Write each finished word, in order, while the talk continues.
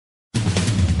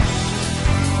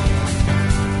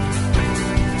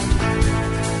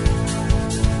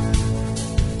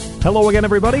Hello again,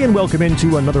 everybody, and welcome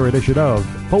into another edition of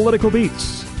Political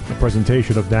Beats, a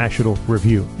presentation of National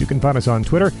Review. You can find us on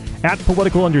Twitter at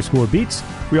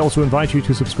political_beats. We also invite you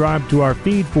to subscribe to our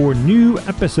feed for new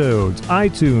episodes.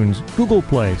 iTunes, Google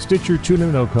Play, Stitcher,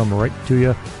 TuneIn, they'll come right to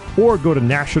you. Or go to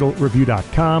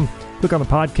nationalreview.com. Click on the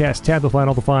podcast tab to find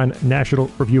all the fine National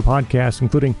Review podcasts,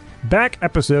 including back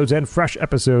episodes and fresh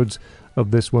episodes of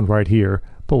this one right here,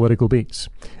 Political Beats.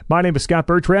 My name is Scott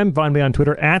Bertram. Find me on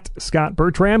Twitter at Scott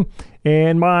Bertram.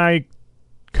 And my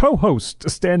co-host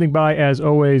standing by, as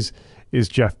always, is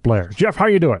Jeff Blair. Jeff, how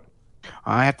you doing?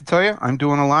 I have to tell you, I'm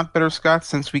doing a lot better, Scott,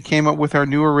 since we came up with our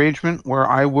new arrangement where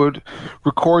I would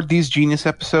record these genius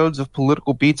episodes of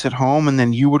Political Beats at home, and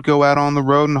then you would go out on the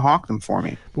road and hawk them for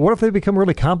me. But what if they become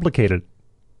really complicated?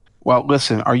 Well,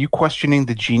 listen, are you questioning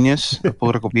the genius of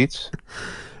Political Beats?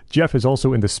 Jeff is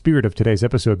also in the spirit of today's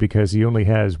episode because he only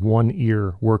has one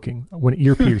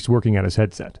earpiece working on his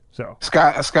headset. So,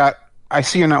 Scott, I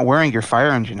see you're not wearing your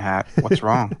fire engine hat. What's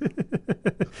wrong?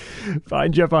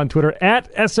 Find Jeff on Twitter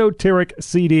at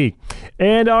EsotericCD.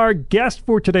 And our guest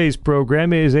for today's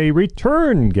program is a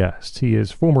return guest. He is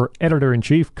former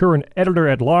editor-in-chief, current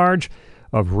editor-at-large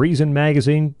of Reason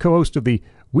Magazine, co-host of the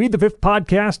We the Fifth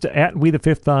podcast at We the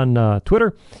Fifth on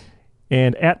Twitter,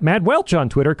 and at Matt Welch on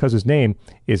Twitter, because his name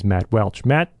is Matt Welch.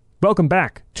 Matt, welcome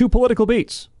back to Political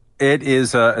Beats. It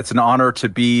is. It's an honor to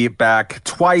be back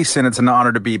twice, and it's an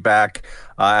honor to be back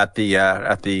at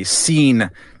the scene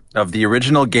of the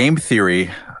original game theory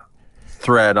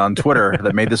thread on Twitter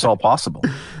that made this all possible.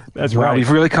 That's right. We've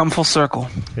really come full circle.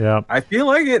 Yeah, I feel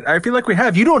like it. I feel like we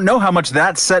have. You don't know how much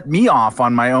that set me off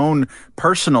on my own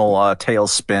personal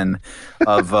tailspin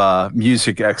of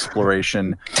music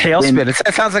exploration. Tailspin.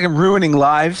 It sounds like I'm ruining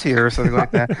lives here or something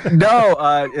like that. No,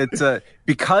 it's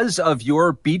because of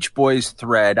your Beach Boys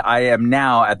thread. I am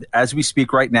now, as we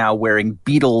speak right now, wearing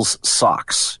Beatles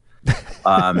socks.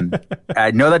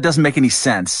 I know that doesn't make any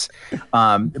sense,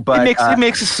 but it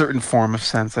makes a certain form of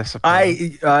sense, I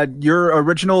suppose. Your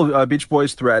original Beach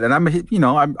Boys thread, and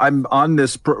I'm on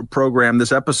this program,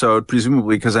 this episode,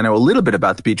 presumably because I know a little bit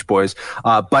about the Beach Boys,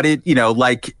 but it,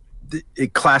 like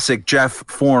classic Jeff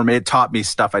form, it taught me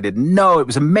stuff I didn't know. It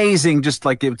was amazing, just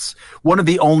like it's one of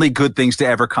the only good things to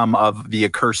ever come of the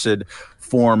accursed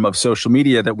form of social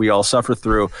media that we all suffer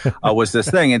through was this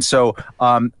thing. And so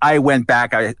I went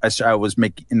back. I was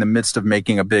in the midst of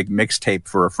making a big mixtape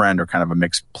for a friend, or kind of a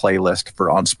mixed playlist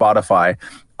on Spotify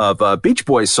of Beach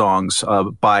Boys songs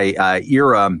by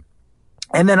era.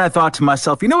 And then I thought to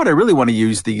myself, you know what I really want to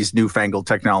use these newfangled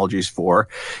technologies for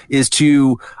is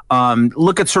to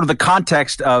look at sort of the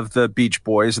context of the Beach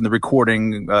Boys and the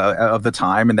recording of the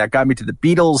time. And that got me to the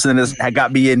Beatles, and it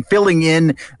got me in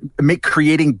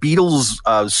creating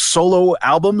Beatles solo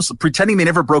albums, pretending they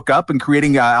never broke up, and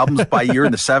creating albums by year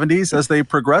in the 70s as they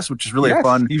progress, which is really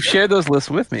fun. You've shared those lists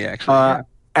with me, actually.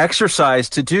 Exercise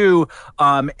to do,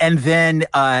 and then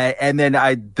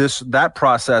that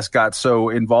process got so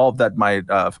involved that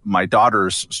my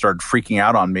daughters started freaking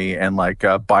out on me and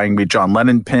buying me John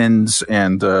Lennon pins,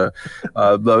 and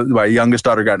my youngest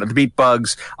daughter got into the Beat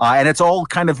Bugs, and it's all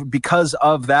kind of because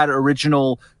of that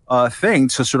original thing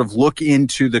to sort of look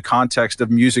into the context of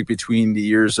music between the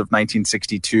years of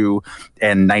 1962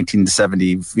 and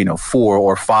 1974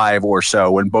 or 5 or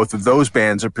so, when both of those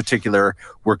bands in particular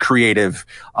were creative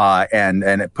and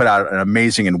it put out an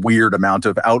amazing and weird amount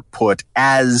of output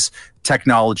as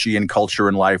technology and culture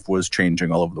and life was changing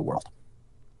all over the world.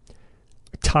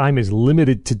 Time is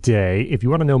limited today. If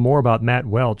you want to know more about Matt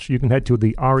Welch, you can head to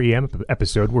the REM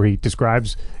episode where he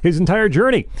describes his entire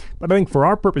journey. But I think for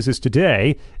our purposes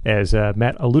today, as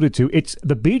Matt alluded to, it's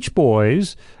the Beach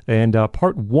Boys, and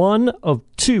part 1 of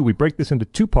 2. We break this into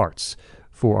 2 parts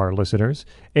for our listeners.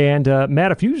 And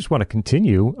Matt, if you just want to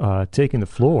continue taking the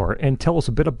floor and tell us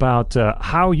a bit about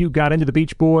how you got into the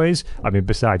Beach Boys, I mean,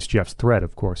 besides Jeff's thread,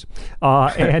 of course,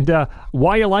 and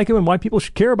why you like them and why people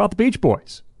should care about the Beach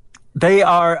Boys. They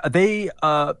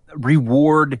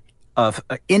reward of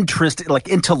interest, like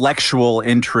intellectual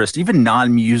interest, even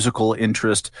non-musical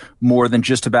interest, more than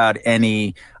just about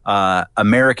any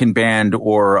American band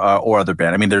or other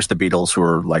band. I mean, there's the Beatles, who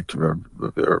are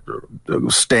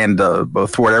stand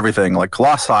thwart everything like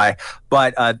Colossi,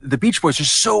 but the Beach Boys are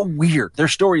so weird. Their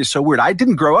story is so weird. I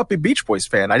didn't grow up a Beach Boys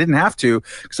fan. I didn't have to,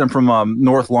 because I'm from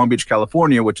North Long Beach,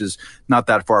 California, which is not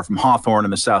that far from Hawthorne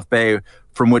in the South Bay,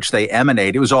 from which they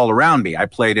emanate. It was all around me. I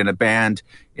played in a band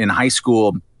in high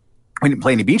school. We didn't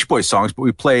play any Beach Boys songs, but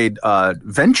we played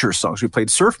venture songs. We played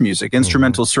surf music,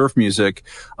 instrumental surf music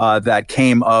that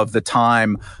came of the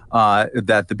time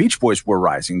that the Beach Boys were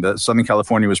rising. The Southern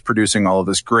California was producing all of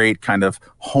this great kind of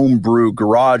homebrew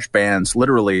garage bands,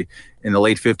 literally in the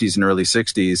late 50s and early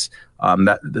 60s.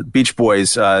 That the Beach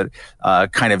Boys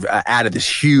kind of added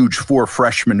this huge 4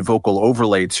 freshman vocal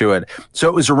overlay to it. So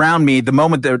it was around me. The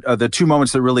moment that the 2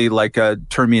 moments that really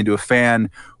turned me into a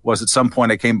fan was at some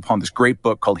point I came upon this great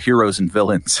book called Heroes and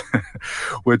Villains,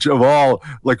 which of all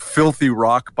filthy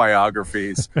rock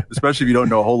biographies, especially if you don't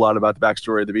know a whole lot about the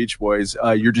backstory of the Beach Boys,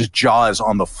 your just jaw is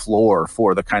on the floor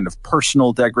for the kind of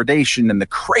personal degradation and the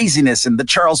craziness and the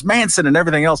Charles Manson and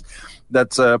everything else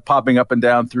that's popping up and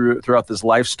down throughout this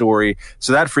life story.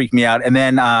 So that freaked me out. And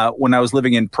then when I was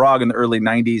living in Prague in the early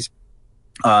 90s,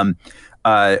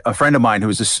 a friend of mine who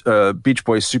was a Beach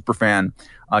Boys super fan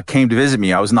came to visit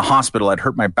me. I was in the hospital. I'd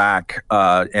hurt my back.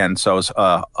 And so I was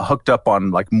hooked up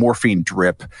on morphine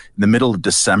drip in the middle of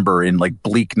December in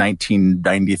bleak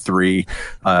 1993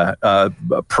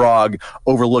 Prague,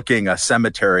 overlooking a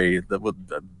cemetery with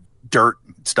dirt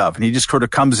stuff. And he just sort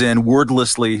of comes in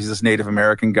wordlessly. He's this Native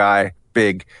American guy,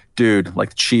 big dude,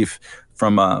 like the chief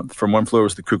from One Flew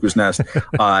Over the Cuckoo's Nest,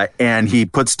 and he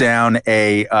puts down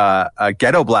a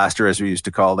ghetto blaster, as we used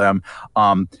to call them,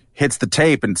 hits the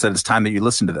tape and said, "It's time that you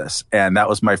listen to this." And that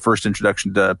was my first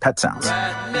introduction to Pet Sounds.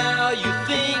 Right now you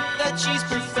think that she's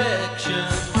perfection.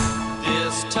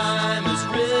 This time is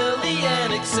really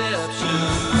an exception.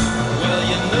 Well,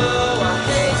 you know I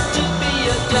hate to be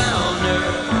a downer,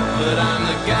 but I'm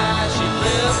the guy she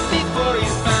left before you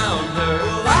found her.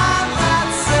 I'm not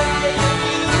saying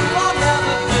you'll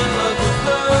never be in love with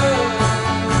her,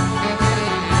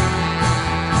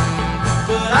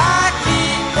 but I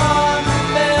keep on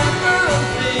remembering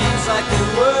things like they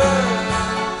were.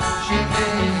 She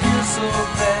made me feel so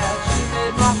bad, she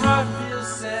made my heart feel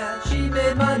sad, she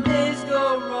made my days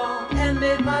go wrong and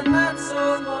made my nights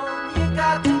so long. You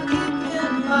got to keep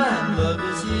in mind, love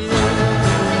is here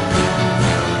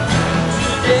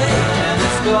today and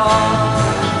it's gone.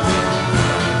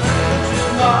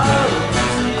 Tomorrow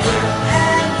is here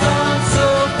and gone so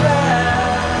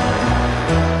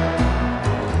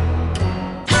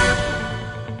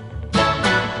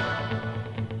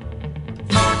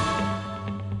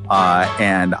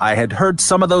And I had heard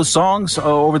some of those songs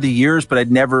over the years, but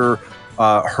I'd never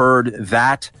heard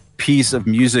that piece of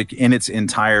music in its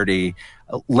entirety,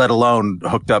 let alone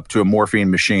hooked up to a morphine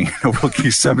machine overlooking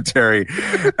a cemetery.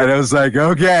 And I was like,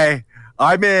 okay,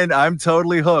 I'm in. I'm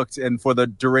totally hooked. And for the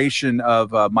duration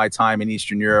of my time in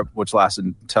Eastern Europe, which lasted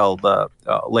until the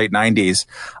late 90s,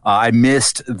 I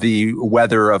missed the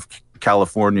weather of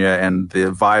California and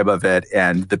the vibe of it,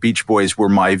 and the Beach Boys were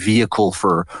my vehicle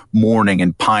for mourning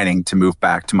and pining to move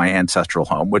back to my ancestral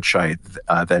home, which I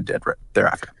then did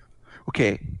thereafter.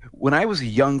 Okay, when I was a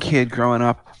young kid growing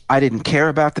up, I didn't care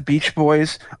about the Beach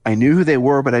Boys. I knew who they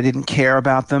were, but I didn't care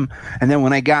about them. And then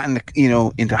when I got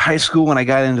into high school, when I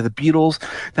got into the Beatles,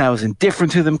 then I was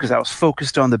indifferent to them because I was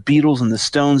focused on the Beatles and the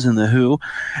Stones and the Who.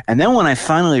 And then when I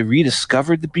finally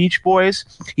rediscovered the Beach Boys,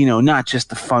 not just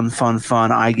the fun,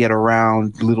 I Get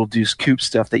Around, Little Deuce Coupe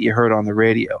stuff that you heard on the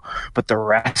radio, but the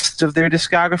rest of their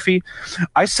discography,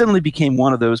 I suddenly became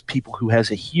one of those people who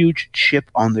has a huge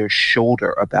chip on their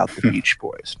shoulder about the Beach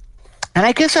Boys. And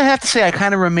I guess I have to say I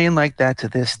kind of remain like that to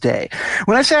this day.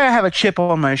 When I say I have a chip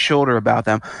on my shoulder about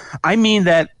them, I mean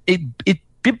that it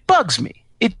bugs me.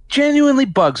 It genuinely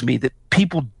bugs me that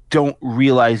people don't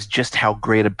realize just how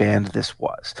great a band this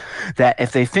was. That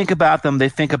if they think about them, they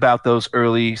think about those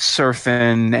early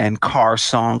surfing and car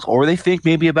songs, or they think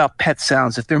maybe about Pet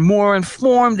Sounds. If they're more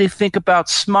informed, they think about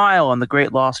Smile and the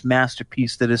great lost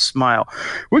masterpiece that is Smile,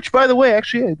 which, by the way,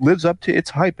 actually lives up to its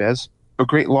hype as a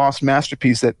great lost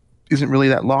masterpiece that isn't really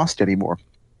that lost anymore.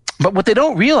 But what they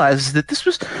don't realize is that this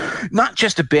was not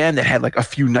just a band that had a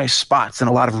few nice spots and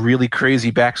a lot of really crazy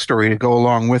backstory to go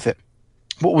along with it.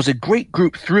 What was a great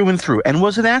group through and through, and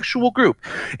was an actual group.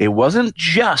 It wasn't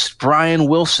just Brian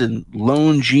Wilson,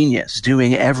 lone genius,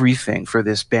 doing everything for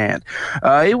this band.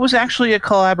 It was actually a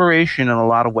collaboration in a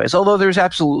lot of ways, although there's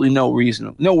absolutely no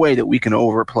way that we can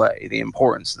overplay the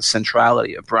importance, the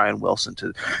centrality of Brian Wilson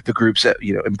to the group's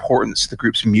importance, the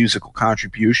group's musical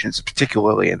contributions,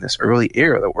 particularly in this early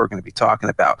era that we're going to be talking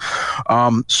about.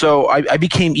 So I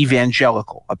became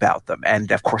evangelical about them,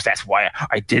 and of course that's why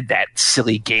I did that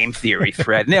silly game theory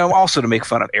thread. Also to make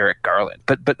fun of Eric Garland.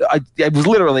 But I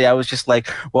was just like,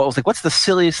 what's the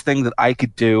silliest thing that I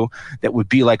could do that would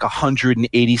be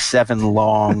 187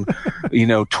 long,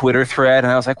 Twitter thread?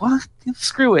 And I was like, well,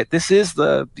 screw it. This is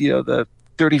the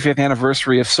 35th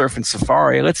anniversary of Surfin'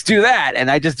 Safari. Let's do that. And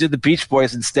I just did the Beach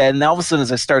Boys instead. And all of a sudden,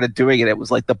 as I started doing it, it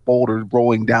was like the boulder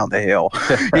rolling down the hill.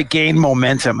 It gained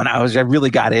momentum, and I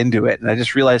really got into it. And I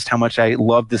just realized how much I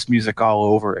loved this music all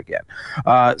over again.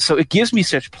 So it gives me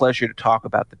such pleasure to talk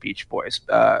about the Beach Boys.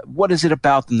 What is it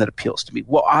about them that appeals to me?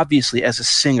 Well, obviously, as a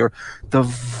singer, the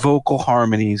vocal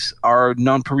harmonies are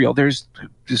nonpareil.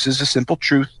 This is a simple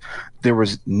truth. There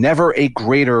was never a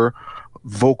greater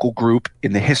vocal group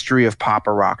in the history of pop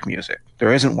or rock music.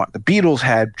 There isn't one. The Beatles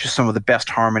had just some of the best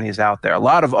harmonies out there. A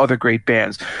lot of other great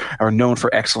bands are known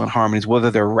for excellent harmonies,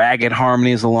 whether they're ragged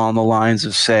harmonies along the lines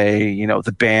of, say,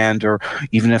 the band, or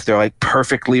even if they're like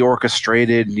perfectly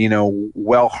orchestrated,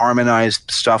 well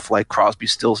harmonized stuff like Crosby,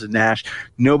 Stills, and Nash.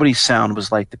 Nobody's sound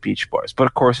was like the Beach Boys. But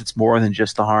of course, it's more than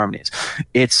just the harmonies.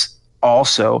 It's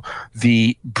also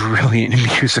the brilliant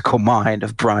musical mind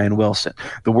of Brian Wilson.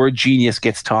 The word genius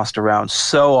gets tossed around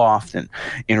so often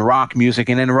in rock music,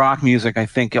 and in rock music, I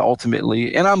think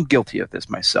ultimately, and I'm guilty of this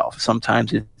myself,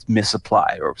 sometimes it's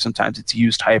misapplied or sometimes it's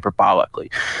used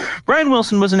hyperbolically. Brian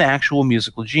Wilson was an actual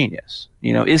musical genius.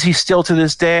 Is he still to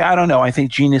this day? I don't know. I think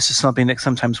genius is something that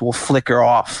sometimes will flicker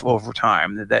off over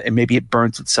time, that maybe it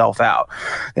burns itself out.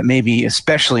 That maybe,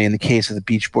 especially in the case of the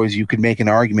Beach Boys, you could make an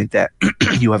argument that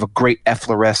you have a great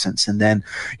efflorescence and then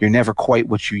you're never quite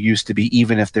what you used to be,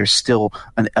 even if there's still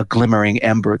a glimmering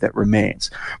ember that remains.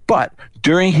 But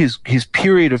during his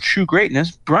period of true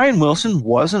greatness, Brian Wilson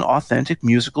was an authentic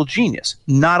musical genius,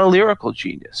 not a lyrical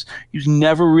genius. He was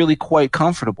never really quite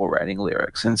comfortable writing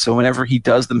lyrics. And so whenever he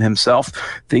does them himself,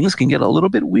 things can get a little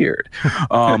bit weird.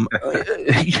 Go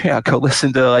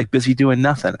listen to like Busy Doing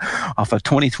Nothing off of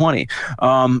 2020.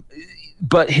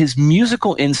 But his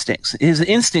musical instincts, his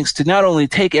instincts to not only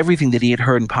take everything that he had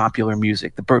heard in popular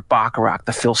music, the Burt Bacharach,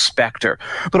 the Phil Spector,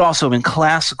 but also in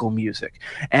classical music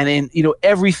and in,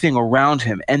 everything around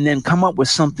him, and then come up with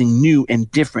something new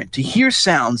and different, to hear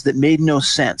sounds that made no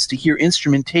sense, to hear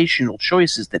instrumentational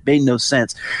choices that made no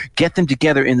sense, get them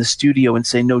together in the studio and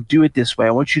say, no, do it this way.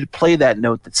 I want you to play that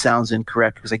note that sounds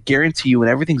incorrect, because I guarantee you when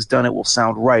everything's done, it will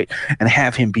sound right, and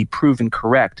have him be proven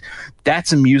correct.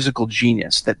 That's a musical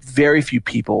genius that very few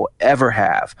people ever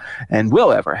have and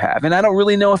will ever have. And I don't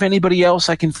really know if anybody else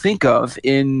I can think of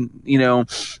in,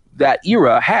 that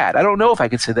era had. I don't know if I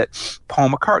could say that Paul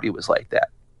McCartney was like that.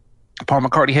 Paul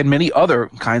McCartney had many other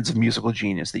kinds of musical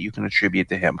genius that you can attribute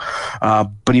to him.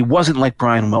 But he wasn't like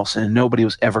Brian Wilson, and nobody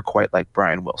was ever quite like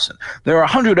Brian Wilson. There are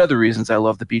 100 other reasons I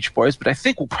love the Beach Boys, but I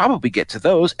think we'll probably get to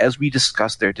those as we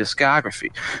discuss their discography.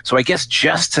 So I guess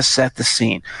just to set the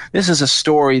scene, this is a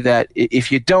story that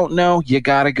if you don't know, you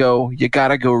gotta go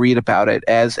read about it.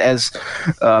 As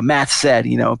Matt said,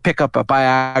 pick up a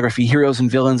biography. Heroes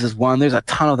and Villains is one. There's a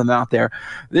ton of them out there.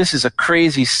 This is a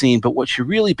crazy scene, but what you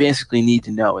really basically need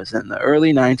to know is in the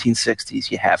early 1960s,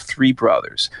 you have three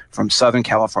brothers from Southern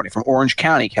California, from Orange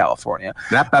County, California.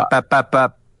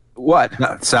 What?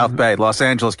 No, South Bay, Los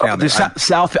Angeles County.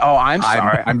 South. Oh, I'm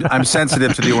sorry. I'm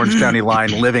sensitive to the Orange County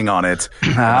line, living on it.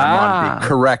 I'm on the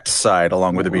correct side,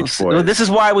 along with the Beach Boys. Well, this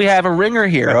is why we have a ringer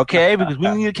here, okay? Because we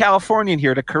need a Californian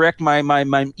here to correct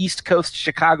my East Coast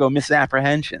Chicago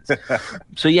misapprehensions.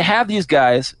 So you have these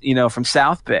guys, from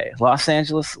South Bay, Los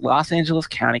Angeles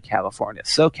County, California,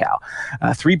 SoCal.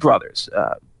 Three brothers: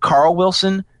 Carl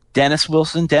Wilson, Dennis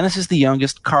Wilson. Dennis is the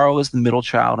youngest, Carl is the middle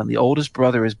child, and the oldest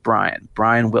brother is Brian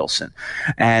Wilson.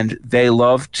 And they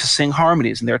love to sing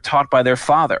harmonies, and they're taught by their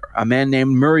father, a man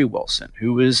named Murray Wilson,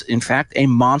 who is, in fact, a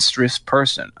monstrous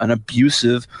person, an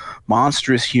abusive,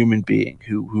 monstrous human being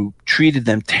who treated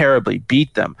them terribly,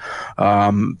 beat them,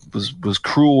 was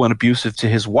cruel and abusive to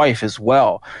his wife as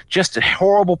well. Just a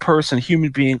horrible person,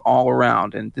 human being all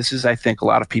around. And this is, I think, a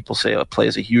lot of people say it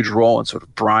plays a huge role in sort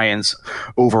of Brian's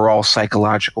overall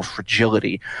psychological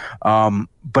fragility.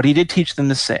 But he did teach them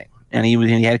to sing. And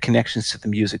he had connections to the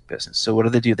music business. So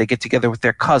what do? They get together with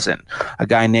their cousin, a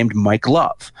guy named Mike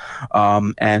Love.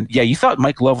 And yeah, you thought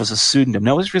Mike Love was a pseudonym.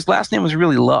 No, his last name was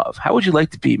really Love. How would you like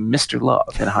to be Mr.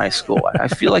 Love in high school? I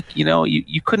feel like,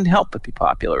 you couldn't help but be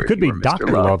popular. Could be Dr.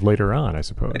 Love later on, I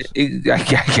suppose.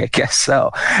 I guess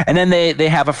so. And then they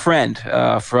have a friend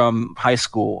from high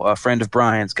school, a friend of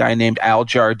Brian's, guy named Al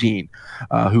Jardine,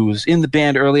 who was in the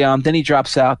band early on. Then he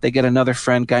drops out. They get another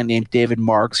friend, guy named David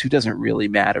Marks, who doesn't really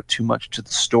matter too much to the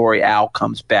story. Al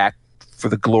comes back for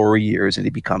the glory years, and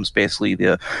he becomes basically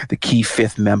the key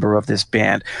fifth member of this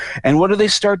band. And what do they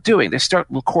start doing? They start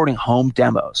recording home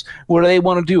demos. What do they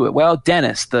want to do? Well,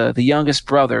 Dennis, the youngest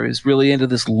brother, is really into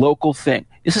this local thing.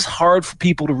 This is hard for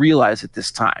people to realize at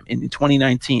this time in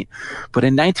 2019. But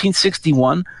in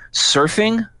 1961,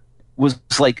 surfing was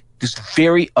like this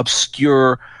very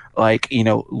obscure like,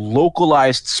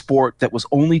 localized sport that was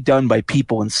only done by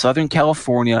people in Southern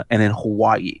California and in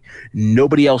Hawaii.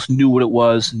 Nobody else knew what it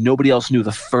was. Nobody else knew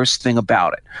the first thing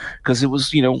about it, because it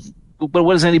was, but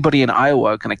what is anybody in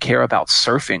Iowa going to care about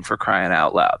surfing, for crying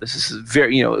out loud? This is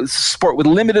very, it's a sport with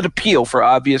limited appeal for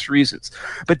obvious reasons.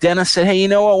 But Dennis said, hey, you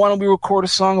know what? Why don't we record a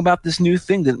song about this new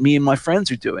thing that me and my friends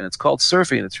are doing? It's called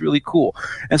surfing, and it's really cool.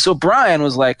 And so Brian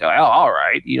was like, oh, all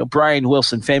right. Brian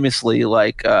Wilson, famously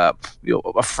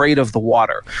afraid of the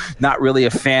water, not really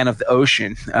a fan of the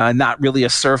ocean, not really a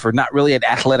surfer, not really an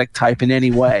athletic type in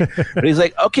any way. But he's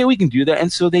like, okay, we can do that.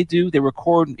 And so they do. They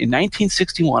record in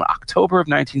 1961, October of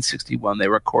 1961. They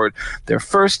record their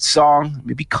first song.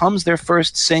 It becomes their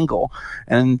first single,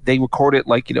 and they record it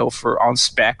for on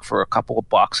spec for a couple of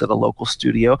bucks at a local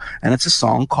studio, and it's a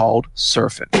song called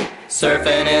Surfin'.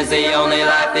 Surfing is the only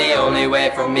life, the only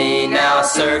way for me. Now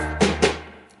surf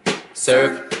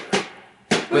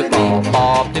with me.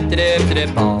 Bob, dip, dip,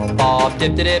 dip, bob,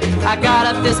 dip, dip. I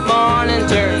got up this morning,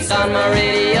 turned on my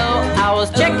radio. I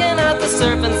was checking out the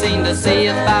surfing scene to see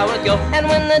if I would go. And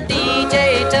when the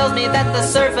DJ tells me that the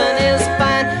surfing is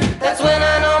fine, that's when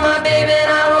I know my baby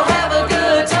and I will have a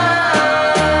good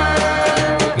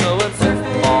time. We're going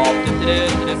surfing. Bob, dip, dip,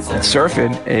 dip, dip.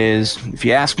 Surfing is, if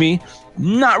you ask me,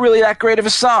 not really that great of a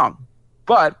song,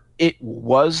 but it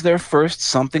was their first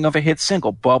something of a hit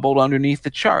single, bubbled underneath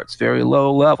the charts, very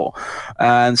low level.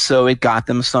 And so it got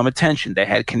them some attention. They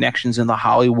had connections in the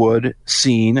Hollywood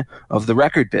scene of the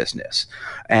record business.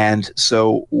 And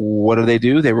so what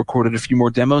do? They recorded a few more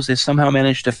demos. They somehow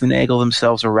managed to finagle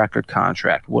themselves a record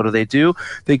contract. What do?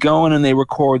 They go in and they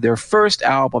record their first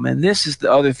album. And this is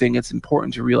the other thing that's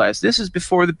important to realize. This is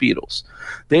before the Beatles.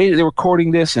 They're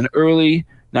recording this in early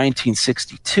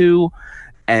 1962.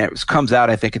 And it comes out,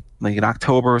 I think, in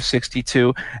October of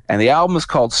 62. And the album is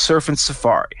called Surfin'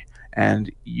 Safari. And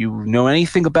you know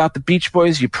anything about the Beach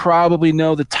Boys, you probably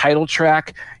know the title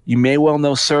track. You may well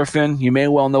know Surfin'. You may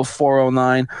well know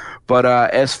 409. But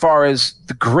as far as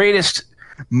the greatest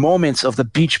moments of the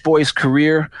Beach Boys'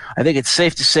 career, I think it's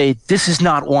safe to say this is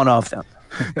not one of them.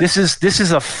 This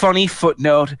is a funny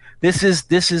footnote. This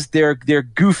is their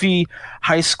goofy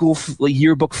high school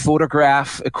yearbook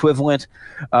photograph equivalent.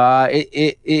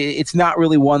 It's not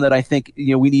really one that I think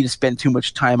we need to spend too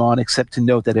much time on, except to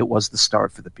note that it was the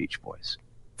start for the Beach Boys.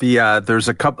 There's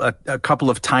a couple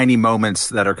of tiny moments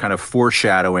that are kind of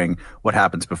foreshadowing what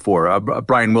happens before.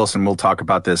 Brian Wilson, we'll talk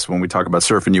about this when we talk about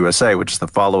Surfin' USA, which is the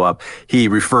follow-up. He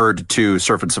referred to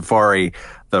Surfin' Safari,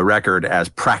 the record, as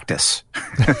practice,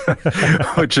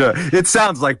 which it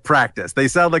sounds like practice. They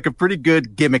sound like a pretty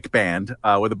good gimmick band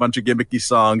with a bunch of gimmicky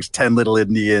songs, 10 Little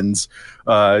Indians,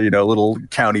 little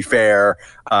county fair.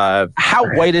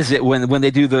 How white is it when they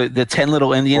do the 10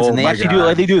 Little Indians and they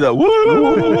actually do the woo?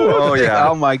 Oh yeah!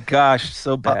 Oh my gosh,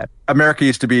 so bad. America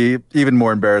used to be even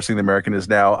more embarrassing than American is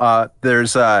now.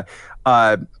 There's a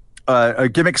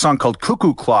gimmick song called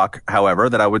Cuckoo Clock, however,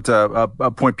 that I would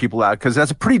point people out because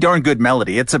that's a pretty darn good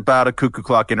melody. It's about a cuckoo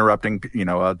clock interrupting,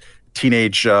 a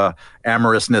teenage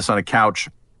amorousness on a couch.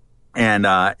 And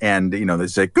they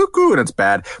say cuckoo and it's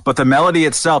bad. But the melody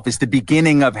itself is the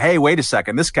beginning of, hey, wait a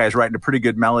second, this guy's writing a pretty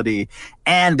good melody.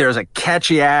 And there's a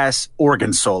catchy ass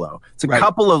organ solo. It's a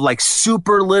couple of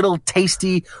super little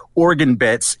tasty organ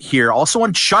bits here. Also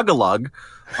on Chug-a-Lug.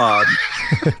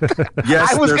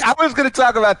 Yes, I was going to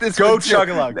talk about this. Go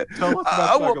Chug-a-Lug. Tell us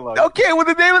about Chug-a-Lug. Okay, well,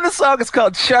 the name of the song is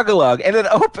called Chug-a-Lug, and it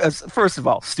opens. First of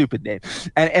all, stupid name,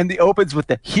 and it opens with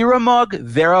the "Here a mug,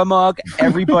 there a mug,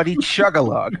 everybody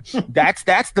Chug-a-Lug." That's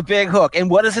the big hook. And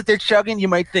what is it they're chugging? You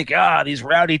might think, these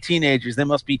rowdy teenagers, they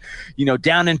must be,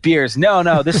 down in beers.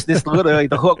 No, this literally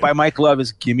the hook by Mike Love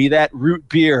is "Give me that root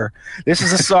beer." This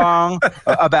is a song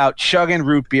about chugging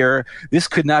root beer. This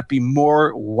could not be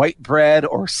more white bread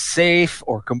or safe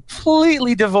or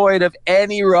completely devoid of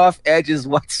any rough edges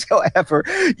whatsoever.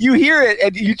 You hear it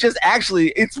and you just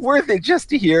it's worth it just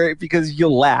to hear it because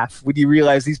you'll laugh when you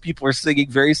realize these people are singing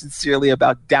very sincerely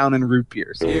about down in root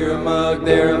beers. Here a mug,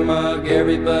 there a mug,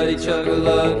 everybody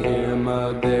chug-a-lug. Here a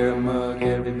mug, there a mug,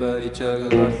 everybody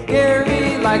chug-a-lug.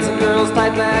 Gary likes a girl's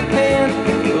tight black pants.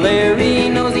 Larry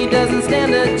knows he doesn't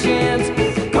stand a chance.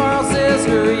 Carl says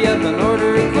hurry up and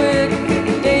order it quick.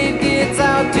 Dave gets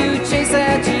out to chase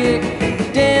that chick.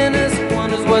 Dennis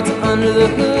wonders what's under the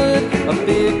hood. A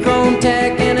big chrome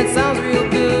tack and it sounds real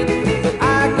good. But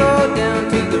I go down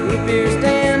to the root beer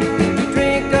stand to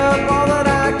drink up all that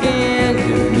I can.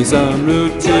 Give me some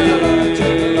root beer.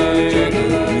 Give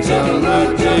me some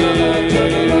root beer.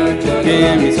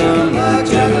 Give me some root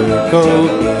beer. Cold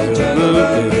root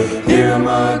beer. Here a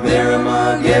mug, there a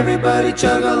mug, everybody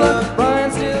chug-a-lug.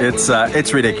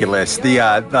 It's ridiculous. The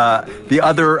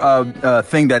other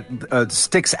thing that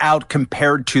sticks out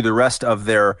compared to the rest of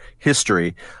their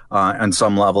history on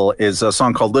some level is a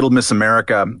song called Little Miss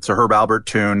America. It's a Herb Alpert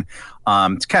tune.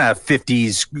 It's kind of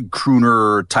 50s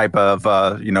crooner type of,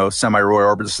 semi-Roy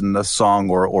Orbison song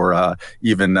or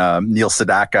even Neil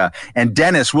Sedaka. And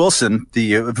Dennis Wilson,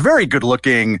 the very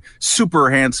good-looking, super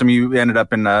handsome, he ended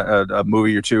up in a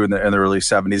movie or two in the early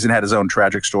 70s and had his own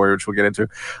tragic story, which we'll get into.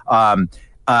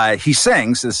 He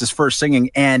sings, this is his first singing,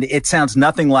 and it sounds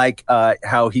nothing like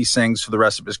how he sings for the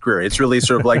rest of his career. It's really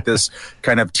sort of like this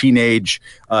kind of teenage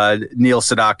Neil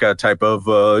Sedaka type of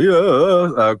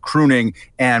crooning,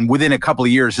 and within a couple of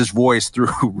years, his voice, through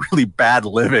really bad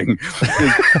living,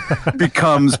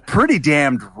 becomes pretty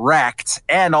damned wrecked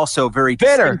and also very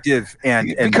distinctive.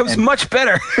 And becomes much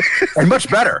better. And much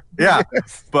better, yeah.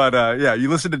 Yes. But you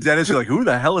listen to Dennis, you're like, who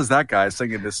the hell is that guy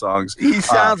singing his songs? He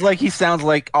sounds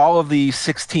like all of the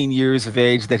 16 years of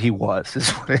age that he was,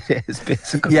 is what it is,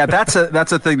 basically. Yeah, that's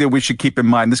a thing that we should keep in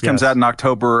mind. This comes out in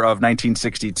October of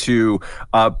 1962.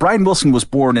 Brian Wilson was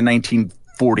born in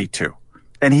 1942,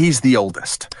 and he's the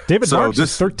oldest. David Marks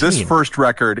is 13. This first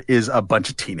record is a bunch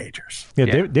of teenagers.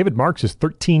 Yeah. David Marks is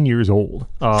 13 years old.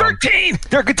 13!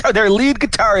 Their lead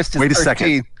guitarist is 13. Wait a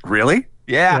second. Really?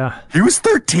 Yeah. He was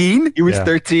 13? He was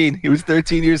 13. He was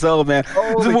 13 years old, man.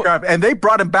 Holy crap. And they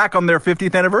brought him back on their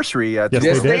 50th anniversary. Yes,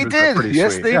 they did.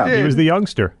 Yes, they did. He was the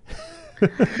youngster.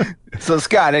 So,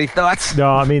 Scott, any thoughts?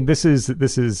 No, I mean, this is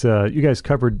you guys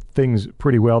covered things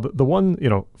pretty well. The one,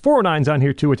 409's on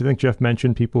here too, which I think Jeff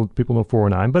mentioned. People know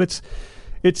 409, but it's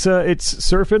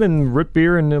surfing and root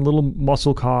beer and a little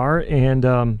muscle car,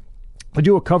 and I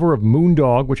do a cover of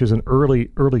Moondog, which is an early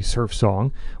surf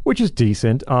song, which is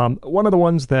decent. One of the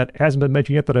ones that hasn't been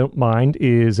mentioned yet that I don't mind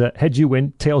is Heads You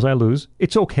Win, Tails I Lose.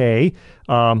 It's okay.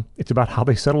 It's about how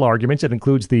they settle arguments. It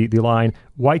includes the line,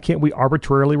 why can't we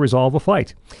arbitrarily resolve a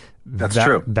fight? That's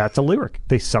true. That's a lyric.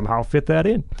 They somehow fit that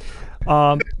in.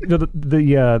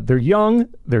 They're young,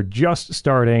 they're just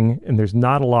starting, and there's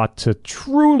not a lot to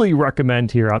truly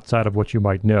recommend here outside of what you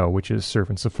might know, which is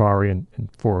Surfin' Safari and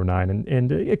 409,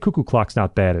 and Cuckoo Clock's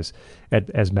not bad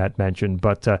as Matt mentioned,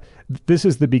 but this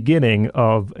is the beginning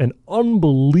of an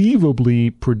unbelievably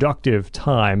productive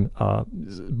time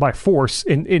by force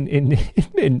in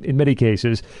many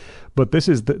cases. But this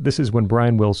is when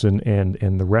Brian Wilson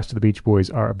and the rest of the Beach Boys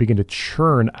begin to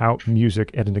churn out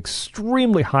music at an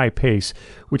extremely high pace,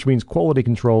 which means quality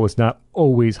control is not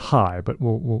always high. But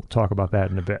we'll talk about that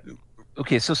in a bit.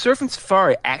 Okay, so Surfin'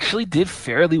 Safari actually did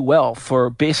fairly well for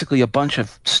basically a bunch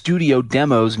of studio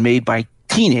demos made by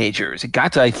teenagers. It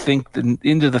got to, I think,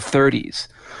 into the 30s,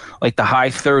 like the high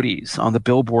 30s on the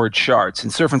Billboard charts.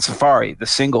 And Surfin' Safari, the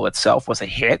single itself, was a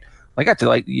hit. I got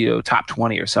to top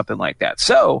 20 or something like that.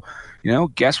 So,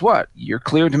 guess what? You're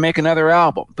cleared to make another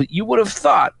album. But you would have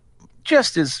thought,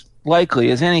 just as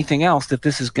likely as anything else, that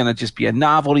this is going to just be a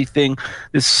novelty thing,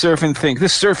 this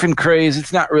surfing craze.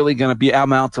 It's not really going to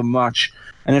amount to much.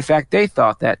 And in fact, they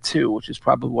thought that too, which is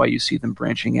probably why you see them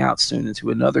branching out soon into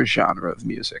another genre of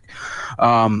music.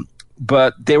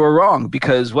 But they were wrong,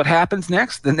 because what happens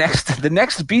next? The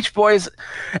next Beach Boys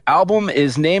album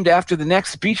is named after the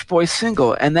next Beach Boys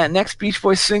single, and that next Beach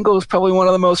Boys single is probably one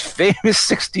of the most famous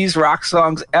 60s rock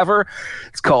songs ever.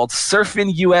 It's called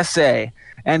Surfin' USA.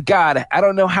 And God, I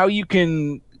don't know how you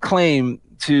can claim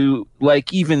to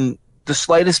like even the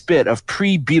slightest bit of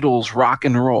pre-Beatles rock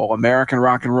and roll, American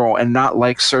rock and roll, and not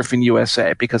like Surfin'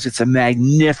 USA, because it's a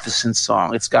magnificent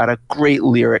song. It's got a great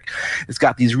lyric. It's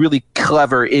got these really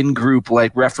clever in-group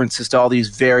like references to all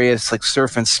these various like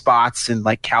surfing spots in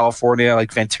like California,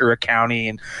 like Ventura County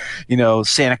and,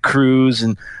 Santa Cruz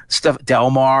and stuff, Del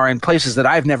Mar, and places that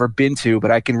I've never been to, but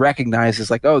I can recognize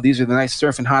as like, oh, these are the nice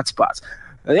surfing hotspots.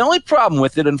 The only problem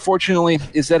with it, unfortunately,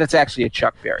 is that it's actually a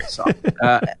Chuck Berry song.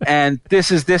 And this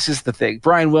is the thing.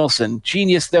 Brian Wilson,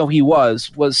 genius though he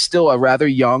was still a rather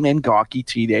young and gawky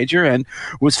teenager and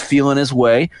was feeling his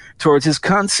way towards his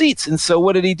conceits. And so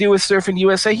what did he do with Surfin'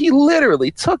 USA? He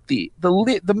literally took the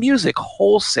music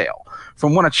wholesale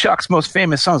from one of Chuck's most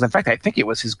famous songs. In fact, I think it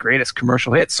was his greatest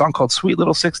commercial hit, a song called Sweet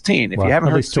Little 16. If you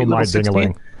haven't heard Sweet Little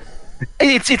 16...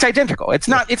 It's identical. It's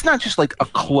not just like a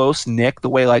close nick, the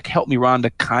way like Help Me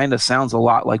Rhonda kind of sounds a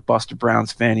lot like Buster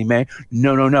Brown's Fannie Mae.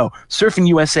 No. Surfin'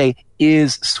 USA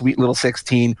is Sweet Little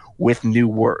 16 with new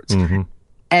words. Mm-hmm.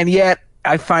 And yet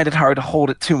I find it hard to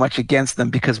hold it too much against them,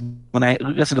 because when I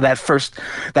listen to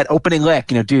that opening lick,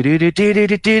 do do do do do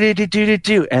do do do do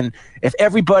do, and if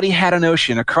everybody had an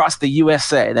ocean across the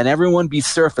USA, then everyone be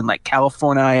surfing like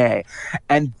California.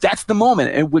 And that's the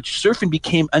moment in which surfing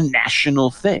became a national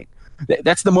thing.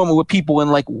 That's the moment where people in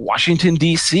like Washington,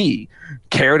 D.C.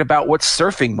 cared about what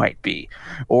surfing might be,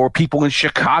 or people in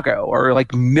Chicago or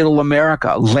like middle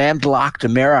America, landlocked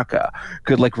America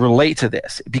could like relate to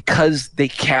this because they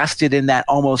cast it in that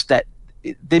almost that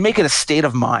they make it a state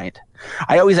of mind.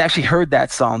 I always actually heard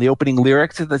that song. The opening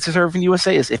lyric to the Surfing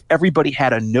USA is if everybody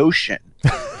had a notion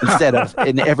instead of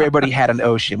and everybody had an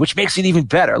ocean, which makes it even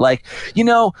better. Like, you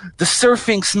know, the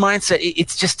surfing mindset,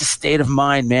 it's just a state of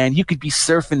mind, man. You could be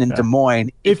surfing in Des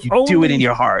Moines if you do it in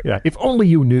your heart. Yeah, if only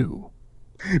you knew.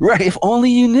 Right, if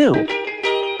only you knew. If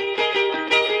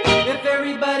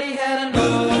everybody had an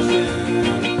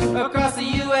ocean across the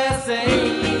USA,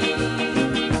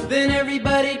 then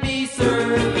everybody'd be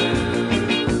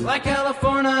surfing like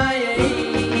California.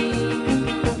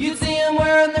 You'd see them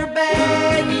wearing their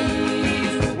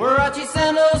baggies, Warachi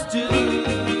sandals too,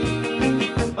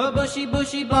 a bushy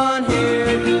blonde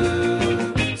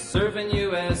hairdo, surfing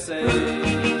USA.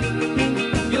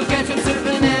 You'll catch them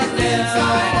surfing at Del,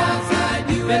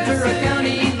 Ventura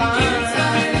County line,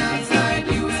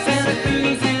 Santa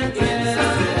Cruz and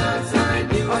Trinidad,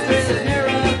 Australia's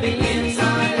Caribbean,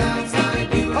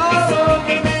 all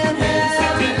over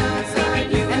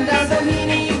Manhattan, and down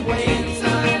Doheny Way.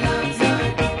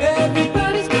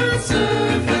 Everybody's gone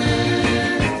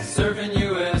surfing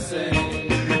USA.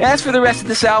 As for the rest of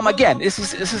this album, again, this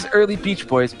is early Beach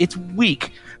Boys. It's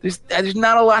weak. There's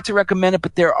not a lot to recommend it,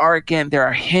 but there are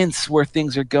hints where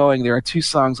things are going. There are 2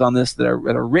 songs on this that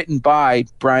are written by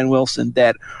Brian Wilson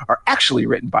that are actually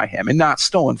written by him and not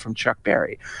stolen from Chuck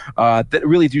Berry. That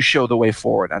really do show the way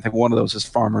forward. I think one of those is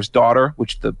Farmer's Daughter,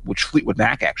 which Fleetwood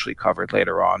Mac actually covered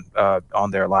later on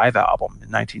their live album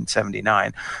in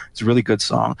 1979. It's a really good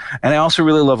song. And I also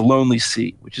really love Lonely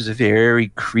Sea, which is a very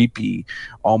creepy,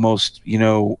 almost, you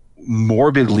know,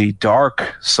 morbidly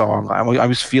dark song. I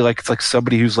always feel like it's like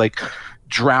somebody who's like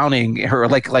drowning or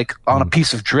like on a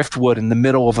piece of driftwood in the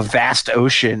middle of a vast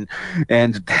ocean,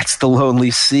 and that's the Lonely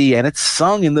Sea, and it's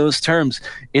sung in those terms.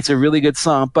 It's a really good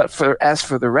song. But as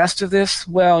for the rest of this,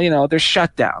 well, you know, they're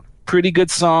shut down. Pretty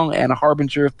good song and a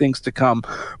harbinger of things to come,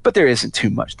 but there isn't too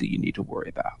much that you need to worry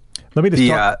about. Let me just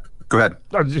go ahead.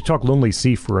 I'll just talk Lonely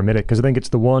Sea for a minute, because I think it's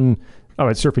the one. Oh,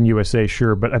 it's Surfing USA,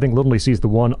 sure, but I think Lonely Sea is the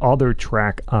one other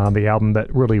track on the album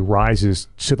that really rises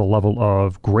to the level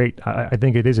of great. I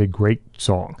think it is a great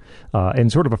song,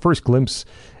 and sort of a first glimpse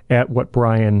at what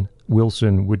Brian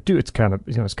Wilson would do. It's kind of,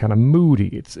 you know, it's kind of moody.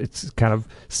 It's kind of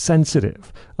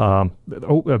sensitive.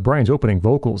 Brian's opening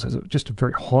vocals has just a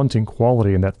very haunting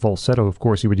quality, and that falsetto, of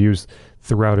course, he would use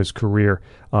throughout his career.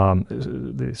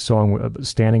 The song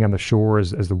 "Standing on the Shore"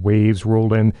 as the waves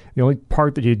rolled in. The only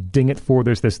part that you ding it for,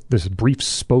 there's this brief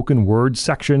spoken word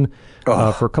section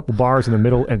for a couple bars in the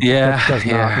middle, and that does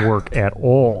not work at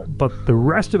all. But the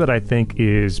rest of it, I think,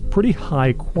 is pretty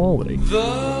high quality. The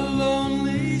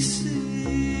lonely sea,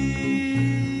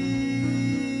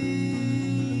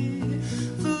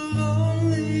 the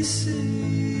lonely sea.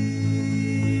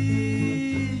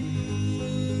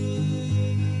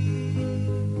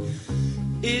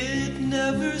 It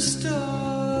never stops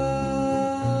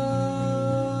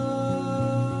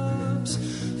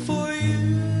for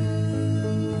you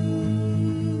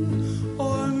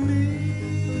or me.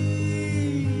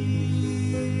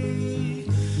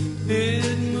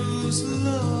 It moves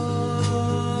along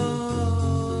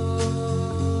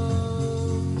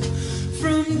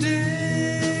from day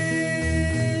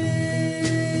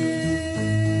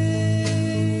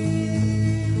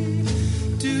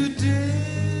to day.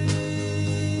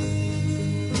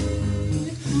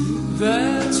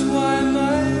 That's why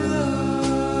my love,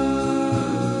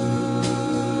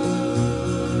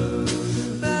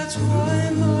 that's why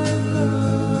my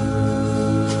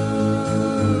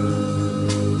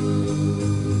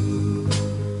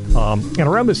love. And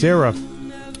around this era,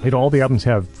 you know, all the albums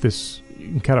have this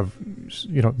kind of,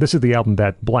 you know, this is the album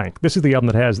that blank. This is the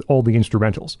album that has all the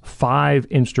instrumentals. 5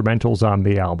 instrumentals on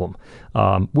the album,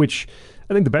 which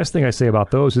I think the best thing I say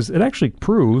about those is it actually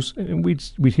proves, and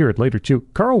we'd hear it later too,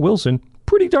 Carl Wilson,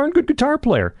 pretty darn good guitar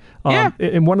player.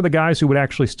 And one of the guys who would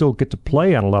actually still get to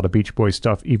play on a lot of Beach Boys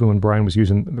stuff, even when Brian was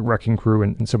using the Wrecking Crew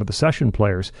and some of the session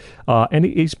players. And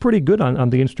he's pretty good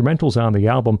on the instrumentals on the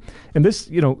album. And this,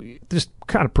 you know, just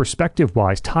kind of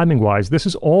perspective-wise, timing-wise, this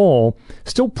is all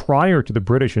still prior to the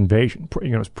British invasion.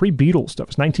 You know, it's pre-Beatles stuff.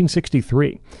 It's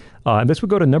 1963. And this would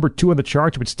go to number 2 on the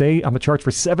charts. It would stay on the charts for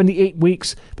 78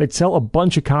 weeks. They'd sell a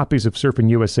bunch of copies of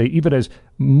Surfing USA, even as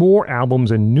more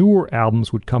albums and newer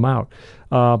albums would come out.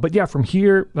 But yeah, from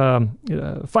here,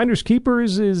 Finders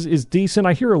Keepers is decent.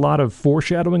 I hear a lot of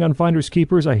foreshadowing on Finders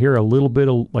Keepers. I hear a little bit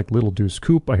of like Little Deuce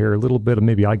Coupe. I hear a little bit of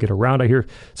Maybe I Get Around. I hear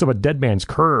some of Dead Man's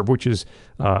Curve, which is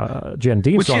Jan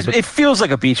Dean's song. It feels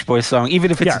like a Beach Boys song,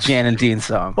 even if it's a Jan and Dean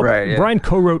song. Well, right. Yeah. Brian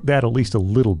co-wrote that at least a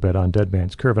little bit on Dead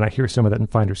Man's Curve, and I hear some of that in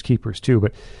Finders Keepers too.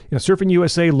 But Surfing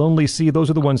USA, Lonely Sea, those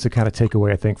are the ones that kind of take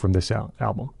away, I think, from this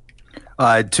album.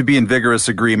 To be in vigorous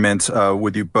agreement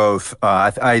with you both,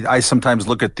 I sometimes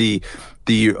look at the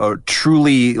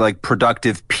truly like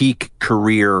productive peak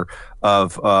career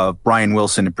of Brian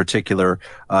Wilson in particular,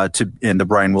 in the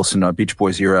Brian Wilson Beach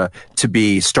Boys era, to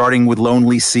be starting with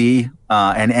Lonely Sea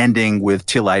and ending with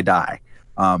Till I Die.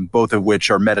 Both of which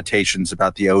are meditations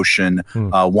about the ocean.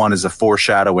 One is a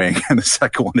foreshadowing, and the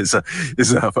second one is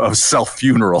a self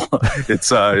funeral.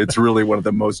 It's really one of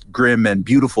the most grim and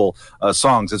beautiful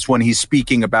songs. It's when he's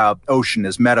speaking about ocean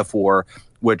as metaphor,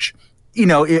 which if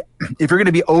you're going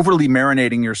to be overly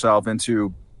marinating yourself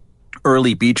into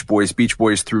early Beach Boys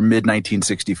through mid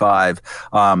 1965,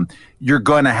 you're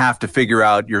going to have to figure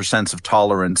out your sense of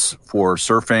tolerance for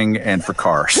surfing and for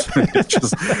cars.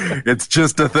 It's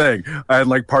just a thing. I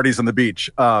like parties on the beach.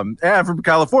 And I'm from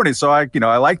California, so I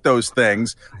like those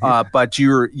things. But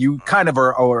you kind of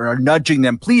are nudging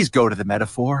them. Please go to the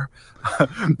metaphor.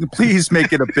 Please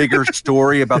make it a bigger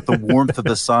story about the warmth of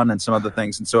the sun and some other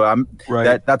things. And so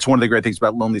that's one of the great things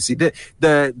about Lonely Sea.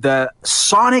 The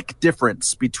sonic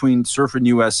difference between Surfin'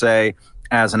 USA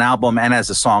as an album and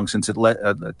as a song, since it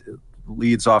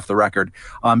leads off the record.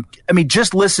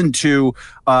 Just listen to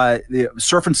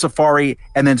Surfin' Safari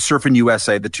and then Surfin'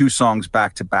 USA, the two songs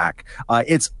back to back.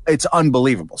 It's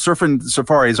unbelievable. Surfin'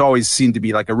 Safari has always seemed to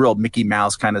be like a real Mickey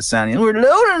Mouse kind of sound. We're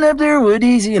loading up there,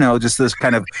 Woodies, just this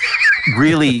kind of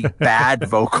really bad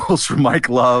vocals from Mike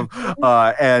Love.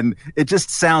 And it just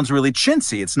sounds really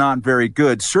chintzy. It's not very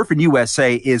good. Surfin'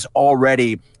 USA is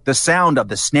already the sound of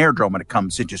the snare drum when it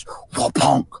comes in, just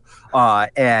wha-punk.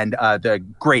 And the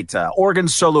great organ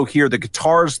solo here. The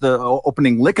guitars, the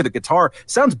opening lick of the guitar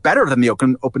sounds better than the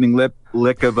opening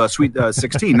lick of Sweet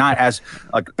 16. Not as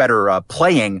better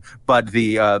playing, but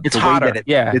it's hotter.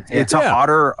 It's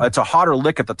a hotter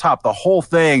lick at the top. The whole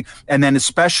thing, and then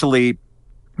especially.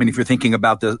 If you're thinking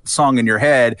about the song in your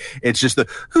head, it's just the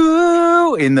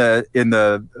 "ooh" in the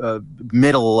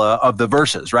middle of the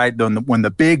verses, right? When the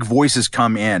big voices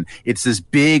come in, it's this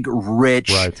big,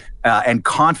 rich, and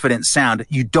confident sound.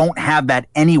 You don't have that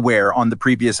anywhere on the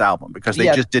previous album because they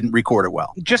just didn't record it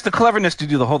well. Just the cleverness to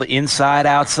do the whole inside,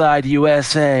 outside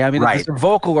USA. There's a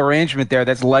vocal arrangement there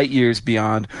that's light years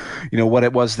beyond, what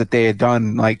it was that they had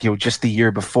done, just the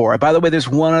year before. By the way, there's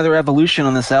one other evolution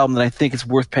on this album that I think it's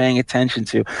worth paying attention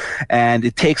to. And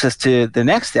it takes us to the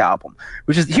next album,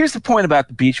 which is, here's the point about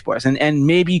the Beach Boys. And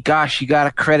maybe, gosh, you got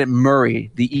to credit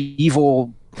Murray, the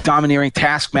evil, domineering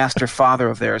taskmaster father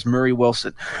of theirs, Murray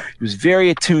Wilson. He was very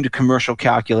attuned to commercial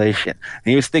calculation. And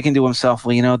he was thinking to himself,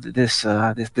 well, this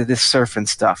surfing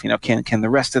stuff, can the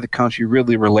rest of the country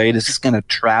really relate? Is this going to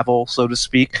travel, so to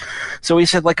speak? So he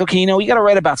said, okay, we got to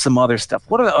write about some other stuff.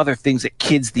 What are the other things that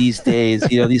kids these days,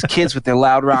 these kids with their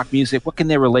loud rock music, what can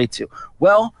they relate to?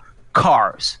 Well,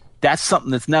 cars. That's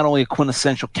something that's not only a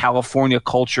quintessential California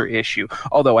culture issue,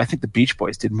 although I think the Beach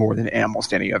Boys did more than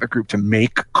almost any other group to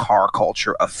make car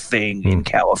culture a thing in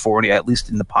California, at least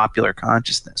in the popular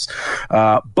consciousness.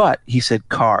 But he said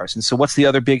cars. And so what's the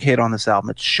other big hit on this album?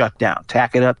 It's Shut Down.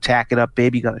 Tack it up,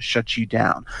 baby, gotta shut you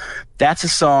down. That's a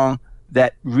song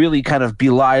that really kind of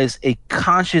belies a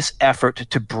conscious effort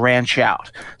to branch out,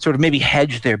 sort of maybe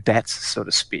hedge their bets, so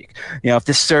to speak. If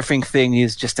this surfing thing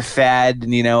is just a fad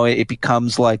and, it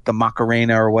becomes like the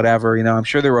Macarena or whatever, I'm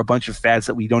sure there were a bunch of fads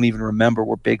that we don't even remember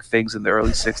were big things in the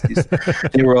early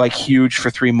 60s. They were huge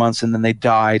for 3 months and then they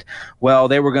died. Well,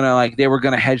 they were going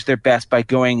to hedge their bets by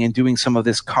going and doing some of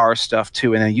this car stuff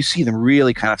too. And then you see them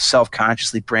really kind of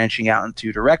self-consciously branching out in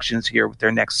two directions here with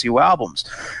their next few albums.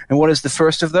 And what is the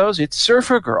first of those? It's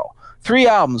Surfer Girl. 3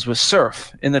 albums with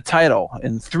surf in the title,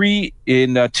 and 2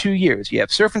 years. You have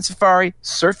Surfin' Safari,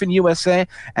 Surfin' USA,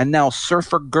 and now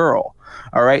Surfer Girl.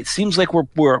 All right, seems like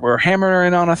we're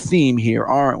hammering on a theme here,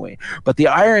 aren't we? But the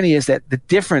irony is that the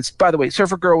difference. By the way,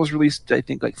 Surfer Girl was released, I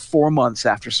think, 4 months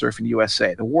after Surfing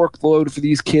USA. The workload for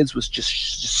these kids was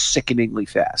just sickeningly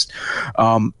fast.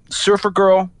 Surfer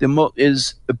Girl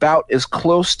is about as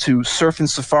close to Surfin'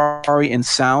 Safari in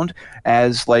sound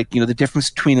as the difference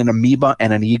between an amoeba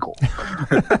and an eagle.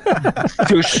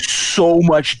 There's so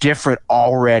much different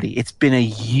already. It's been a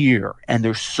year, and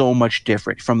there's so much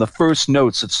different from the first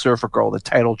notes of Surfer Girl. Girl, the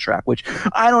title track, which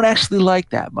I don't actually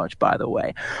like that much, by the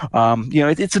way.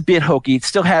 It's a bit hokey. It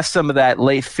still has some of that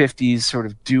late 50s sort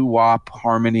of doo-wop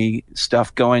harmony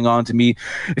stuff going on to me.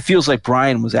 It feels like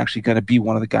Brian was actually going to be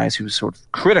one of the guys who was sort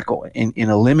of critical in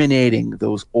eliminating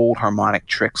those old harmonic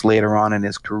tricks later on in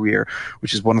his career,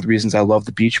 which is one of the reasons I love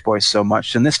the Beach Boys so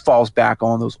much. And this falls back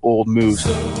on those old moves.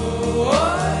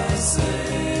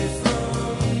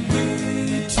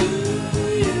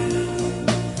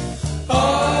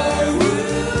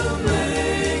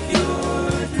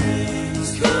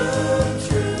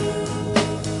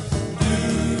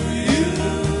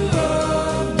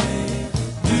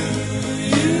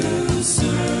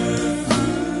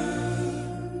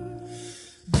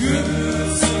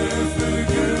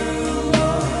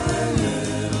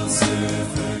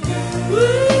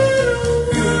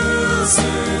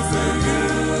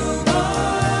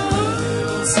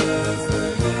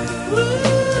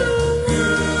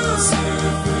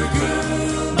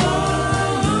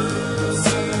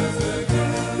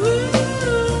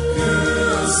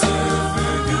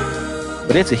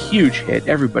 But it's a huge hit.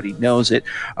 Everybody knows it.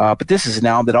 But this is an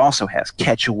album that also has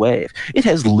Catch a Wave. It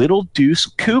has Little Deuce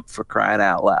Coupe, for crying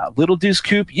out loud. Little Deuce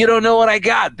Coupe, you don't know what I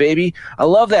got, baby. I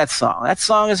love that song. That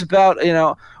song is about,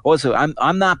 also,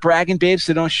 I'm not bragging, babe,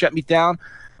 so don't shut me down.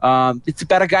 It's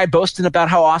about a guy boasting about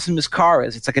how awesome his car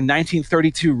is. It's like a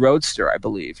 1932 Roadster, I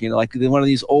believe. Like one of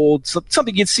these old,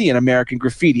 something you'd see in American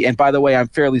Graffiti. And by the way, I'm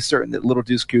fairly certain that Little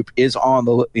Deuce Coupe is on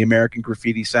the American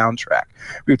Graffiti soundtrack.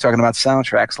 We were talking about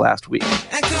soundtracks last week.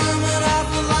 And coming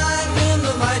off the line when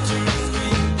the light turns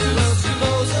green, it looks you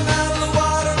closing out of the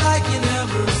water like you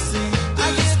never seen. I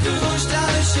get pushed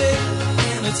out of shape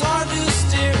and it's hard to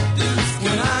steer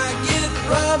when I get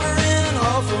rubber in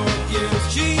all four gears.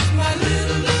 She's my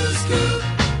little loose coupe.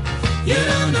 You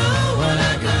don't know what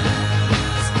I got.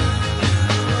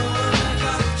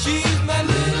 She's my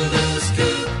little loose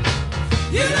coupe.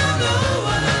 You don't know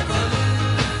what I got.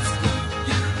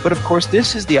 But of course,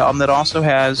 this is the album that also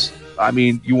has,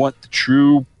 you want the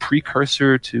true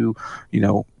precursor to,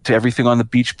 to everything on the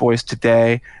Beach Boys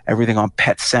today, everything on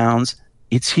Pet Sounds.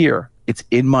 It's here. It's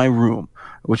In My Room,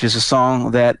 which is a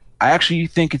song that I actually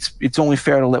think it's only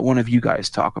fair to let one of you guys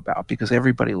talk about because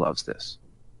everybody loves this.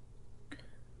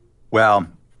 Well,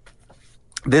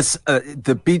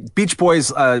 the Beach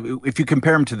Boys, if you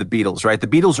compare them to the Beatles, right? The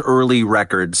Beatles' early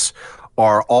records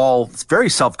are all very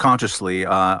self-consciously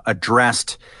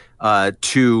addressed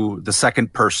to the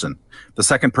second person. The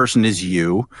second person is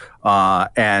you,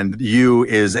 and you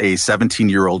is a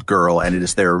 17-year-old girl, and it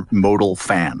is their modal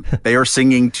fan. They are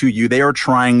singing to you. They are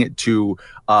trying to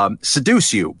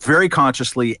seduce you very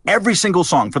consciously, every single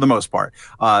song for the most part,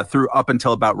 through up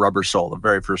until about Rubber Soul, the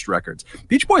very first records.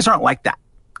 Beach Boys aren't like that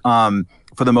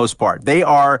for the most part.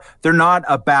 They're not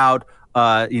about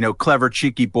clever,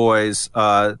 cheeky boys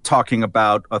talking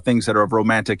about things that are of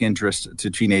romantic interest to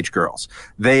teenage girls.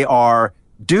 They are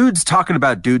dudes talking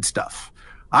about dude stuff.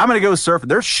 I'm going to go surfing.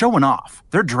 They're showing off.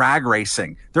 They're drag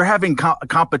racing. They're having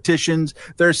competitions.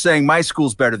 They're saying my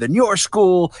school's better than your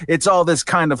school. It's all this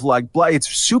kind of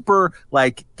it's super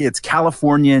it's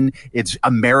Californian. It's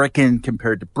American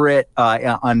compared to Brit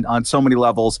on so many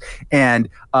levels. And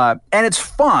it's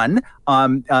fun.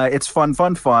 It's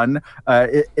fun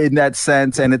in that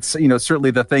sense. And it's,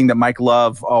 certainly the thing that Mike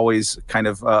Love always kind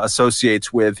of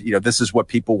associates with, this is what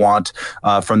people want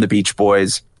from the Beach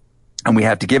Boys. And we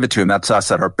have to give it to him. That's us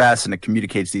at our best, and it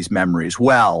communicates these memories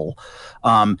well.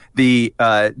 The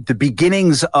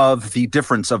beginnings of the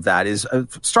difference of that is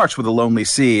starts with A Lonely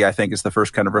Sea, I think, is the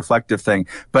first kind of reflective thing.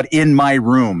 But In My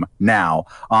Room now,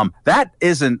 that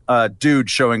isn't a dude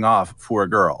showing off for a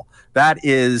girl. That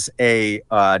is a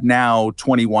now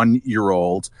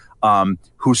 21-year-old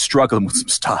who's struggling with some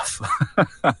stuff.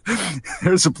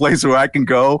 There's a place where I can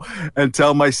go and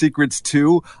tell my secrets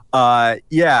too. This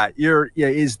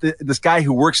guy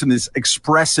who works in this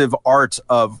expressive art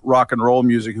of rock and roll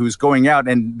music, who's going out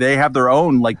and they have their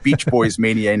own Beach Boys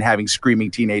mania and having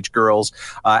screaming teenage girls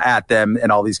at them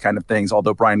and all these kind of things.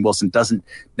 Although Brian Wilson doesn't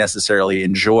necessarily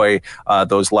enjoy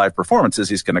those live performances,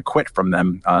 he's going to quit from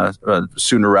them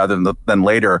sooner rather than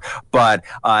later. But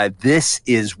this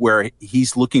is where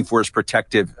he's looking for his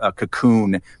protective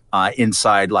cocoon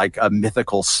inside a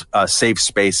mythical safe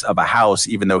space of a house,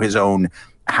 even though his own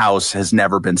house has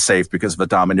never been safe because of a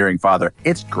domineering father.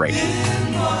 It's great.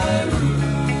 In my room.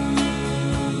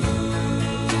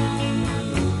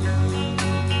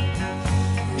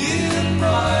 In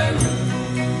my room.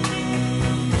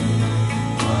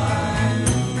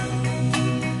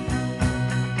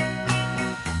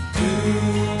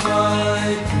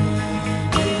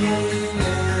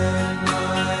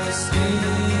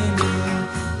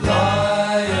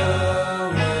 Liar.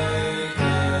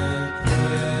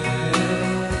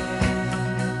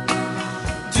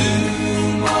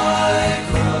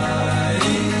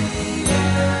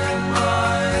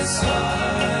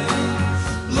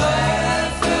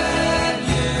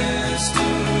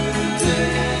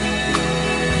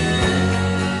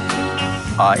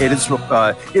 It is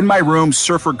In My Room,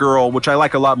 Surfer Girl, which I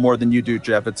like a lot more than you do,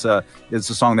 Jeff. It's a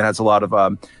song that has a lot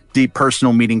of deep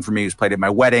personal meaning for me. It was played at my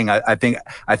wedding. I think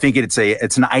it's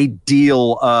an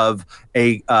ideal of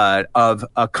a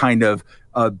kind of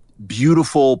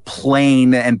beautiful,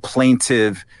 plain and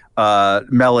plaintive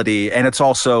melody, and it's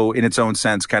also in its own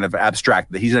sense kind of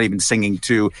abstract. That he's not even singing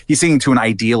to an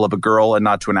ideal of a girl and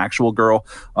not to an actual girl,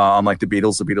 unlike the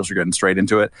Beatles. The Beatles are getting straight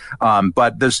into it.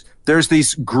 But there's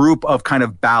these group of kind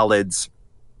of ballads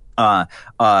in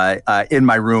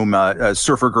My Room,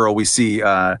 Surfer Girl. We see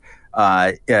in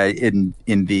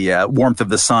the Warmth of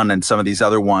the Sun and some of these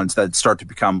other ones that start to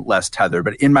become less tethered.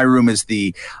 But In My Room is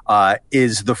the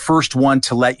first one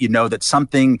to let you know that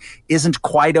something isn't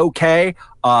quite okay,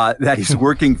 that he's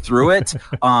working through it.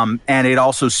 And it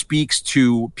also speaks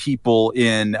to people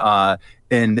in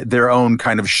their own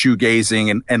kind of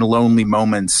shoegazing and lonely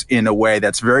moments in a way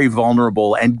that's very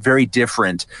vulnerable and very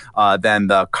different than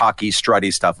the cocky,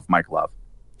 strutty stuff of Mike Love.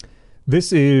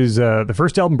 This is the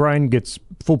first album Brian gets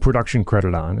full production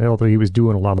credit on, although he was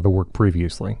doing a lot of the work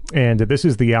previously. And this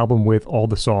is the album with all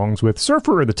the songs with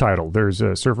Surfer in the title. There's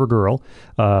Surfer Girl,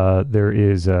 there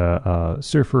is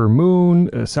Surfer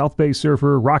Moon, South Bay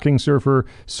Surfer, Rocking Surfer,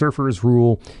 Surfer's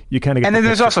Rule. You kind of get, and then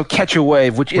there's also Catch a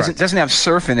Wave, which doesn't have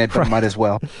surf in it, but might as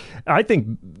well. I think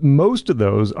most of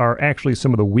those are actually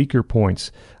some of the weaker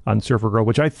points on Surfer Girl,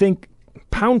 which I think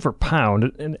pound for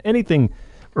pound, and anything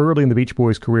early in the Beach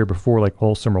Boys' career before like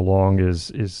All Summer Long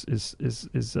is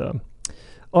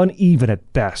uneven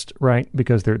at best, right?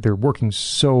 Because they're working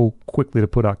so quickly to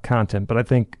put out content. But I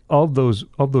think of those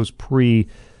pre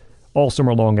All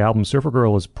Summer Long albums, Surfer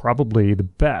Girl is probably the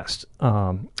best.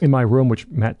 In My Room, which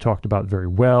Matt talked about very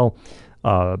well.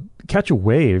 Catch a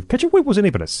Wave wasn't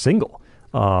even a single.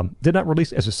 Did not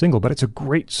release as a single, but it's a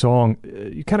great song.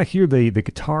 You kind of hear the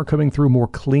guitar coming through more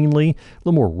cleanly, a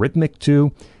little more rhythmic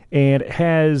too. And it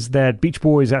has that Beach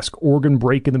Boys-esque organ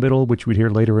break in the middle, which we'd hear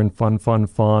later in Fun, Fun,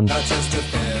 Fun. Not just a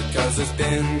fit, 'cause it's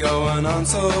been going on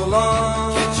so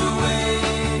long. Catch a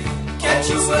wave, catch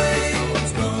a wave.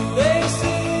 They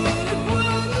said it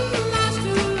wouldn't last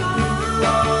too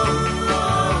long.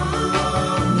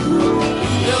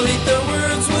 They'll eat their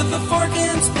words with a fork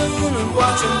and spoon and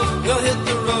watch them. They'll hit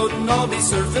the road and all be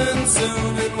surfing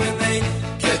soon. And when they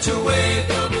catch a wave,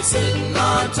 they'll be sitting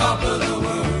on top of the moon.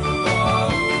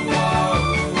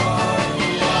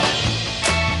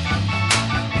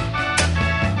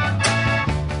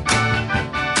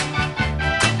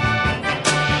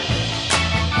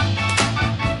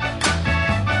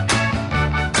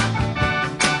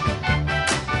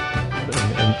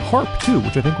 Harp, too,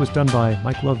 which I think was done by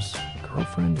Mike Love's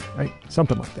girlfriend, right?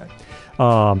 Something like that.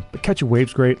 But Catch a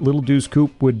Wave's great. Little Deuce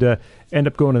Coupe would end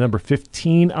up going to number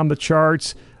 15 on the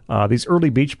charts. These early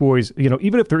Beach Boys,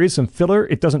 even if there is some filler,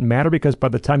 it doesn't matter because by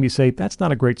the time you say, that's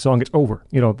not a great song, it's over.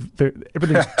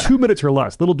 Everything's 2 minutes or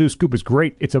less. Little Deuce Coupe is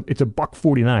great. It's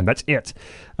 $1.49. That's it.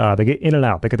 They get in and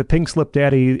out. They get the Pink Slip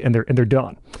Daddy, and they're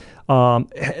done. And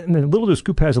then Little Deuce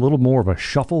Coupe has a little more of a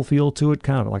shuffle feel to it,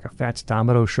 kind of like a Fats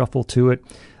Domino shuffle to it.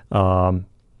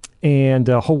 And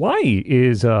Hawaii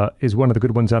is one of the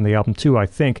good ones on the album too. I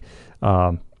think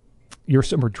Your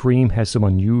Summer Dream has some a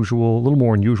little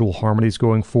more unusual harmonies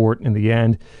going for it in the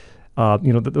end.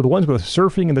 The ones with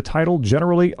surfing in the title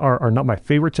generally are not my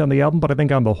favorites on the album, but I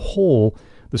think on the whole,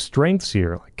 the strengths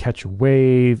here, like Catch a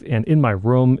Wave and In My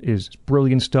Room, is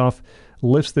brilliant stuff.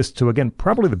 Lifts this to, again,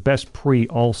 probably the best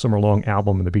pre-All Summer Long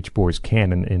album in the Beach Boys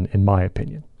canon, in my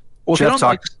opinion. Well,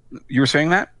 you were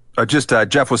saying that?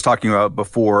 Jeff was talking about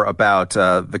before about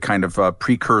the kind of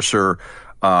precursor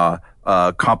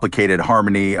complicated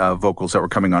harmony vocals that were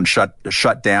coming on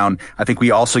Shut Down. I think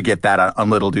we also get that on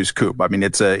Little Deuce Coupe. I mean,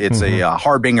 it's a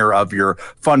harbinger of your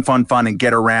fun and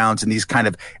get arounds and these kind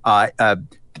of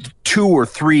 2 or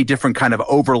 3 different kind of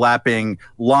overlapping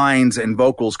lines and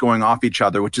vocals going off each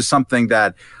other, which is something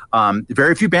that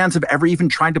very few bands have ever even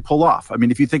tried to pull off. I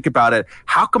mean, if you think about it,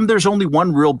 how come there's only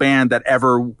one real band that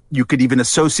ever you could even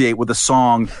associate with a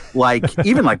song like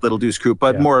even like Little Deuce Coupe,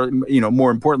 but more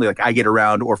importantly, like I Get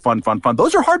Around or Fun.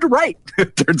 Those are hard to write,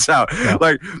 it turns out. Yeah.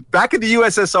 Like Back in the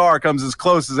USSR comes as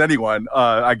close as anyone,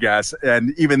 I guess.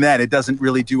 And even then, it doesn't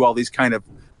really do all these kind of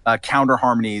counter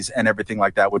harmonies and everything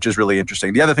like that, which is really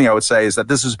interesting. The other thing I would say is that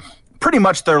this is pretty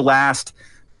much their last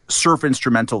surf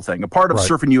instrumental thing. A part of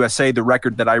Surfin' USA, the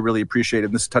record that I really appreciated,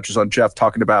 and this touches on Jeff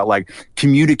talking about like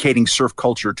communicating surf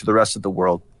culture to the rest of the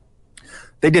world.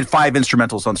 They did 5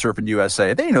 instrumentals on Surfin'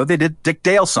 USA. They did Dick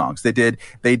Dale songs. They did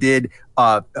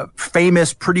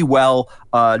famous, pretty well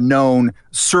known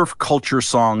surf culture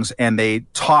songs, and they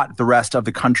taught the rest of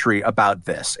the country about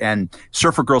this. And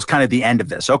Surfer Girl's kind of the end of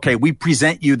this. Okay, we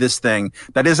present you this thing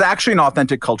that is actually an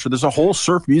authentic culture. There's a whole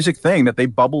surf music thing that they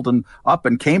bubbled up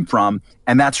and came from,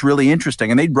 and that's really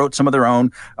interesting. And they wrote some of their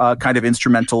own kind of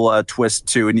instrumental twist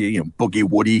too, and Boogie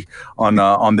Woody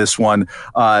on this one.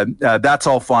 That's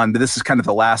all fun, but this is kind of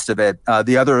the last of it.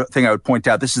 The other thing I would point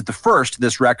out, this is the first,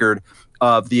 this record,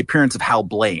 of the appearance of Hal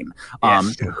Blaine,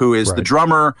 who is the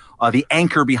drummer, the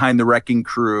anchor behind the Wrecking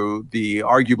Crew,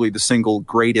 arguably the single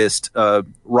greatest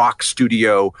rock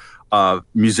studio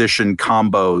musician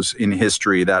combos in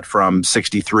history, that from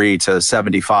 63 to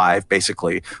 75,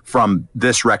 basically, from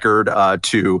this record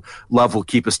to Love Will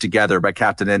Keep Us Together by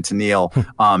Captain Ed Neal,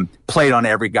 played on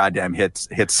every goddamn hit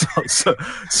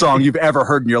song you've ever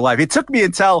heard in your life. It took me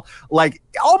until like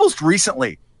almost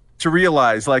recently to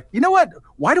realize, like, you know what?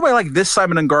 Why do I like this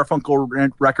Simon and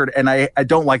Garfunkel record and I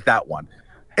don't like that one?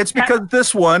 It's because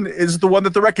this one is the one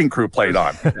that the Wrecking Crew played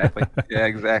on. Exactly. Yeah,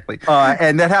 exactly.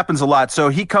 And that happens a lot. So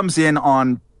he comes in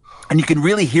on, and you can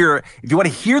really hear, if you want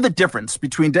to hear the difference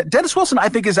between Dennis Wilson, I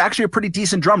think is actually a pretty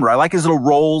decent drummer. I like his little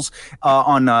rolls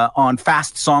on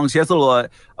fast songs. He has a little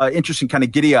interesting kind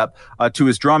of giddy up to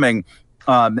his drumming.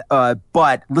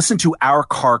 But listen to Our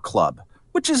Car Club,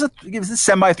 which is a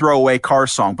semi-throwaway car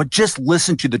song, but just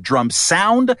listen to the drum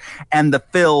sound and the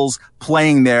fills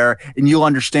playing there, and you'll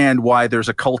understand why there's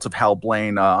a cult of Hal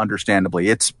Blaine, understandably.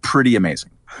 It's pretty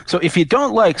amazing. So if you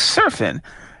don't like surfing,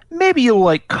 maybe you'll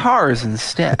like cars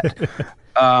instead.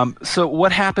 So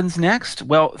what happens next?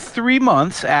 Well, 3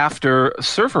 months after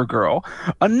Surfer Girl,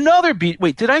 another beat.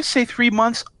 Wait, did I say 3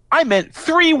 months? I meant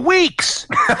 3 weeks.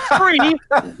 3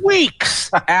 weeks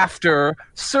after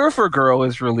Surfer Girl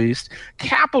is released,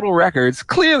 Capitol Records,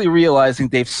 clearly realizing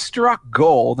they've struck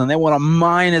gold and they want to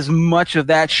mine as much of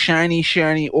that shiny,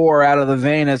 shiny ore out of the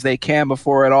vein as they can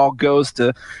before it all goes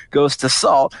to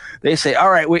salt. They say, all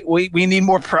right, we need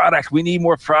more product. We need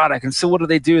more product. And so what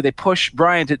do? They push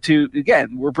Brian to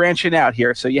again, we're branching out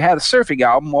here. So you had a surfing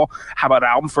album. Well, how about an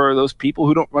album for those people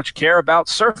who don't much care about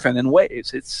surfing and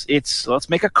waves? It's let's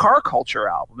make a car culture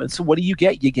album. And so what do? You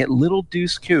get Little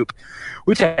Deuce Coupe,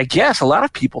 which I guess a lot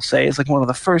of people say is like one of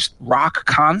the first rock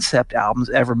concept albums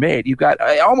ever made. You've got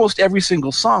almost every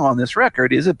single song on this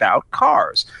record is about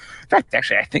cars. In fact,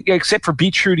 actually, I think except for Be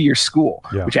True to Your School,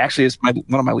 which actually is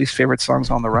one of my least favorite songs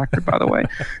on the record, by the way.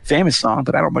 Famous song,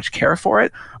 but I don't much care for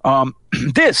it.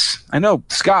 This, I know,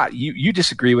 Scott, you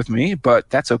disagree with me, but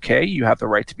that's okay. You have the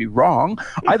right to be wrong.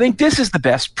 I think this is the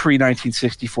best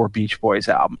pre-1964 Beach Boys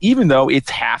album, even though it's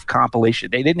half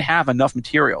compilation. They didn't have enough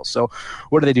material. So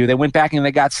what do? They went back and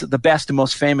they got the best and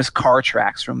most famous car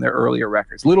tracks from their earlier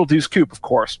records. Little Deuce Coupe, of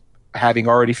course, having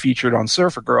already featured on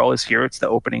Surfer Girl, is here. It's the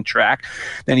opening track.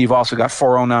 Then you've also got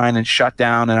 409 and Shut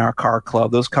Down and Our Car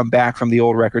Club. Those come back from the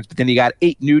old records, but then you got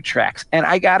 8 new tracks. And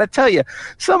I got to tell you,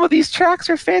 some of these tracks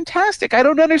are fantastic. I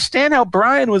don't understand how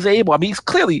Brian was able. I mean, he's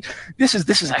clearly, this is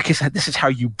like I said, this is how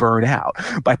you burn out,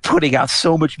 by putting out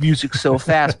so much music so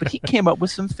fast. But he came up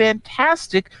with some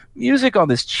fantastic music on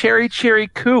this Cherry Cherry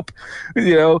Coupe.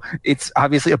 It's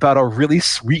obviously about a really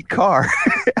sweet car.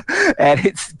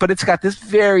 But it's got this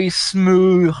very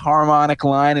smooth harmonic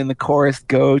line in the chorus,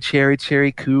 go Cherry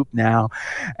Cherry Coupe now.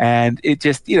 And it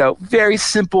just, very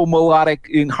simple melodic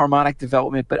and harmonic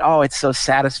development, but it's so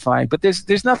satisfying. But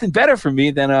there's nothing better for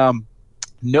me than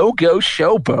No Go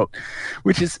Showboat,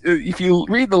 which is, if you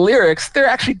read the lyrics, they're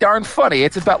actually darn funny.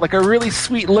 It's about like a really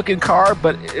sweet looking car,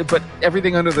 but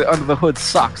everything under the hood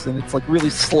sucks, and it's like really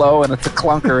slow, and it's a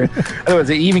clunker. And otherwise,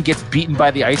 it even gets beaten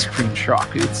by the ice cream truck.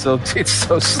 It's so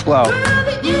slow.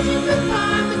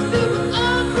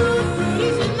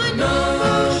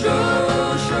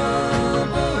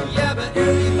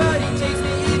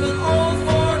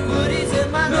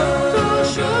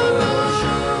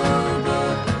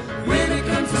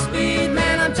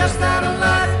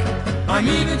 I'm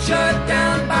even shut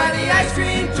down by the ice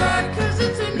cream truck, 'cause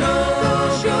it's a no-go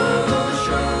showboat.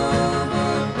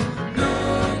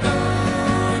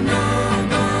 No-go,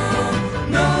 no-go,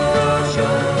 no-go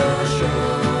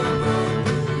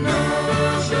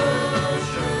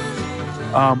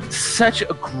showboat. Such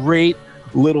a great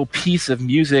little piece of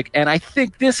music. And I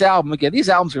think this album, again, these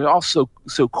albums are all so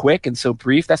quick and so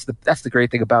brief. That's the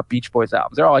great thing about Beach Boys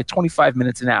albums. They're all like 25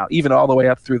 minutes and out, even all the way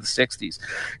up through the 60s.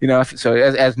 So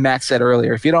as Matt said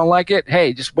earlier, if you don't like it,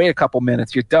 hey, just wait a couple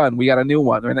minutes. You're done. We got a new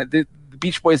one. And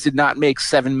Beach Boys did not make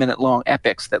 7-minute long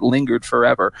epics that lingered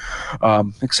forever.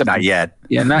 Except Not yet.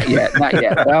 Yeah, not yet.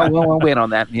 Well, we'll wait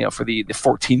on that, for the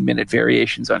 14-minute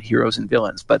variations on heroes and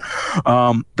villains. But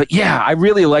yeah, I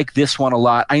really like this one a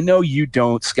lot. I know you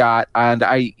don't, Scott, and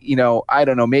I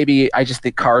don't know. Maybe I just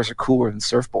think cars are cooler than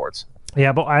surfboards.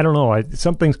 Yeah, but I don't know.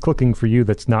 Something's clicking for you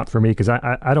that's not for me, because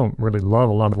I don't really love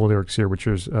a lot of the lyrics here, which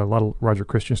there's a lot of Roger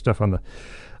Christian stuff on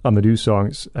the new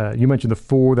songs. You mentioned the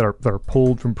 4 that are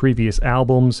pulled from previous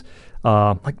albums,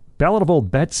 like Ballad of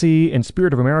Old Betsy and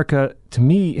Spirit of America. To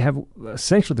me, have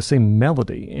essentially the same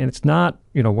melody, and it's not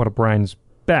one of Brian's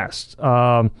best.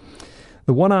 The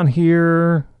one on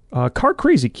here, Car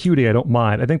Crazy Cutie, I don't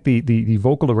mind. I think the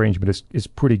vocal arrangement is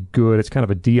pretty good. It's kind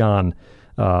of a Dion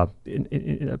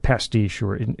in a pastiche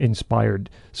or inspired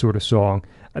sort of song.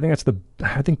 I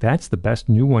think that's the best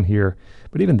new one here,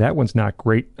 but even that one's not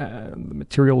great. The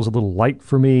material is a little light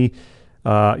for me.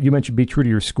 You mentioned Be True to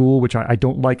Your School, which I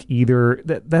don't like either.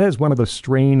 That has one of the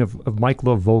strain of Mike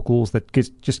Love vocals that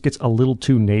just gets a little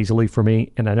too nasally for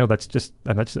me, and I know that's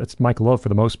Mike Love for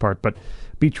the most part, but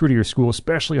Be True to Your School,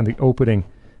 especially on the opening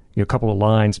couple of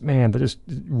lines, man, that just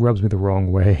rubs me the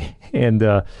wrong way. And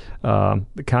the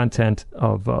content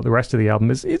of the rest of the album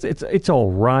it's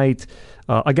all right.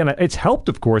 Again, it's helped,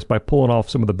 of course, by pulling off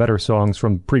some of the better songs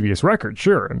from previous records.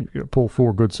 Sure, I mean, you pull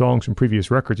 4 good songs from previous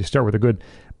records. You start with a good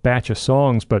batch of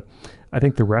songs, but I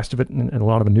think the rest of it and a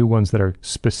lot of the new ones that are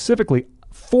specifically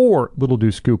for Little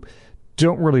Deuce Coupe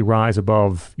don't really rise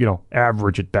above,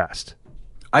 average at best.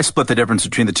 I split the difference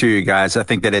between the two of you guys. I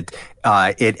think that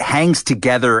it hangs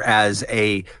together as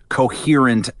a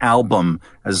coherent album,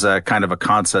 as a kind of a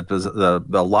concept, as the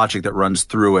logic that runs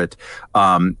through it,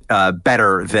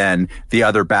 better than the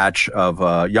other batch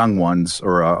of young ones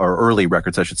or early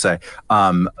records, I should say,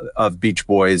 of Beach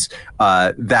Boys.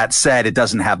 That said, it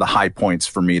doesn't have the high points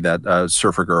for me that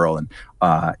Surfer Girl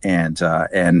and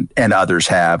others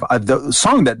have. The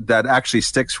song that actually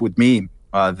sticks with me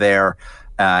there.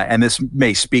 And this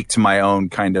may speak to my own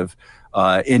kind of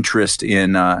interest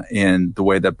in the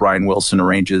way that Brian Wilson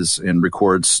arranges and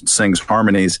records, sings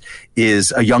harmonies,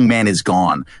 is A Young Man Is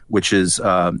Gone, which is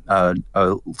a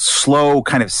slow,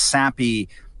 kind of sappy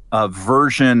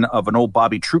version of an old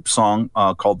Bobby Troop song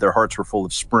called Their Hearts Were Full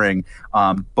of Spring.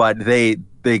 But they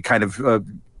kind of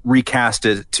recast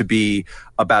it to be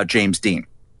about James Dean.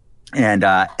 And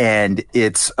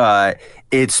it's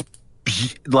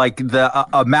like the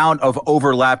amount of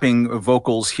overlapping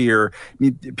vocals here.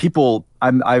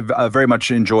 I very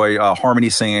much enjoy harmony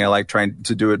singing. I like trying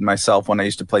to do it myself when I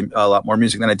used to play a lot more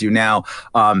music than I do now.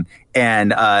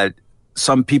 And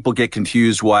some people get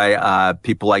confused why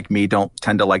people like me don't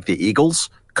tend to like the Eagles.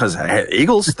 Because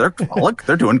Eagles,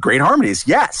 they're doing great harmonies,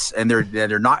 yes, and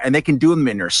they're not, and they can do them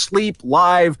in their sleep,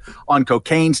 live, on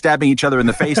cocaine, stabbing each other in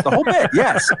the face, the whole bit.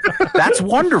 Yes, that's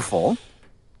wonderful.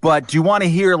 But do you want to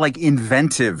hear like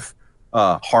inventive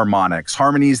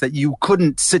harmonies that you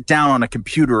couldn't sit down on a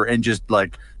computer and just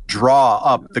like draw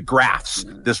up the graphs?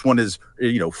 This one is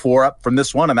 4 up from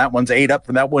this one, and that one's 8 up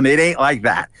from that one. It ain't like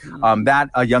that. That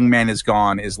A Young Man Is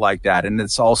Gone is like that, and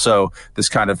it's also this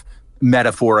kind of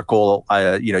metaphorical,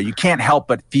 you can't help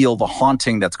but feel the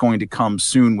haunting that's going to come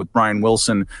soon with Brian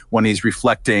Wilson when he's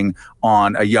reflecting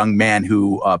on a young man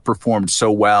who performed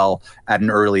so well at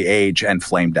an early age and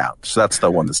flamed out. So that's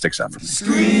the one that sticks out for me.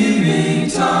 Screaming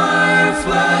tire,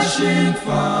 flashing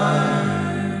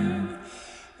fire,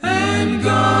 and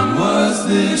gone was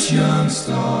this young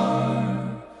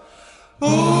star.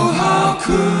 Oh, how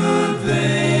could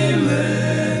they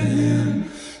let him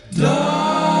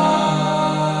die?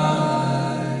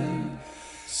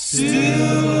 Still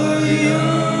a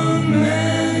young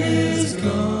man is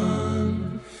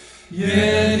gone,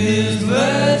 yet his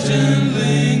legend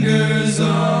lingers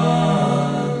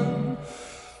on,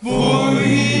 for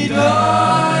he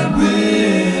died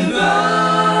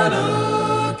without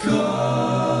a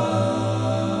cause,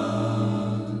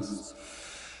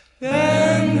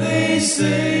 and they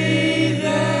say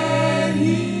that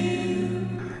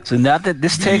So now that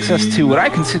this takes us to what I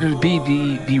consider to be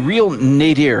the real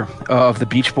nadir of the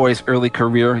Beach Boys' early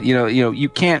career. You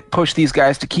can't push these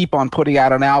guys to keep on putting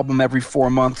out an album every 4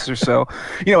 months or so.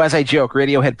 As I joke,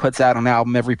 Radiohead puts out an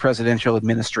album every presidential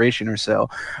administration or so.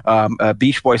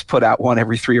 Beach Boys put out one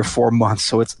every 3 or 4 months.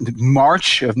 So it's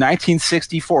March of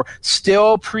 1964,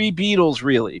 still pre-Beatles,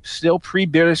 really, still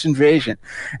pre-British invasion.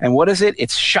 And what is it?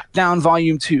 It's Shutdown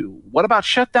Volume 2. What about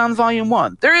Shutdown Volume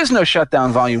 1? There is no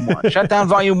Shutdown Volume 1. Shutdown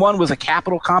Volume 1 was a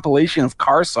capital compilation of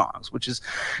car songs, which is,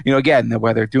 again,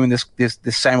 where they're doing this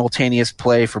simultaneous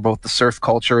play for both the surf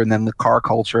culture and then the car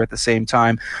culture at the same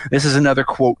time. This is another,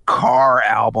 quote, car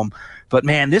album. But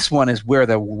man, this one is where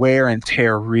the wear and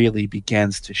tear really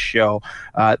begins to show.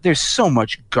 There's so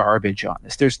much garbage on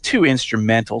this. There's 2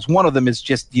 instrumentals. One of them is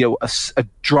just a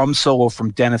drum solo from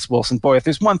Dennis Wilson. Boy, if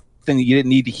there's one thing that you didn't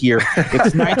need to hear,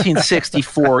 it's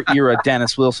 1964 era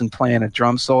Dennis Wilson playing a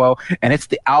drum solo, and it's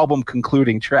the album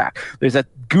concluding track. There's a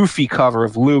goofy cover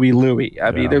of Louie Louie.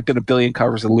 I mean, there've been a billion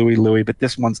covers of Louie Louie, but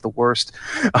this one's the worst.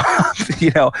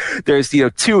 There's 2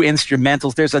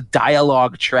 instrumentals. There's a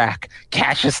dialogue track,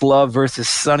 Cassius Love versus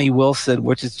Sonny Wilson,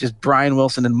 which is just Brian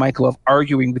Wilson and Mike Love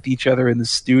arguing with each other in the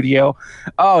studio.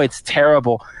 Oh, it's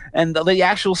terrible. And the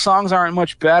actual songs aren't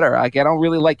much better. Like, I don't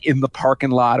really like In the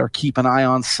Parking Lot or Keep an Eye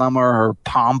on Summer or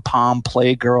Pom Pom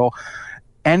Playgirl.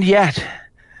 And yet,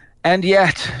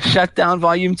 Shutdown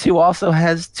Volume 2 also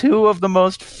has 2 of the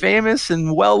most famous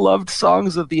and well-loved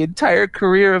songs of the entire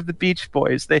career of the Beach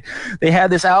Boys. They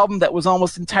had this album that was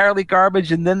almost entirely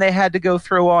garbage, and then they had to go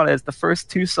throw on as the first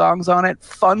 2 songs on it,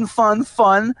 Fun, Fun,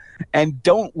 Fun, and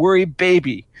Don't Worry,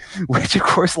 Baby, which, of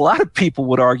course, a lot of people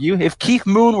would argue if Keith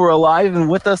Moon were alive and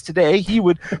with us today, he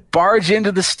would barge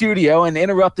into the studio and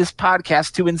interrupt this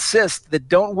podcast to insist that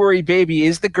Don't Worry, Baby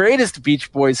is the greatest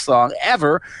Beach Boys song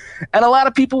ever. And a lot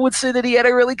of people would say that he had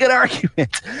a really good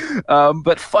argument.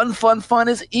 But Fun, Fun, Fun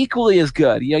is equally as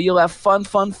good. You'll have Fun,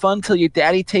 Fun, Fun till your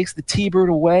daddy takes the T-Bird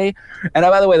away. And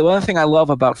by the way, the one thing I love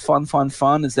about Fun, Fun,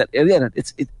 Fun is that, again,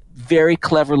 it's very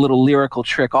clever little lyrical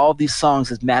trick. All of these songs,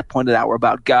 as Matt pointed out, were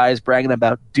about guys bragging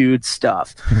about dude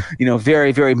stuff.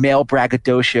 Very, very male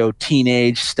braggadocio,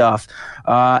 teenage stuff.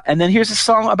 And then here's a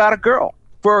song about a girl.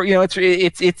 For it's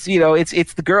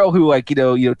the girl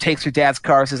who takes her dad's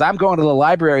car, says, "I'm going to the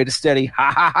library to study.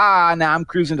 Ha ha ha! Now I'm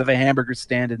cruising to the hamburger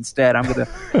stand instead. I'm gonna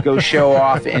go show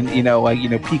off and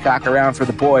peacock around for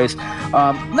the boys."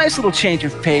 Nice little change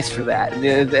of pace for that.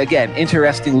 And, again,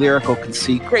 interesting lyrical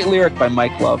conceit. Great lyric by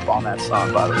Mike Love on that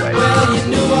song, by the way. Well, you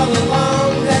knew all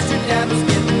along that your dad was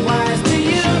getting wise to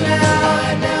you now,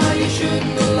 and now you shouldn't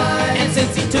have lied. And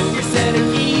since he took your set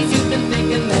of keys, you've been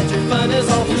thinking that your fun is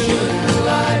all through.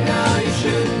 Now you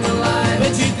shouldn't have lied.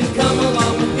 But you can come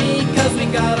along with me, cause we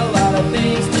got a lot of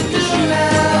things to do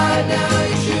now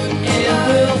you shouldn't have lied. And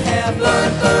we'll have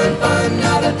fun, fun, fun.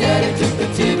 Now that daddy took the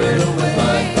T-Bird away.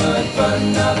 Fun, fun,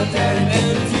 fun. Now that daddy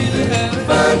took the T-Bird away.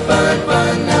 Fun, fun,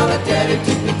 fun. Now that daddy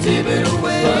took the T-Bird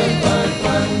away. Fun, fun,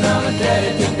 fun. Now that daddy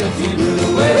took the T-Bird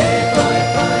away. Fun,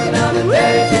 fun. Now that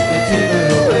daddy took the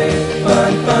T-Bird away.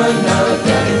 Fun, fun. Now that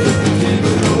daddy took the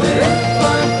T-Bird away.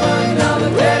 Fun, fun. Now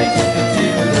that daddy took the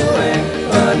T-Bird away.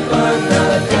 Fun, fun. Now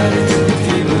that daddy took the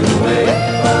T-Bird away.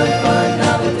 Fun, fun.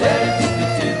 Now that daddy took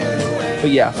the T-Bird away. But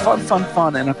yeah, Fun, Fun,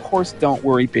 Fun, and of course, Don't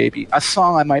Worry, Baby. A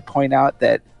song I might point out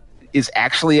that is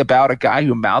actually about a guy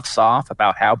who mouths off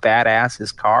about how badass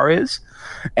his car is,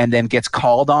 and then gets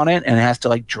called on it and has to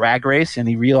like drag race, and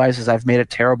he realizes, I've made a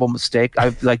terrible mistake.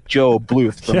 I've like Joe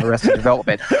Bluth from Arrested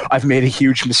Development. I've made a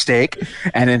huge mistake,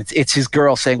 and it's his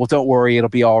girl saying, "Well, don't worry, it'll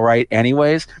be all right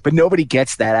anyways." But nobody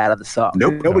gets that out of the song.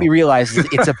 Nobody realizes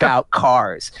it's about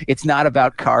cars. It's not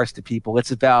about cars to people.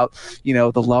 It's about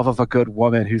the love of a good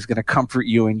woman who's going to comfort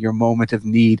you in your moment of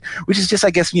need, which is just,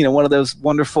 I guess, one of those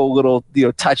wonderful little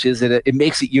touches, and it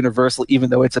makes it universal,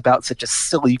 even though it's about such a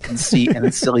silly conceit and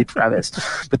a silly premise.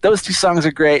 But those 2 songs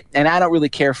are great, and I don't really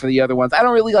care for the other ones. I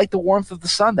don't really like The Warmth of the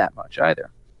Sun that much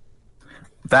either.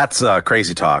 That's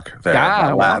crazy talk. There.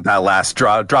 That last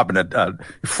dropping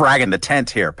fragging the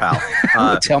tent here, pal.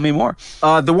 Tell me more.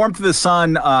 The Warmth of the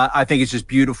Sun, I think it's just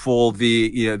beautiful.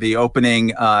 The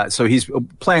opening. So he's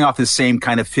playing off the same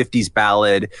kind of 50s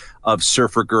ballad of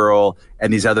Surfer Girl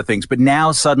and these other things, but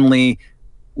now suddenly,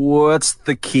 what's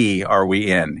the key are we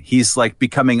in? He's like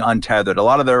becoming untethered. A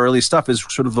lot of the early stuff is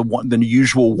sort of the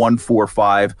usual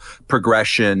 1-4-5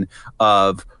 progression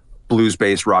of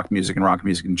blues-based rock music and rock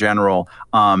music in general.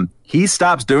 He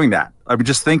stops doing that. I mean,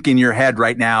 just think in your head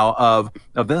right now of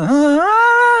the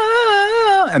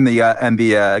and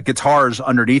the guitars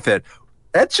underneath it.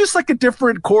 That's just like a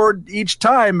different chord each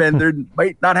time, and they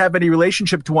might not have any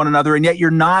relationship to one another, and yet you're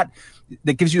not.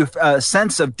 That gives you a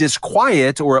sense of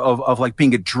disquiet or of like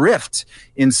being adrift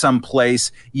in some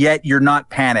place, yet you're not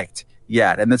panicked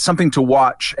yet. And that's something to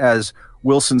watch as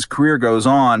Wilson's career goes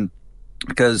on,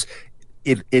 because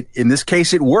it in this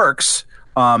case, it works.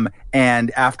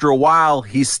 And after a while,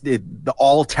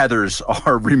 all tethers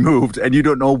are removed and you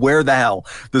don't know where the hell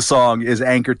the song is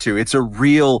anchored to. It's a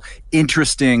real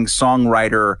interesting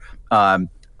songwriter,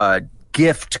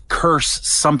 gift, curse,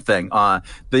 something.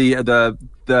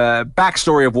 The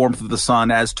backstory of Warmth of the Sun,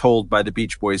 as told by the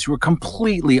Beach Boys, who were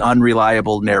completely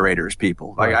unreliable narrators,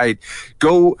 people. Like, I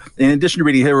go, in addition to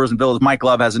reading Heroes and Villains, Mike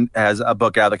Love has a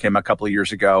book out that came out a couple of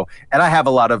years ago. And I have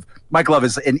Mike Love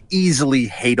is an easily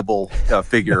hateable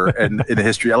figure in the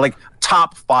history. I like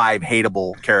top 5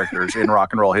 hateable characters in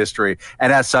rock and roll history.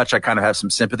 And as such, I kind of have some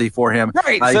sympathy for him.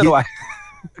 Right, so do I.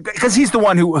 Because he's the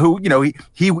one who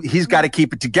he's got to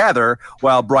keep it together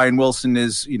while Brian Wilson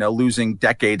is losing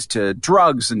decades to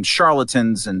drugs and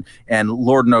charlatans and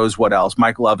Lord knows what else.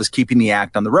 Mike Love is keeping the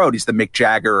act on the road. He's the Mick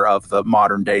Jagger of the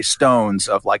modern day Stones,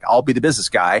 of like, I'll be the business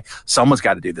guy. Someone's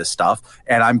got to do this stuff,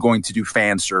 and I'm going to do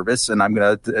fan service, and I'm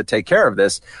going to take care of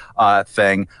this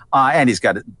thing. And he's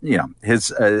got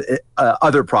his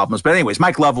other problems. But anyways,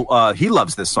 Mike Love, he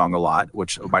loves this song a lot,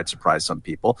 which might surprise some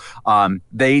people.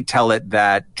 They tell it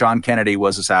that John Kennedy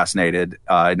was assassinated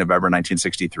in November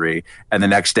 1963, and the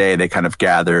next day they kind of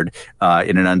gathered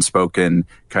in an unspoken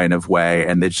kind of way,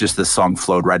 and it's just this song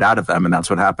flowed right out of them, and that's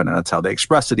what happened, and that's how they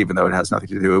expressed it, even though it has nothing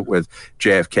to do with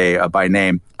JFK by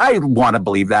name. I want to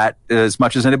believe that as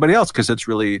much as anybody else, because it's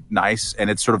really nice, and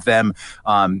it's sort of them.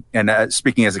 And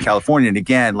speaking as a Californian,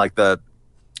 again, like the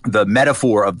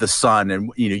metaphor of the sun,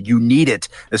 and you need it,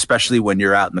 especially when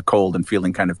you're out in the cold and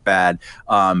feeling kind of bad,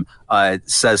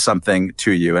 says something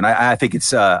to you. And I think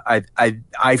it's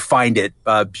I find it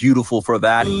beautiful for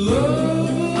that.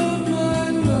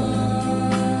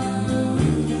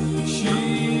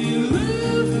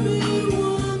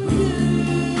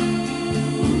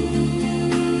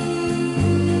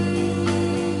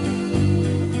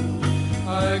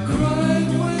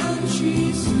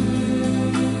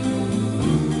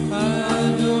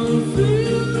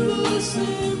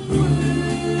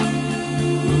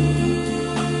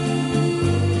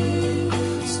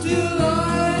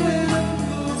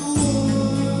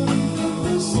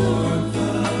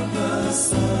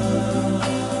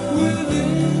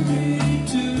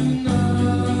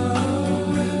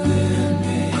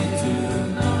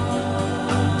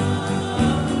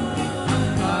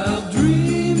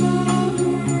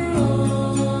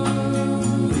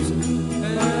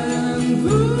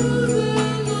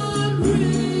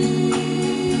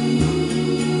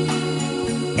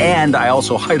 And I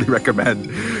also highly recommend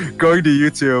going to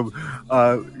YouTube,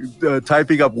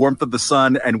 typing up Warmth of the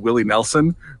Sun and Willie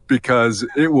Nelson, because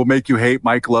it will make you hate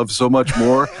Mike Love so much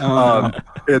more.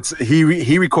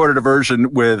 He recorded a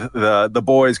version with the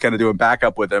boys kind of doing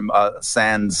backup with him,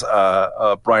 sans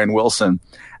Brian Wilson.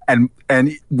 And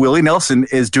Willie Nelson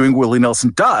is doing Willie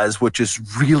Nelson does, which is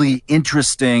really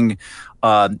interesting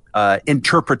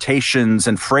interpretations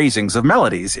and phrasings of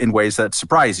melodies in ways that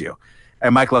surprise you.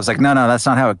 And Mike Love's like, no, that's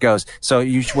not how it goes. So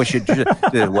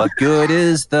what good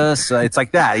is the sun? It's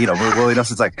like that, Willie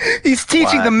Nelson's like, he's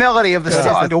teaching the melody of the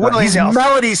song to Willie Nelson. He's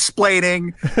melody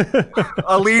splaining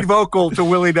a lead vocal to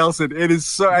Willie Nelson. It is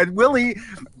so, and Willie,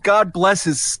 God bless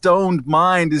his stoned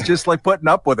mind, is just like putting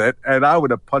up with it. And I would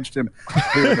have punched him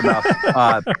in the mouth.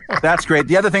 That's great.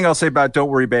 The other thing I'll say about Don't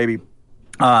Worry Baby,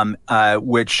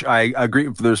 which I agree.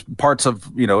 There's parts of,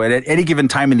 at any given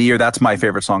time in the year, that's my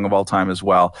favorite song of all time as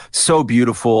well. So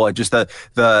beautiful. Just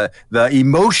the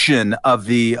emotion of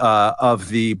the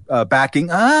backing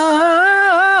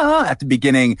at the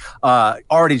beginning,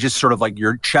 already just sort of like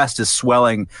your chest is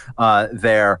swelling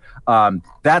there.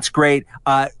 That's great.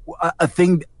 A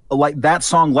thing like that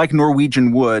song, like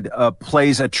Norwegian Wood,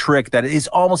 plays a trick that is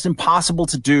almost impossible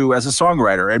to do as a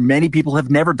songwriter. And many people have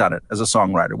never done it as a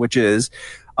songwriter, which is,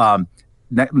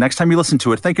 next time you listen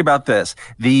to it, think about this.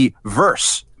 The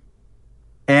verse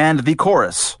and the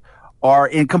chorus are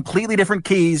in completely different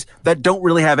keys that don't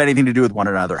really have anything to do with one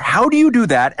another. How do you do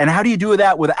that? And how do you do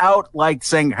that without like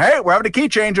saying, hey, we're having a key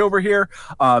change over here?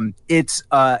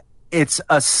 It's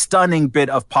a stunning bit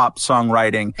of pop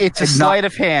songwriting. It's a sleight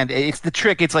of hand. It's the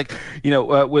trick. It's like,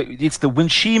 it's the when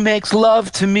she makes love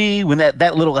to me, when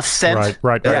that little ascent.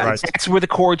 Right. That's where the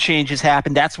chord changes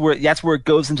happen. That's where it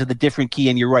goes into the different key.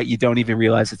 And you're right. You don't even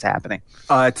realize it's happening.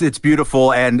 It's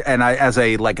beautiful. And I, as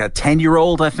a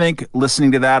 10-year-old, I think,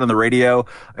 listening to that on the radio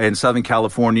in Southern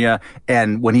California,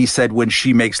 and when he said, when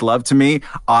she makes love to me,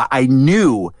 I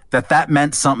knew that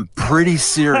meant something pretty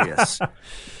serious.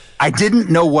 I didn't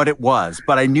know what it was,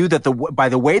 but I knew that by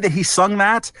the way that he sung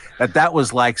that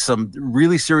was like some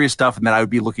really serious stuff, and that I would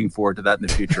be looking forward to that in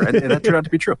the future. And that turned out to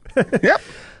be true. Yep.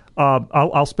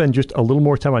 I'll spend just a little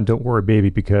more time on Don't Worry Baby,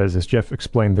 because as Jeff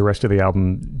explained, the rest of the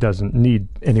album doesn't need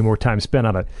any more time spent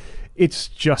on it. It's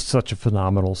just such a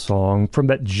phenomenal song. From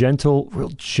that real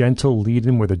gentle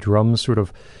lead-in where the drums sort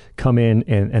of come in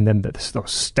and then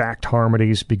those stacked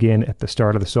harmonies begin at the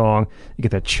start of the song. You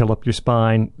get that chill up your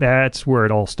spine. That's where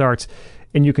it all starts.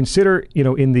 And you consider,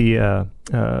 in the,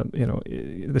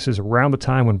 this is around the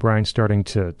time when Brian's starting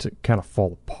to kind of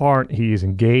fall apart. He is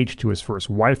engaged to his first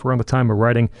wife around the time of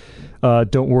writing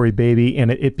Don't Worry Baby.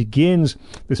 And it begins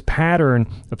this pattern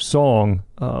of song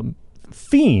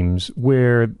themes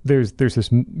where there's this,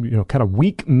 kind of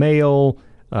weak male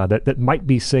that might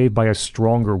be saved by a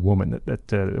stronger woman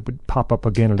that would pop up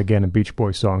again and again in Beach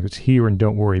Boys songs. It's here in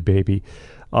Don't Worry Baby.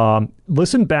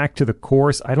 Listen back to the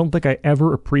chorus. I don't think I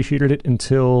ever appreciated it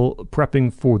until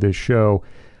prepping for this show.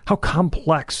 How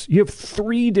complex. You have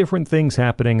 3 different things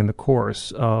happening in the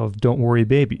chorus of Don't Worry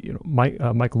Baby.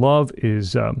 Mike Love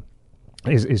is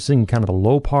singing kind of the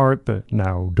low part, the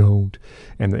now don't,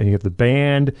 and then you have the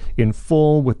band in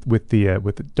full with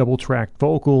the double tracked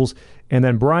vocals, and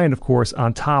then Brian, of course,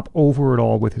 on top over it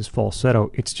all with his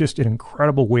falsetto. It's just an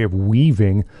incredible way of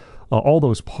weaving all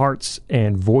those parts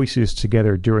and voices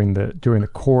together during the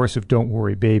chorus of Don't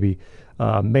Worry Baby.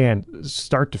 Man,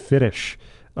 start to finish,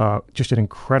 just an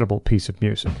incredible piece of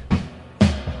music.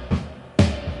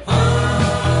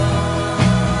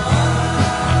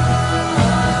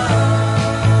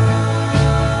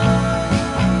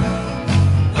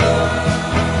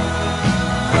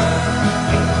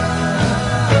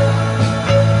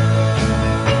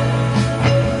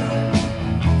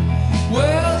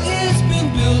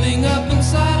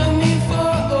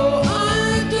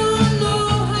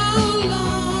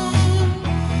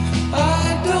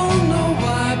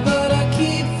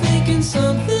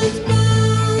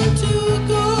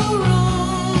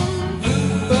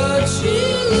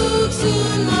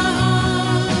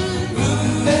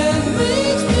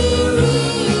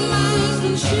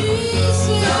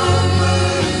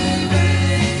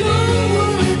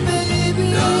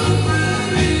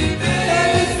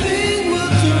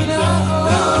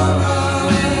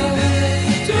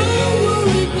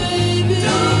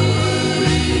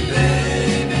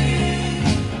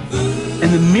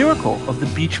 Of the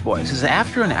Beach Boys is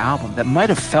after an album that might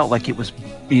have felt like it was,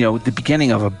 the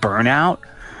beginning of a burnout.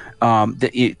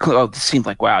 It seemed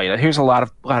like, wow, here's a lot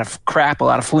of crap, a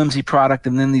lot of flimsy product,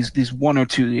 and then these one or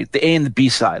two, the A and the B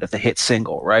side of the hit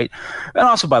single, right? And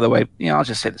also, by the way, I'll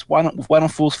just say this: Why Don't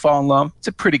Fools Fall in Love? It's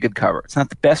a pretty good cover. It's not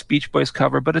the best Beach Boys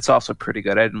cover, but it's also pretty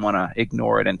good. I didn't want to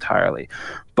ignore it entirely.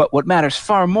 But what matters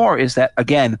far more is that,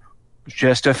 again,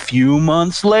 just a few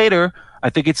months later. I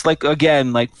think it's like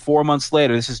 4 months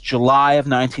later. This is July of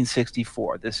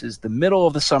 1964. This is the middle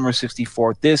of the summer of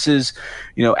 64. This is,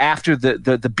 after the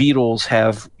Beatles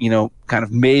have, kind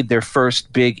of made their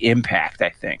first big impact, I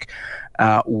think.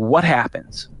 What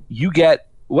happens? You get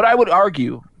what I would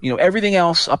argue, everything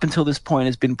else up until this point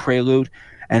has been prelude.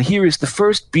 And here is the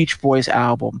first Beach Boys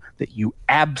album that you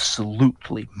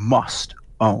absolutely must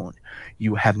own.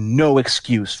 You have no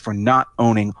excuse for not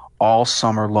owning All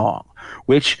Summer Long,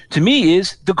 which to me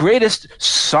is the greatest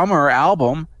summer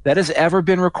album that has ever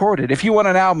been recorded. If you want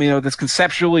an album, that's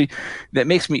conceptually, that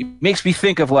makes me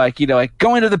think of like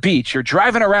going to the beach or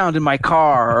driving around in my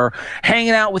car or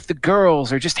hanging out with the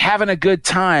girls or just having a good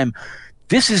time,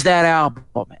 this is that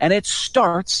album. And it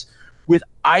starts with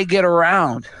I Get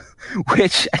Around,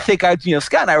 which I think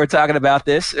Scott and I were talking about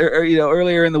this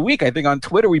earlier in the week. I think on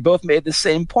Twitter we both made the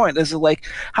same point. This is like,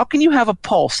 how can you have a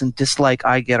pulse and dislike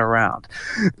I Get Around?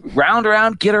 Round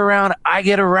around, get around, I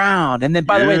get around. And then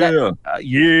by the way, get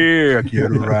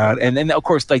around. And then of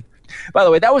course, by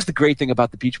the way, that was the great thing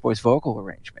about the Beach Boys vocal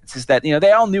arrangements is that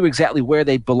they all knew exactly where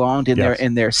they belonged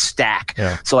in their stack.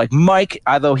 Yeah. So like Mike,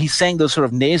 although he sang those sort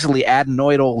of nasally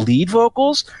adenoidal lead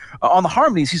vocals, on the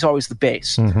harmonies he's always the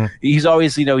bass. Mm-hmm. He's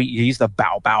always he's the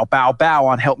bow bow bow bow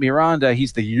on Help Me Rhonda.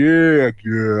 He's the yeah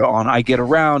on I Get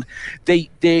Around.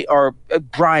 They are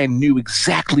Brian knew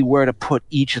exactly where to put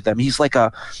each of them. He's like I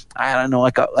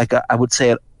would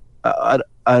say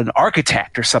an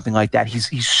architect or something like that. He's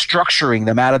structuring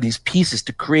them out of these pieces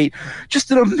to create just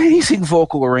an amazing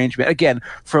vocal arrangement. Again,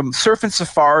 from Surfin'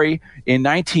 Safari in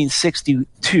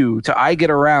 1962 to I Get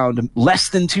Around less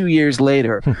than 2 years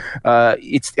later.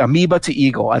 It's Amoeba to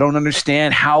Eagle. I don't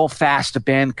understand how fast a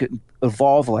band could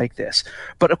evolve like this.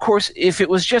 But of course, if it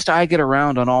was just I Get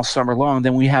Around on All Summer Long,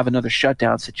 then we have another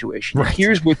shutdown situation. Right.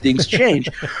 Here's where things change.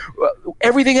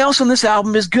 Everything else on this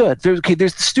album is good. There's the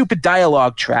stupid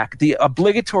dialogue track. The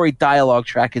obligatory dialogue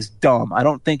track is dumb. I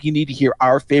don't think you need to hear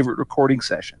our favorite recording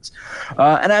sessions.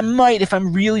 And I might, if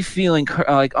I'm really feeling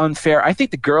like unfair, I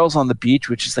think the Girls on the Beach,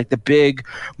 which is like the big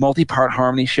multi-part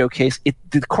harmony showcase,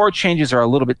 the chord changes are a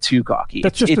little bit too gawky.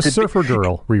 That's just a Surfer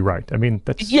Girl rewrite. I mean,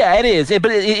 that's... Yeah, it is.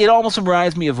 But it almost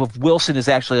reminds me of Wilson is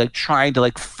actually like trying to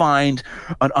like find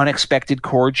an unexpected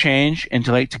chord change and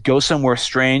to go somewhere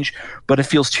strange, but it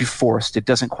feels too forced. It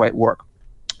doesn't quite work.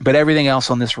 But everything else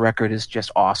on this record is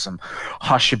just awesome.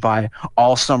 Hush-A-Bye,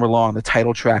 All Summer Long, the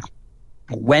title track.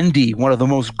 Wendy, one of the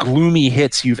most gloomy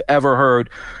hits you've ever heard.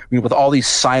 I mean, with all these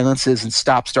silences and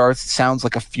stop-starts, it sounds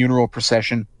like a funeral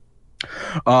procession.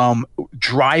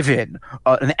 Drive-In,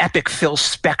 an epic Phil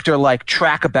Spector-like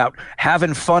track about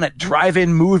having fun at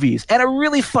drive-in movies, and a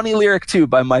really funny lyric too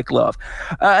by Mike Love.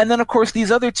 And then of course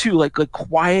these other two like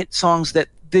quiet songs that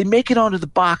they make it onto the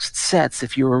boxed sets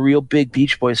if you're a real big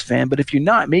Beach Boys fan, but if you're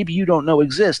not, maybe you don't know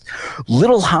exist.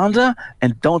 Little Honda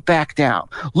and Don't Back Down.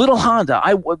 Little Honda,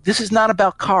 this is not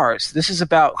about cars. This is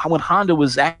about when Honda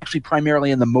was actually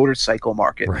primarily in the motorcycle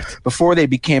market before they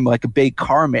became like a big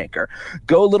car maker.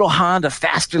 Go Little Honda,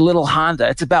 faster Little Honda.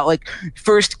 It's about like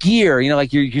first gear,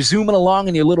 like you're zooming along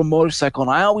in your little motorcycle,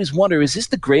 and I always wonder, is this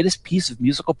the greatest piece of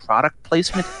musical product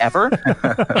placement ever?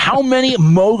 How many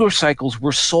motorcycles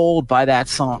were sold by that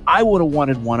song? I would have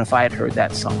wanted one if I had heard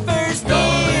that song. First gear,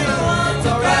 it's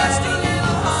alright.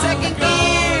 Second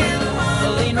gear,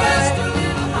 lean right.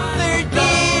 Third gear,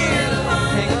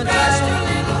 hang on tight.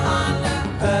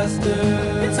 Faster,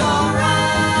 it's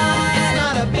alright. It's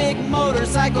not a big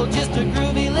motorcycle, just a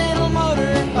groovy little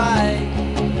motorbike.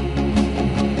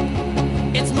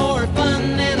 It's more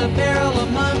fun than a barrel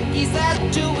of monkeys that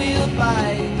two-wheel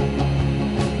bike.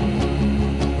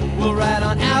 We'll ride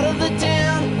on out of the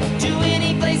town to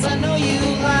any place I know you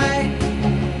like.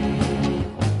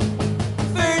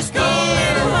 First gear,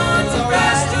 it's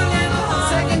alright.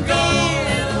 Second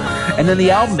gear. And then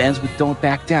the album ends with Don't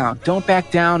Back Down. Don't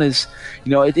Back Down is,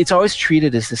 it's always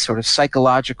treated as this sort of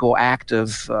psychological act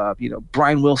of,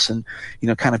 Brian Wilson,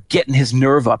 kind of getting his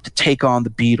nerve up to take on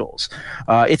the Beatles.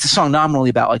 It's a song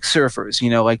nominally about like surfers,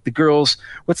 like the girls,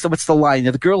 what's the line?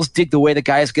 The girls dig the way the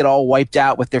guys get all wiped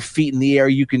out with their feet in the air.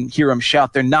 You can hear them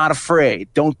shout, they're not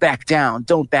afraid. Don't back down.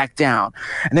 Don't back down.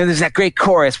 And then there's that great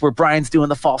chorus where Brian's doing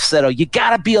the falsetto. You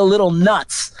gotta be a little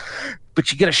nuts. But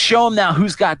you got to show them now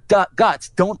who's got guts.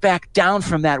 Don't back down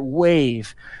from that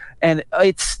wave. And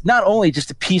it's not only just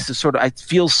a piece of sort of, it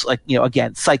feels like,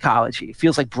 again, psychology. It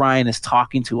feels like Brian is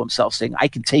talking to himself saying, I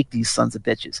can take these sons of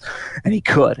bitches. And he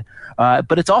could.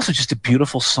 But it's also just a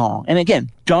beautiful song. And again,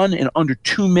 done in under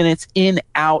 2 minutes, in,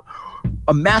 out.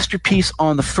 A masterpiece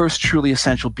on the first truly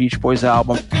essential Beach Boys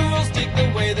album. The girls dig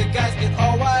the way the guys get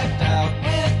all wiped out.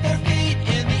 With their feet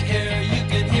in the air, you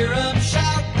can hear them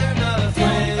shout, they're not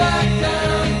afraid. Don't back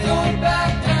down, don't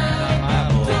back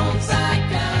down. Don't back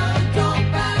down,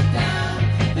 don't back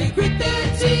down. They grit their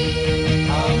teeth,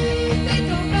 they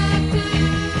don't back down.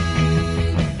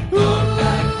 Don't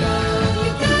back down,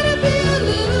 you gotta be a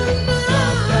little nuts.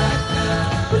 Don't back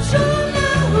down, but show them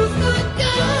now who's got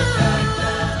guts.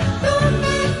 Don't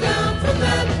back down from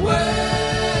that way.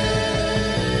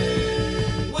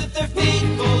 With their feet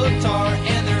full of tar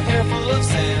and their hair full of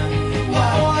sand, the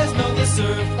boys know the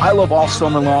surf. I love All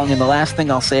Summer Long, and the last thing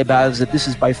I'll say about it is that this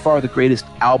is by far the greatest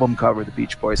album cover the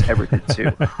Beach Boys ever did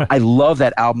too. I love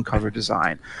that album cover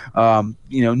design.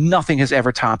 Nothing has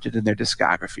ever topped it in their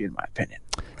discography, in my opinion.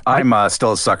 I'm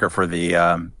still a sucker for the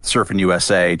Surfin'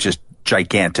 USA, just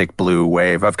gigantic blue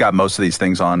wave. I've got most of these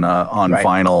things on Right.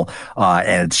 vinyl,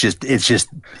 and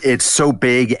it's so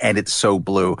big and it's so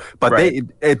blue. But Right.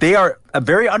 they are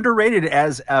very underrated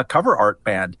as a cover art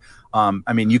band.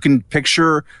 You can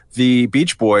picture the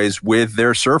Beach Boys with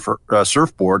their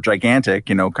surfboard, gigantic,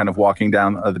 kind of walking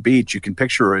down the beach. You can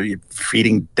picture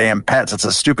feeding damn pets. It's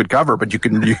a stupid cover, but you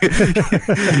can you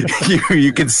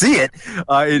can see it.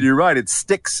 And you're right; it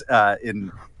sticks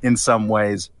in some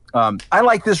ways. I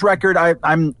like this record.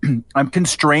 I'm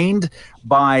constrained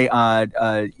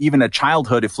by even a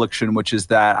childhood affliction, which is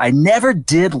that I never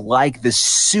did like this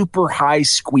super high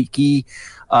squeaky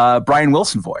Brian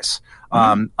Wilson voice.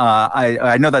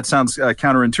 I know that sounds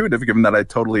counterintuitive, given that I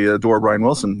totally adore Brian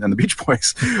Wilson and the Beach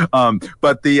Boys.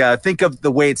 But think of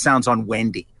the way it sounds on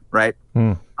Wendy, right?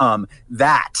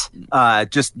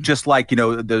 Just like,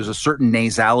 there's a certain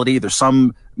nasality, there's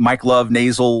some Mike Love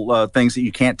nasal things that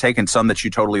you can't take and some that you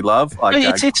totally love.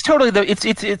 It's totally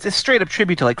it's a straight up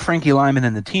tribute to like Frankie Lyman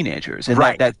and the Teenagers and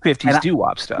that 50s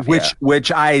doo-wop stuff,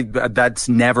 which that's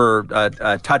never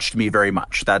touched me very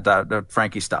much, that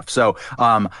Frankie stuff. So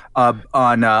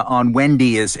on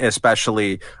Wendy is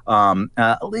especially even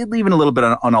a little bit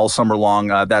on All Summer Long,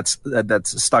 that's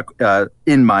stuck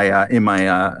in my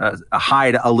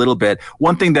hide a little bit.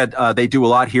 One thing that they do a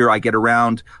lot here, I Get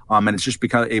Around, and it's just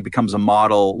it becomes a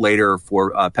model later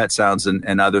for Pet Sounds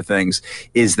and other things,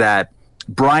 is that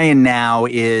Brian now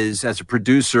is, as a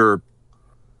producer,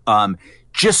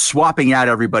 just swapping out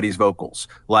everybody's vocals.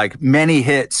 Like, many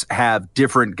hits have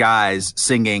different guys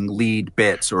singing lead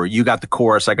bits, or you got the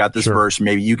chorus, I got this verse,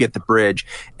 maybe you get the bridge,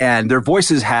 and their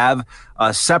voices have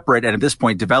separate and at this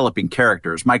point developing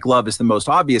characters. Mike Love is the most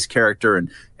obvious character,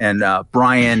 and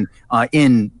Brian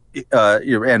and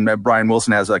Brian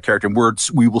Wilson has a character in words.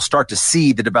 We will start to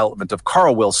see the development of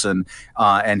Carl Wilson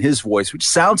and his voice, which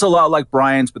sounds a lot like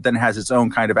Brian's, but then has its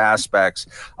own kind of aspects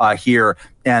here.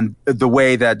 And the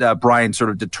way that Brian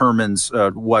sort of determines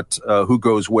who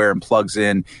goes where and plugs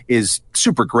in is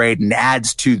super great and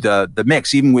adds to the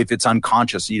mix, even if it's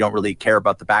unconscious. You don't really care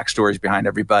about the backstories behind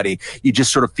everybody. You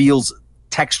just sort of feels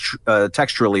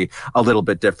texturally a little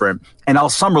bit different. And All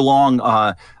Summer Long,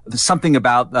 there's something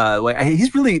about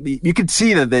he's really, you can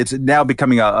see that it's now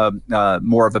becoming a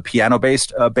more of a piano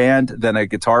based band than a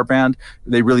guitar band.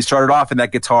 They really started off in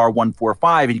that guitar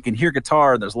 1-4-5, and you can hear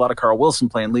guitar, and there's a lot of Carl Wilson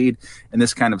playing lead and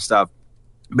this kind of stuff.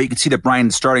 But you can see that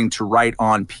Brian's starting to write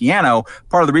on piano.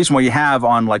 Part of the reason why you have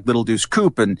on like Little Deuce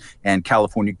Coupe and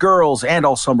California Girls and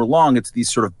All Summer Long, it's these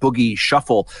sort of boogie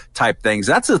shuffle type things.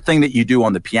 That's a thing that you do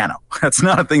on the piano. That's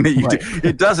not a thing that you do.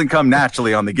 It doesn't come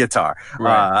naturally on the guitar.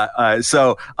 Right.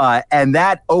 And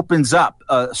that opens up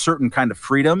a certain kind of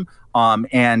freedom.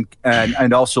 And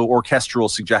also orchestral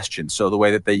suggestions. So the way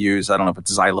that they use, I don't know if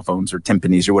it's xylophones or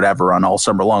timpanis or whatever on All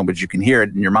Summer Long, but you can hear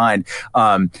it in your mind,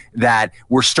 that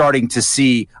we're starting to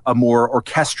see a more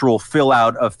orchestral fill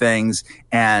out of things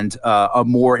and a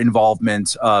more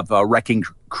involvement of Wrecking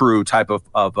Crew type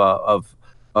of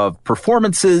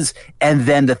performances, and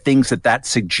then the things that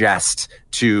suggests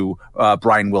to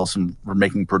Brian Wilson for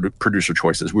making producer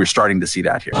choices. We're starting to see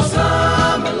that here. All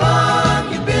summer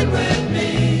long, you've been with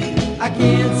me. I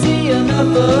can't see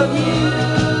enough of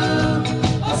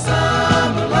you. All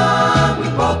summer long,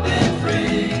 we've both been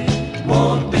free.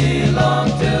 Won't be long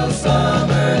till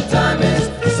summertime is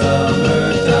through.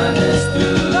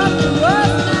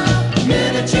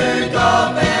 Miniature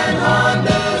golf and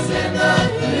Hondas in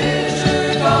the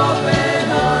miniature golf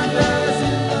and Hondas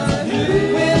in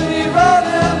the. When we rode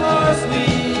the horse,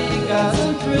 we got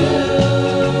some thrill.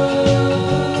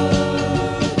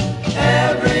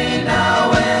 Every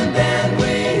now and then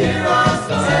we hear our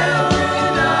song.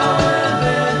 Every now and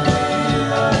then we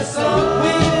hear our song.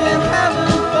 We've been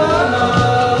having fun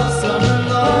all summer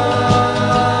long.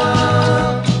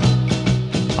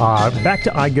 Back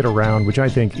to I Get Around, which I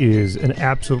think is an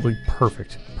absolutely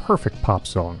perfect pop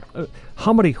song.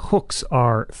 How many hooks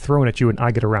are thrown at you in I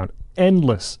Get Around?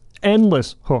 Endless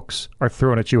hooks are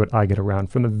thrown at you at I Get Around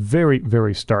from the very,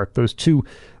 very start. Those two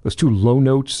low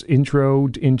notes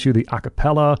introed into the a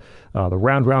cappella, the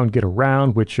Round Round Get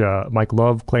Around, which Mike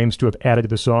Love claims to have added to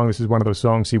the song. This is one of those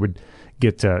songs he would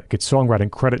get songwriting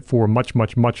credit for much,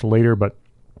 much, much later, but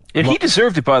and he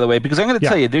deserved it, by the way, because I'm going to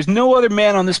tell you, there's no other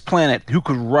man on this planet who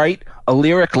could write a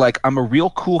lyric like "I'm a real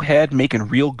cool head making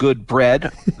real good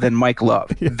bread" than Mike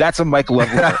Love. That's a Mike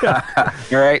Love lyric.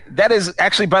 All right, that is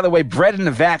actually, by the way, bread in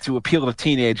a vat to appeal to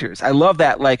teenagers. I love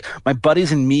that. Like, my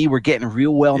buddies and me, we're getting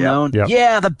real well known. Yep.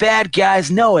 Yeah, the bad guys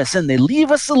know us and they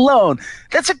leave us alone.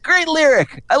 That's a great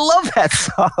lyric. I love that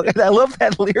song, and I love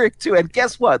that lyric too. And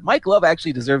guess what? Mike Love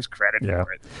actually deserves credit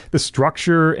for it. The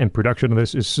structure and production of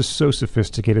this is just so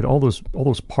sophisticated. All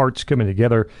those parts coming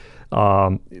together.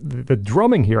 The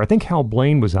drumming here, I think Hal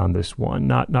Blaine was on this one,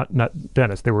 not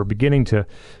Dennis. They were beginning to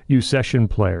use session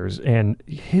players, and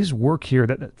his work here,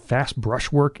 that fast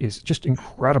brush work, is just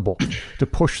incredible to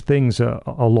push things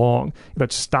along.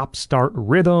 That stop-start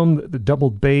rhythm, the double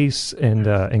bass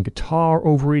and guitar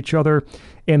over each other,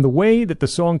 and the way that the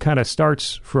song kind of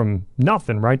starts from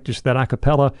nothing, right? Just that a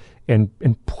cappella, and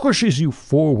pushes you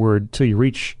forward till you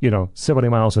reach 70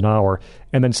 miles an hour,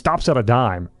 and then stops at a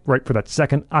dime right for that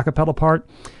second a cappella part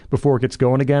before it gets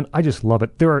going again. I just love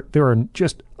it. There are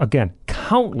just, again,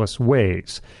 countless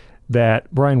ways that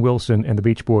Brian Wilson and the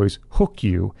Beach Boys hook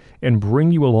you and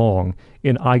bring you along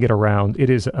in I Get Around. It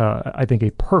is, I think,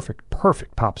 a perfect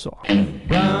pop song.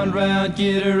 Round, round,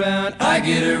 get around, I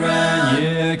get around,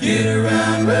 yeah, get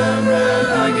around, round, round,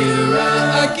 I get around,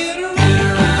 I get around,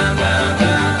 round, round,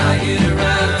 I get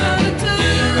around.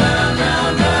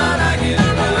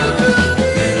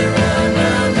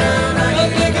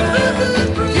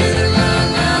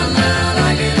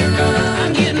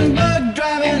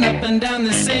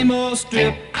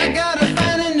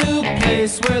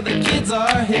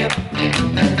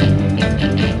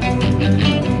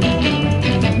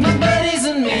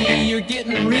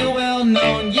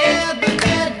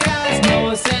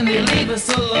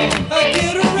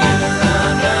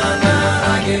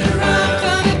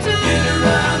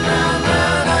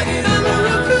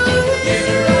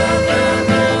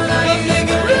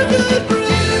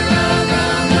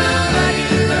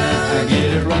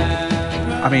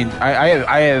 mean,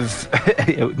 I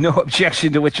have no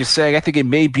objection to what you're saying. I think it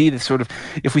may be the sort of,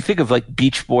 if we think of like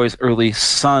Beach Boys' early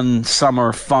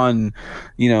summer fun,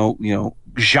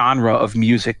 genre of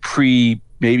music,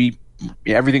 maybe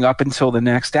everything up until the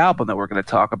next album that we're going to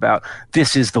talk about.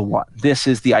 This is the one. This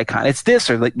is the icon. It's this,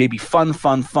 or like maybe fun,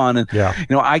 and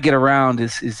I Get Around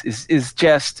is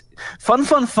just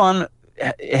fun.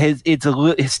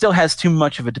 It still has too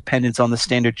much of a dependence on the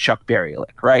standard Chuck Berry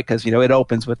lick, right? Because it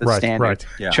opens with the standard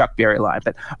Chuck Berry line,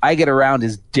 but I Get Around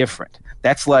is different.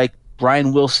 That's like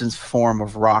Brian Wilson's form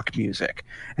of rock music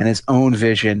and his own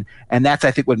vision, and that's,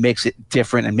 I think, what makes it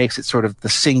different and makes it sort of the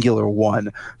singular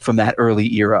one from that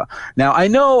early era. Now, I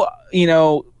know,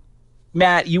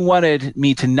 Matt, you wanted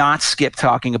me to not skip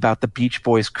talking about the Beach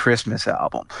Boys Christmas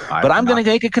album, but I'm going to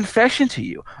make a confession to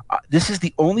you. This is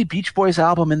the only Beach Boys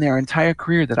album in their entire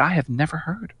career that I have never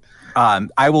heard.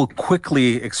 I will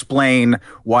quickly explain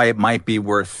why it might be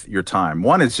worth your time.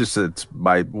 One, it's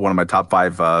one of my top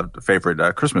 5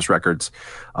 favorite Christmas records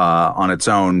on its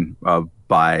own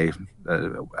by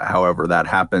however that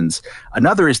happens.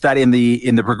 Another is that in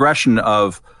the progression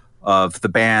of the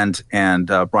band and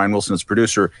Brian Wilson as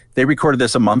producer, they recorded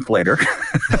this a month later.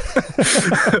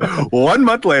 1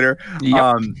 month later.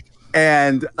 Yep.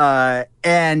 And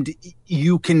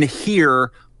you can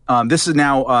hear this is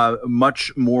now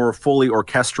much more fully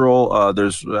orchestral.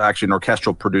 There's actually an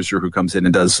orchestral producer who comes in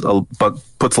and but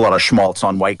puts a lot of schmaltz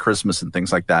on White Christmas and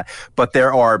things like that. But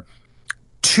there are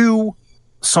 2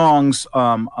 songs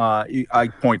I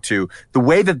point to. The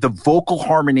way that the vocal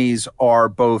harmonies are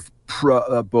both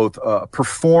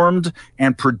performed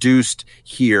and produced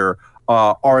here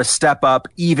are a step up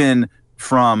even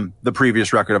from the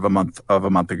previous record of a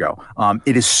month ago.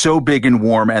 It is so big and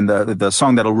warm, and the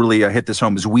song that'll really hit this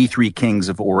home is "We Three Kings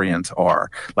of Orient Are."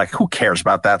 Like, who cares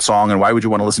about that song, and why would you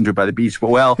want to listen to it by the beach?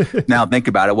 But well, now think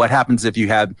about it. What happens if you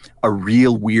have a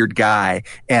real weird guy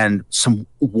and some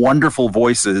wonderful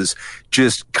voices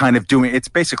just kind of doing? It's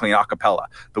basically an a cappella,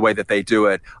 the way that they do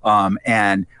it,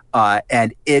 and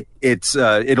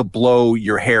it'll blow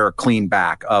your hair clean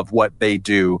back of what they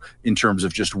do in terms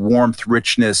of just warmth,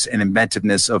 richness, and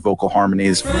inventiveness of vocal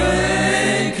harmonies.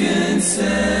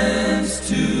 Frankincense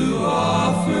to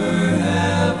offer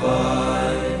have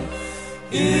I,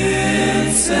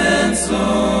 incense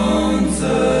owns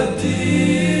a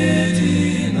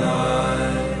deity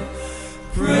nigh,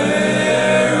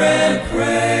 prayer and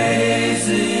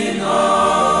praising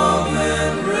all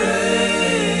and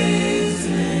raising,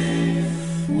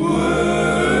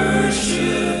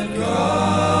 worship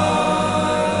God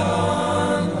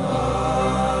on high.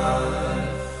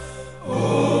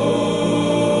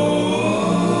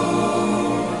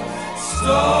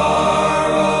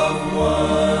 Star of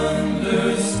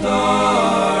wonder,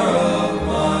 star of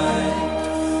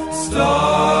might,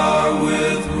 star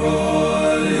with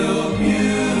royal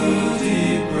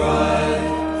beauty bright,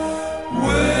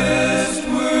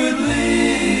 westward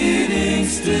leading,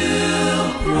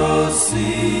 still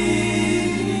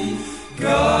proceeding,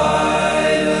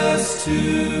 guide us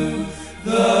to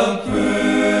the perfect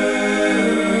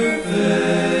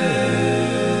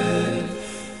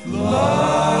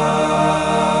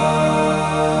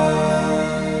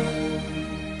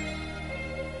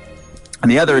And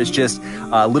the other is just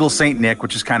Little Saint Nick,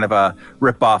 which is kind of a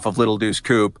ripoff of Little Deuce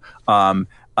Coupe.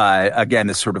 Again,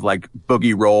 this sort of like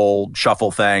boogie roll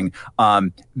shuffle thing.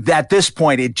 At this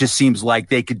point, it just seems like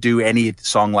they could do any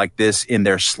song like this in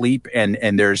their sleep, and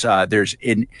there's a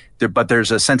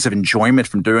sense of enjoyment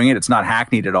from doing it. It's not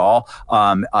hackneyed at all.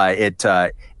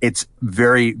 It's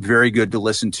very, very good to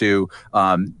listen to.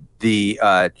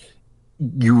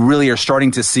 You really are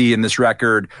starting to see in this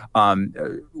record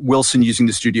Wilson using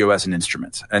the studio as an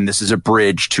instrument, and this is a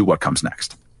bridge to what comes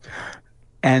next.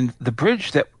 And the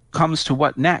bridge that comes to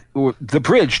what next, or the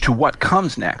bridge to what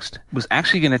comes next, was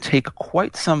actually going to take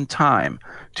quite some time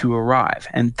to arrive.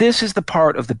 And this is the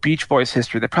part of the Beach Boys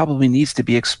history that probably needs to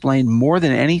be explained more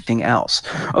than anything else,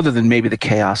 other than maybe the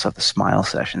chaos of the Smile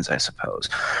sessions, I suppose.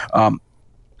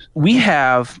 We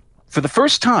have, for the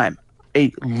first time, a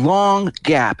long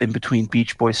gap in between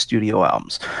Beach Boys studio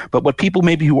albums. But what people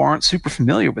maybe who aren't super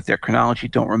familiar with their chronology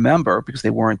don't remember, because they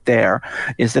weren't there,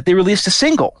 is that they released a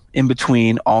single in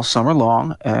between All Summer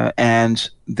Long and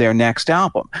their next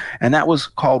album. And that was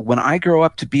called When I Grow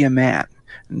Up to Be a Man.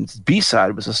 And the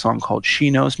B-side was a song called She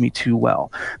Knows Me Too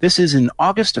Well. This is in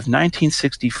August of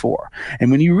 1964.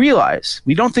 And when you realize,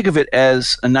 we don't think of it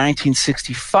as a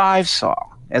 1965 song,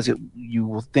 as you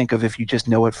will think of if you just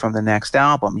know it from the next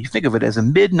album. You think of it as a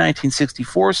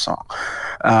mid-1964 song.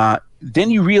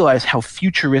 Then you realize how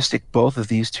futuristic both of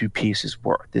these two pieces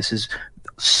were. This is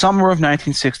summer of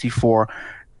 1964.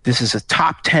 This is a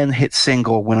top 10 hit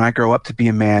single, When I Grow Up to Be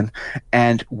a Man.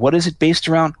 And what is it based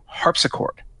around?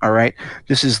 Harpsichord. All right.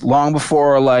 This is long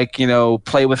before, like,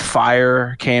 Play with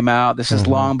Fire came out. This is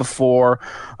long before,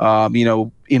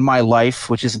 In My Life,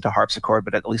 which isn't a harpsichord,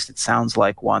 but at least it sounds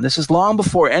like one. This is long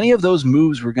before any of those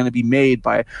moves were going to be made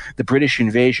by the British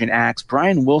invasion acts.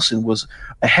 Brian Wilson was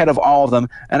ahead of all of them.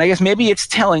 And I guess maybe it's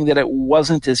telling that it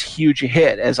wasn't as huge a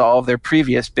hit as all of their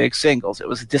previous big singles. It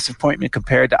was a disappointment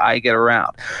compared to I Get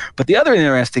Around. But the other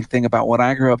interesting thing about When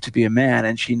I Grow Up to Be a Man,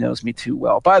 and She Knows Me Too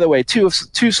Well, by the way, two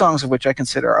songs of which I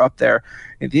consider are up there.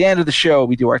 At the end of the show,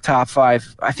 we do our top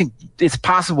 5. I think it's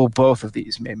possible both of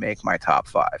these may make my top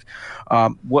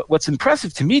 5. What's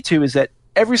impressive to me, too, is that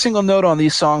every single note on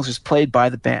these songs is played by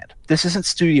the band. This isn't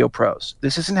studio pros.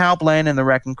 This isn't Hal Blaine and the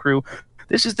Wrecking Crew.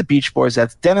 This is the Beach Boys.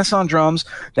 That's Dennis on drums.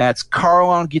 That's Carl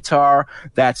on guitar.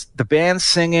 That's the band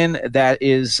singing. That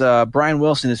is Brian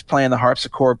Wilson is playing the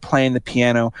harpsichord, playing the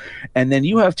piano. And then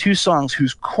you have two songs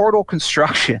whose chordal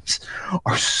constructions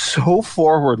are so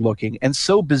forward-looking and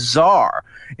so bizarre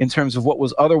in terms of what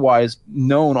was otherwise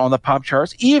known on the pop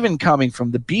charts, even coming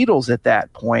from the Beatles at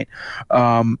that point,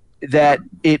 that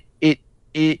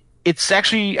it's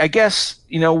actually, I guess,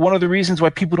 one of the reasons why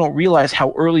people don't realize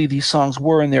how early these songs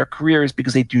were in their career is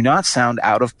because they do not sound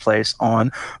out of place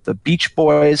on the Beach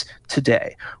Boys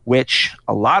today, which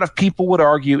a lot of people would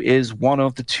argue is one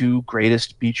of the 2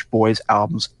 greatest Beach Boys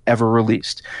albums ever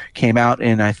released. Came out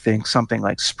in, I think, something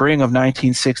like spring of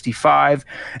 1965.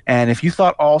 And if you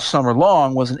thought All Summer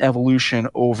Long was an evolution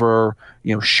over,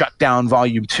 Shut Down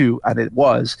Volume 2, and it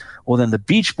was, well, then the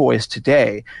Beach Boys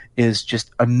today is just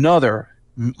another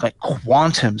like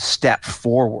quantum step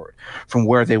forward from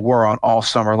where they were on All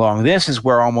Summer Long. This is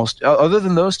where almost, other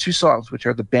than those 2 songs, which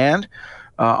are the band,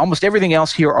 almost everything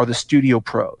else here are the studio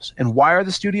pros. And why are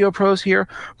the studio pros here?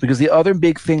 Because the other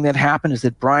big thing that happened is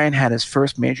that Brian had his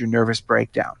first major nervous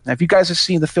breakdown. Now, if you guys have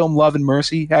seen the film Love and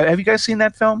Mercy, have you guys seen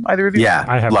that film? Either of you? Yeah,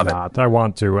 I have not. I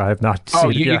want to. I have not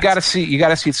seen it yet. You got to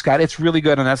see it, Scott. It's really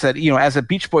good. And that's that. As a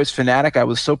Beach Boys fanatic, I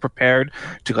was so prepared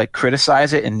to like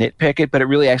criticize it and nitpick it, but it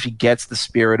really actually gets the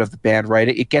spirit of the band right.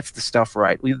 It gets the stuff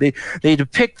right. They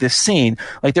depict this scene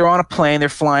like they're on a plane, they're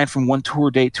flying from one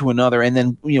tour date to another, and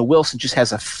then Wilson just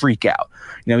has a freak out.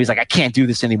 He's like, I can't do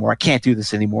this anymore.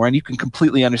 And you can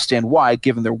completely understand why,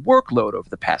 given their workload over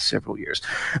the past several years.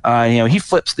 He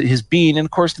flips his bean, and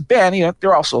of course the band,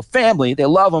 they're also a family. They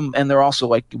love him, and they're also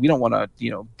like, we don't want to,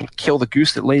 kill the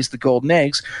goose that lays the golden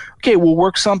eggs. Okay, we'll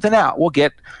work something out. We'll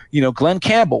get, Glenn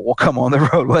Campbell will come on the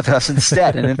road with us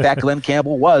instead. And in fact, Glenn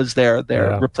Campbell was their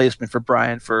replacement for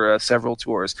Brian for several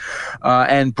tours.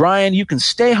 And Brian, you can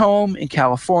stay home in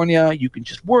California. You can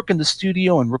just work in the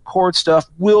studio and record stuff.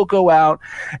 We'll go out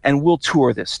and we'll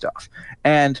tour this stuff.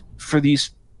 And for these,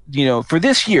 for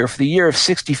this year, for the year of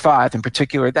 65 in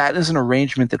particular, that is an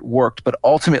arrangement that worked. But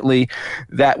ultimately,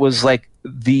 that was like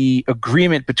the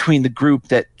agreement between the group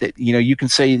that you can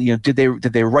say, did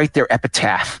they write their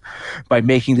epitaph by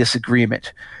making this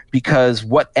agreement? Because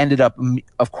what ended up,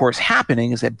 of course,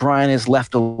 happening is that Brian is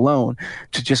left alone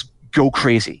to just go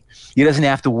crazy. He doesn't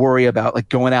have to worry about like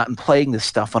going out and playing this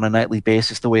stuff on a nightly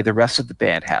basis the way the rest of the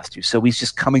band has to. So he's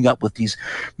just coming up with these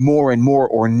more and more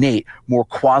ornate, more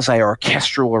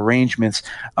quasi-orchestral arrangements,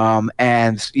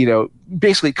 and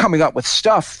basically coming up with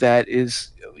stuff that is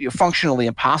functionally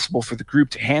impossible for the group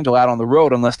to handle out on the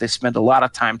road unless they spend a lot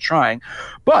of time trying.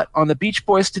 But on the Beach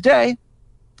Boys today,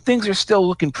 things are still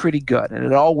looking pretty good, and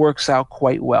it all works out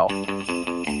quite well.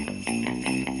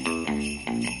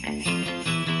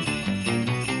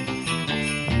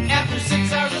 After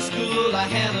 6 hours of school, I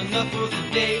had enough for the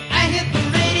day. I hit the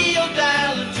radio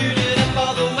dial and turned it up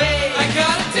all the way. I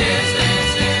gotta dance,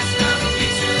 dance, dance, now the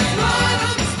beat's really hot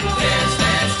on the floor. Dance,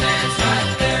 dance, dance, right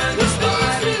there in the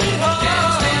spot. Really hot.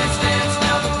 Dance, dance, dance,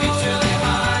 now the beat's really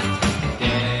hot.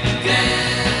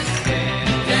 Dance, dance,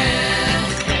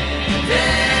 dance,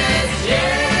 dance,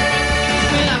 yeah.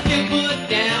 When I feel put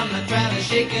down, I try to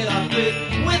shake it off good.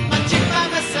 With my chick by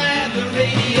my side, the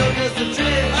radio does the trick.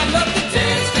 I love to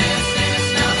dance, dance, dance,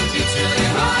 now the beat's really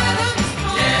hot.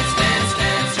 Dance, dance,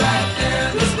 dance, right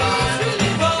there in the spot.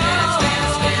 Really hot.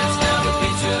 Dance, dance, dance, now the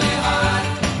beat's really hot.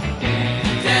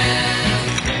 Dance, dance,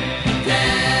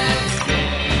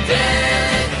 dance,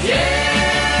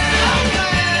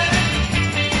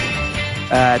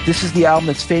 yeah. This is the album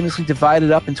that's famously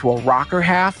divided up into a rocker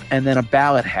half and then a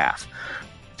ballad half.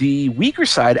 The weaker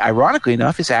side, ironically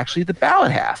enough, is actually the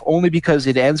ballad half, only because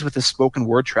it ends with a spoken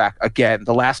word track, again,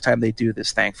 the last time they do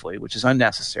this, thankfully, which is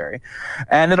unnecessary.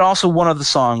 And then also one of the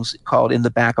songs called In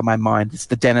the Back of My Mind. It's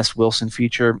the Dennis Wilson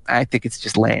feature. I think it's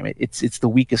just lame. It's the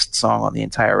weakest song on the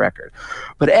entire record.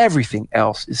 But everything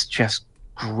else is just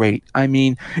great. I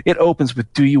mean, it opens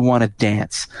with "Do You Want to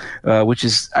Dance," which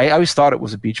is, I always thought it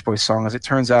was a Beach Boys song. As it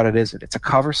turns out, it isn't. It's a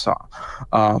cover song.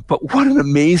 But what an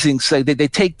amazing say! They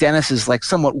take Dennis's like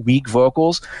somewhat weak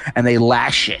vocals and they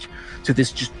lash it to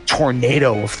this just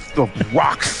tornado of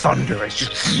rock thunder. It's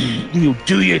just, do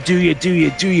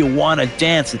you want to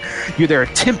dance? And there are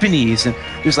timpanis, and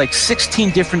there's like 16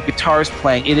 different guitars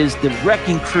playing. It is the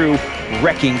Wrecking Crew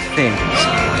wrecking things.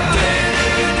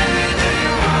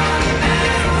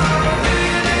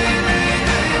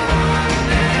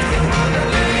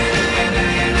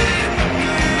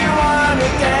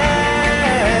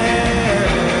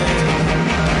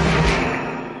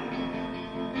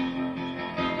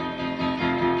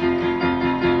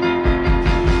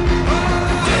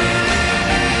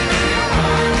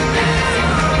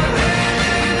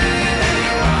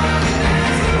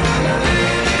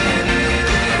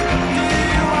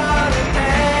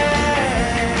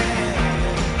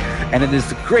 And it is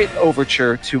the great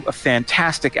overture to a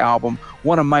fantastic album,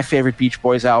 one of my favorite Beach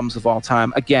Boys albums of all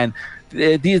time. Again,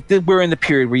 we're in the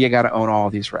period where you got to own all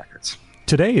of these records.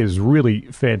 Today is really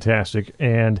fantastic,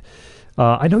 and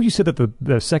I know you said that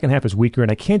the second half is weaker,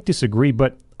 and I can't disagree,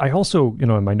 but I also,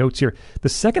 in my notes here, the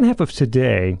second half of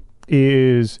Today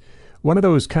is one of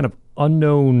those kind of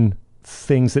unknown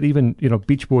things that even,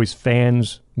 Beach Boys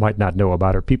fans might not know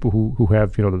about, or people who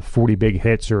have, the 40 big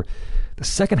hits. Or the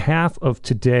second half of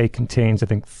Today contains, I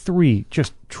think, 3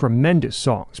 just tremendous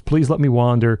songs: Please Let Me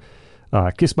Wander,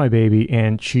 Kiss My Baby,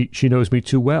 and She Knows Me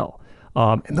Too Well.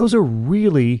 And those are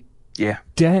really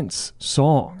dense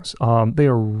songs. They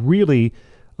are really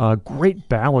great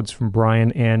ballads from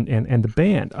Brian and the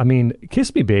band. I mean,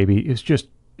 Kiss Me Baby is just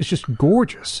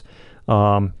gorgeous.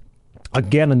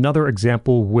 Again, another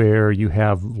example where you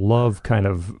have Love kind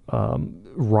of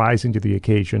rising to the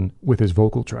occasion with his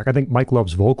vocal track. I think Mike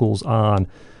Love's vocals on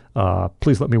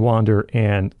Please Let Me Wander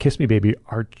and Kiss Me Baby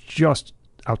are just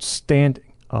outstanding.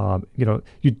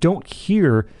 You don't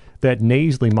hear that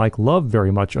nasally Mike Love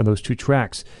very much on those 2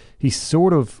 tracks. It's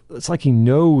like he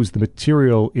knows the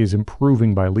material is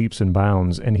improving by leaps and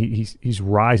bounds, and he's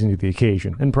rising to the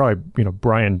occasion. And probably,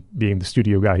 Brian, being the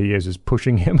studio guy he is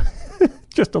pushing him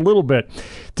just a little bit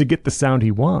to get the sound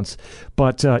he wants.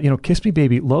 But, Kiss Me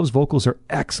Baby, Love's vocals are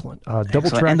excellent. Double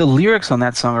track. And the lyrics on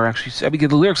that song are actually,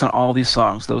 the lyrics on all these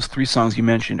songs, those 3 songs you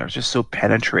mentioned, are just so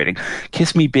penetrating.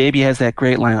 Kiss Me Baby has that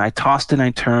great line, I tossed and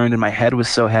I turned and my head was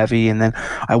so heavy, and then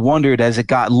I wondered as it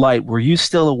got light, were you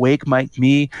still awake, Mike,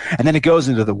 me? And then it goes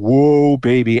into the whoa,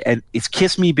 baby, and it's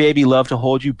Kiss Me Baby, Love to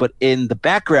Hold You, but in the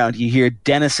background you hear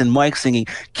Dennis and Mike singing,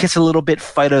 kiss a little bit,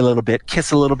 fight a little bit,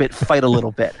 kiss a little bit, fight a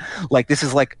little bit. Like this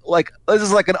is like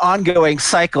an ongoing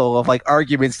cycle of like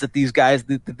arguments that these guys,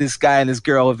 that this guy and this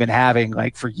girl have been having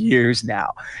like for years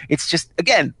now. It's just,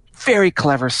 again, very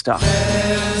clever stuff.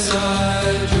 As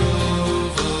I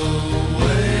drove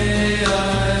away,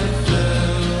 I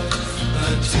felt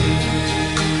a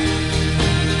tear.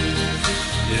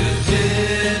 It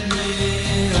hit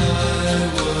me, I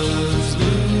was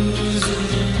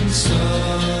losing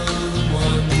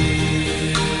someone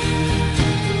dear.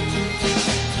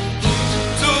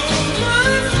 Told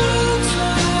my folks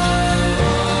I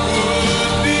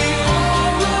would be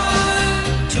alright.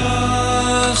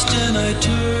 Tossed and I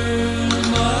turned,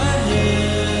 my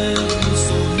head was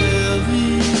so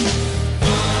heavy. And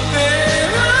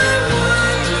I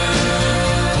wondered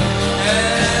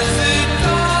as it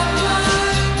got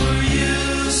light, were you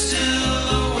still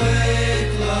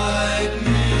awake like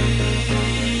me?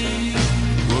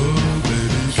 Whoa,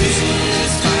 baby,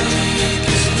 kiss me,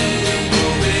 kiss me, whoa,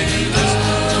 baby,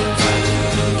 love,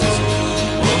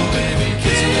 whoa, baby,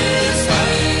 kiss me,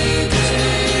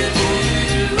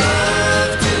 love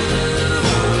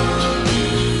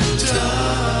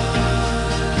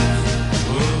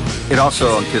It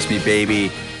also, on Kiss Me Baby,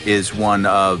 is one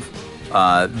of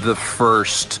the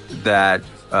first that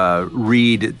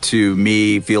read to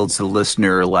me, feels to the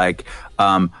listener like,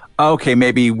 okay,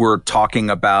 maybe we're talking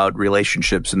about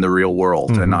relationships in the real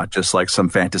world and not just like some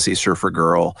fantasy surfer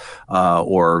girl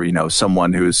or,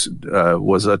 someone who's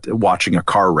watching a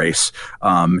car race.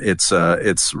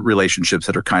 It's relationships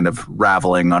that are kind of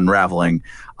unraveling,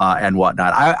 and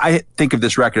whatnot. I think of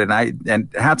this record, and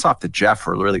hats off to Jeff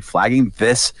for really flagging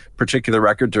this particular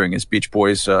record during his Beach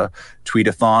Boys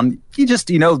tweet-a-thon. He just,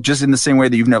 just in the same way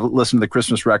that you've never listened to the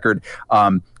Christmas record,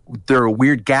 there are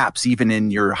weird gaps even in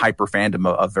your hyper fandom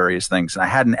of various things. And I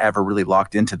hadn't ever really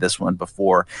locked into this one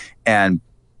before, and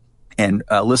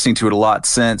listening to it a lot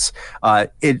since,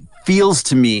 it feels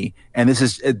to me, and this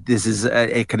is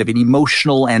a kind of an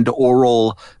emotional and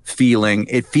oral feeling.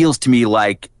 It feels to me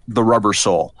like the Rubber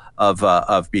Soul,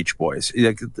 of Beach Boys.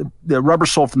 The Rubber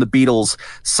Soul from the Beatles,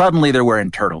 suddenly they're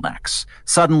wearing turtlenecks.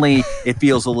 Suddenly it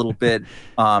feels a little bit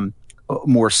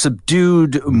more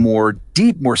subdued, more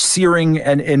deep, more searing,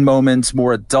 and in moments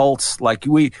more adults. Like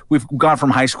we've gone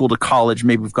from high school to college,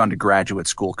 maybe we've gone to graduate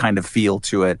school kind of feel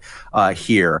to it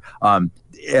here.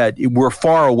 We're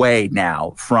far away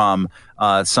now from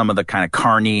some of the kind of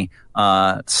carny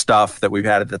stuff that we've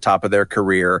had at the top of their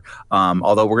career.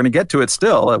 Although we're going to get to it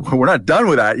still. We're not done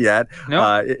with that yet.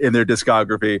 No. In their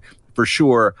discography. For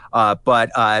sure,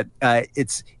 but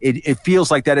it feels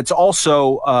like that. It's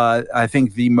also, I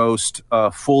think, the most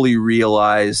fully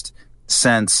realized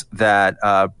sense that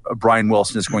Brian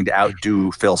Wilson is going to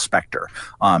outdo Phil Spector.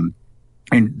 And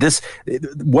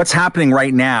what's happening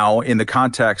right now in the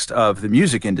context of the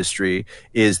music industry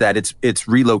is that it's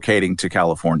relocating to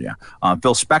California.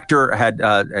 Phil Spector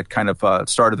had kind of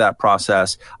started that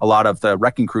process. A lot of the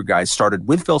Wrecking Crew guys started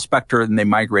with Phil Spector, and they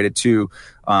migrated to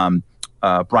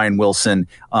Brian Wilson,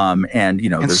 and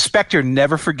Spector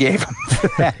never forgave him for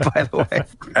that, by the way.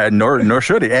 Nor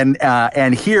should he.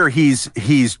 And here he's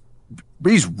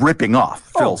ripping off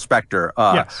Phil Spector.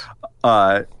 Yes.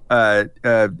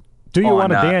 Do You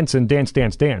Want to Dance and Dance,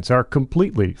 Dance, Dance are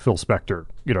completely Phil Spector,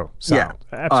 sound.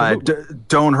 Yeah. Absolutely.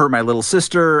 Don't Hurt My Little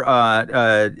Sister.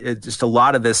 Just a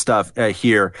lot of this stuff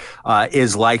here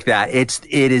is like that.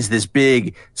 It is this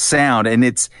big sound, and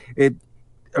the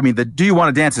Do You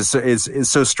Want to Dance is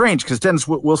so strange because Dennis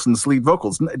Wilson's lead vocal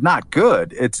is not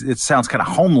good. It sounds kind of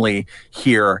homely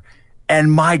here,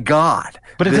 and my God!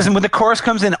 But it doesn't. When the chorus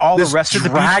comes in, all the rest of the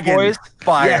Beach Boys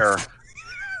fire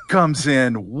comes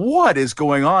in. What is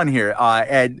going on here?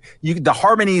 And the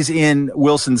harmonies in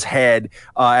Wilson's head,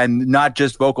 and not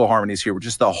just vocal harmonies here, but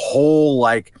just the whole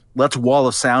let's wall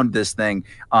of sound this thing.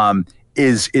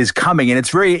 Is coming, and it's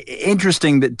very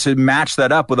interesting to match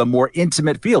that up with a more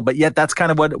intimate feel. But yet, that's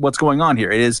kind of what's going on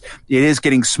here. It is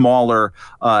getting smaller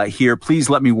here. Please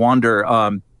Let Me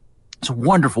Wander. It's a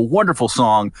wonderful, wonderful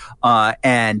song,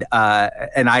 and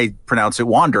I pronounce it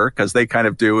Wander because they kind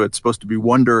of do. It's supposed to be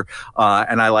wonder,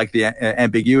 and I like the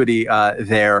ambiguity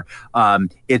there.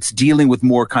 It's dealing with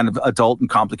more kind of adult and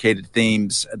complicated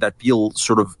themes that feel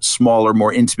sort of smaller,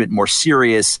 more intimate, more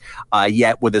serious,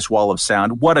 yet with this wall of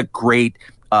sound. What a great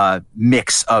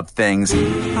mix of things.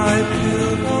 I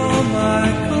build all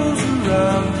my goals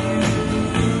around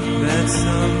you, that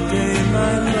someday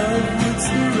my love would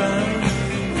surround you.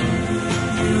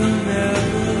 You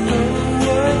never know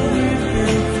what we've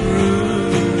been through.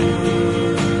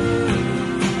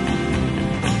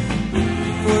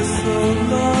 For so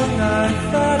long I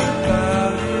thought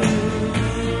about it,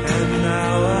 and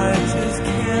now I just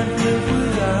can't live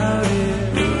without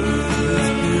it. This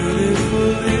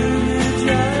beautiful image I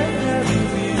have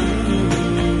of you.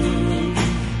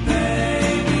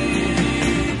 Baby,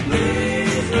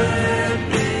 please let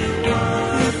me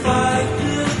one. If I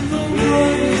did the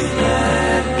one,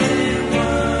 let me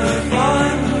one. If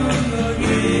I would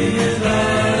please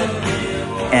let me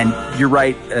one. And you're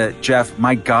right, Jeff.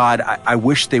 My God, I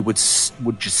wish they would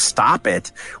just stop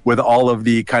it with all of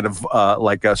the kind of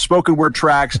spoken word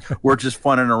tracks. We're just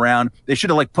funning around. They should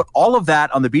have put all of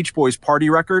that on the Beach Boys party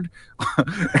record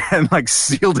and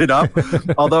sealed it up.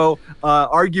 Although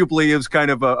arguably it was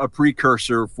kind of a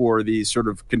precursor for the sort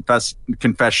of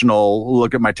confessional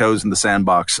look at my toes in the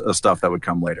sandbox stuff that would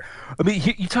come later. I mean,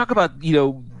 you talk about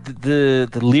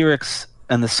the lyrics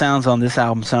and the sounds on this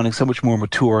album sounding so much more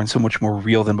mature and so much more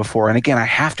real than before. And again, I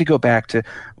have to go back to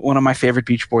one of my favorite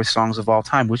Beach Boys songs of all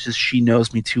time, which is She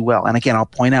Knows Me Too Well. And again, I'll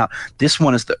point out, this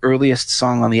one is the earliest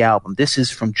song on the album. This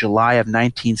is from July of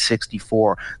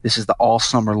 1964. This is the All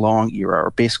Summer Long era,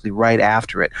 or basically right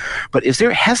after it. But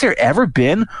has there ever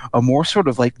been a more sort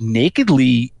of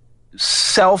nakedly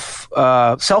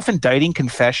self-indicting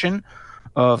confession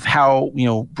of how,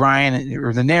 Brian,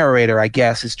 or the narrator, I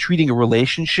guess, is treating a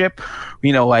relationship,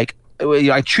 I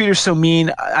treat her so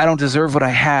mean, I don't deserve what I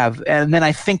have. And then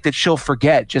I think that she'll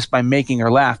forget just by making her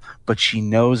laugh, but she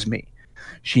knows me.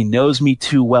 She knows me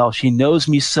too well. She knows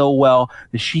me so well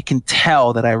that she can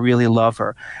tell that I really love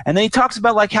her. And then he talks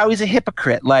about how he's a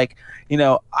hypocrite. I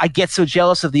get so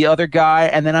jealous of the other guy,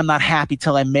 and then I'm not happy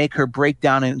till I make her break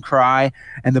down and cry.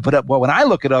 But when I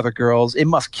look at other girls, it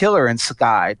must kill her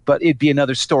inside. But it'd be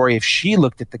another story if she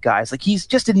looked at the guys. He's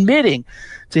just admitting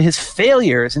to his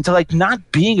failures and to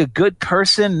not being a good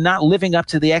person, not living up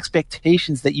to the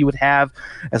expectations that you would have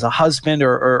as a husband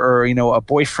or a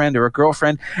boyfriend or a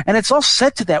girlfriend. And it's all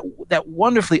set to that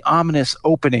wonderfully ominous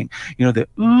opening. The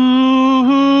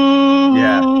ooh,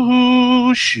 yeah.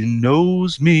 she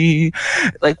knows me.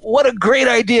 Like, what a great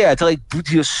idea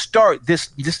to start this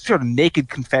sort of naked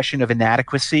confession of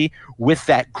inadequacy with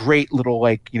that great little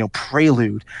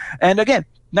prelude. And again,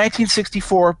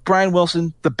 1964, Brian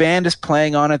Wilson, the band is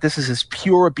playing on it. This is as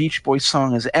pure a Beach Boys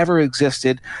song as ever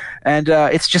existed, and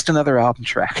it's just another album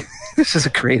track. This is a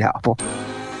great album.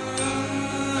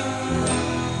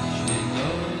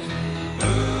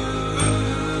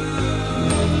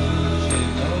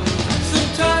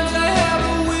 Sometimes I have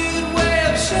a weird way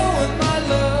of showing my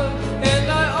love, and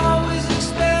I always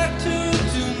expect her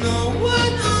to know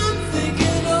what I'm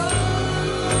thinking of.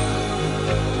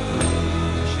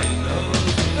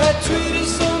 I treat her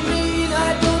so mean,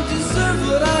 I don't deserve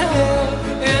what I have,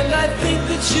 and I think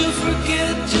that she'll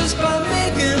forget just by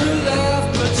making her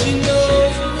laugh. But she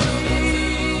knows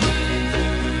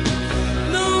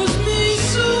me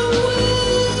so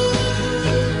well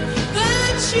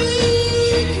that she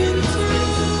can tell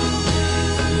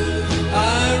I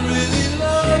really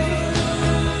love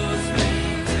her.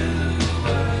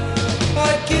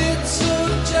 I get so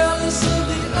jealous of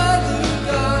the other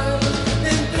guys,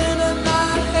 and then I'm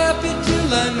not happy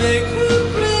till I make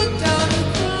her break down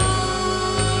and cry.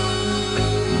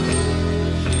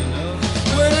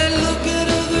 When I look at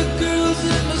other girls,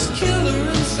 it must kill her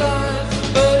inside.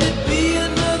 But it'd be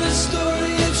another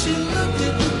story if she looked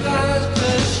at the guys,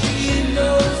 'cause she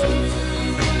knows me.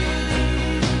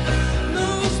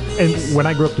 And When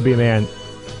I Grew Up to Be a Man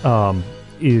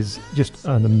is just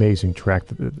an amazing track.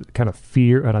 The kind of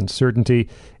fear and uncertainty.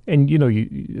 And,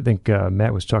 you think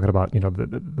Matt was talking about,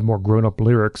 the more grown-up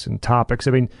lyrics and topics.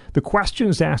 I mean, the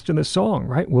questions asked in this song,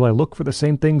 right? Will I look for the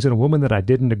same things in a woman that I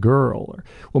did in a girl? Or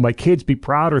will my kids be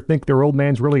proud or think their old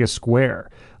man's really a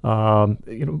square?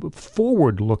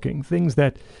 Forward-looking things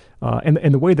that...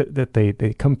 and the way that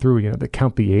they come through, they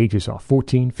count the ages off,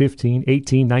 14, 15,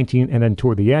 18, 19, and then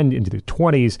toward the end into the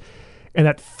 20s. And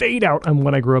that fade out on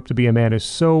When I Grew Up to Be a Man is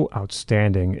so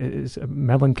outstanding. It's a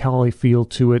melancholy feel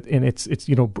to it, and it's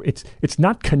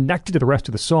not connected to the rest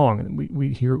of the song. And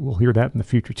we'll hear that in the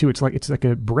future too. It's like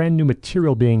a brand new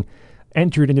material being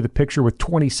entered into the picture with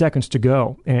 20 seconds to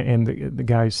go, and the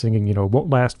guy's singing, it won't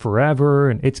last forever,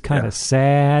 and it's kind of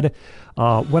sad.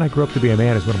 When I Grew Up to Be a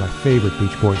Man is one of my favorite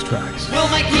Beach Boys tracks. Will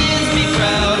my kids be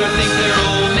proud or think their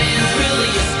old man's really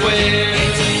a square?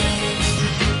 18,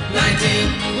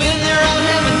 19, when they're out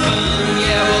having fun,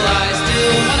 yeah, well, I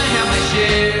still wanna have my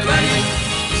share. 20,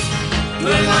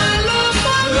 will I love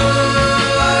my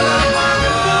love? I love my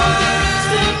love.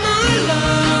 The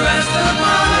rest of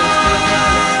my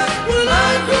life. Will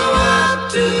I grow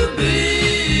up to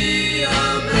be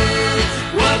a man?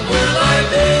 What will I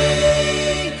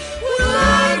be? Will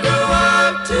I grow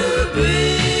up to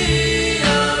be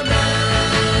a man?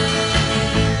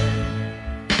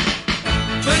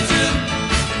 22,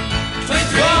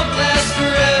 23, won't last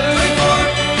forever.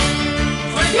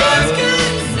 24, 25,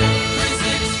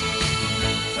 26,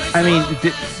 27. I mean,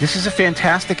 this is a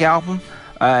fantastic album,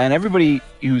 and everybody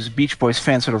who's a Beach Boys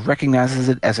fan sort of recognizes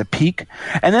it as a peak.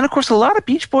 And then, of course, a lot of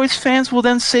Beach Boys fans will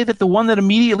then say that the one that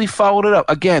immediately followed it up,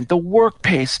 again, the work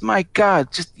pace, my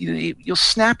God, just you'll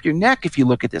snap your neck if you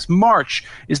look at this. March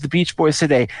is the Beach Boys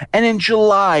Today. And in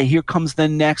July, here comes the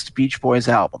next Beach Boys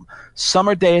album,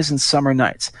 Summer Days and Summer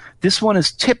Nights. This one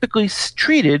is typically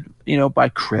treated, by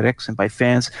critics and by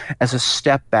fans as a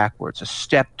step backwards, a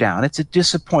step down. It's a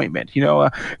disappointment,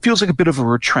 feels like a bit of a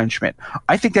retrenchment.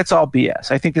 I think that's all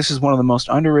BS. I think this is one of the most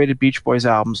underrated Beach Boys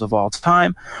albums of all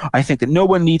time. I think that no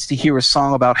one needs to hear a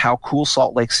song about how cool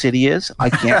Salt Lake City is.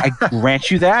 I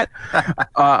grant you that.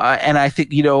 And I think,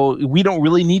 we don't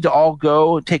really need to all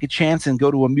go take a chance and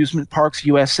go to Amusement Parks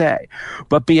USA.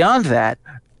 But beyond that,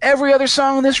 every other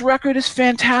song on this record is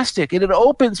fantastic, and it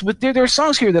opens with there are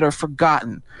songs here that are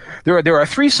forgotten. There are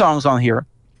 3 songs on here,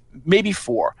 maybe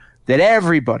 4, that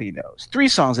everybody knows. 3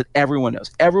 songs that everyone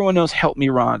knows. Everyone knows Help Me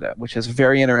Rhonda, which has a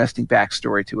very interesting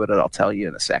backstory to it that I'll tell you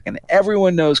in a second.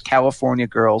 Everyone knows California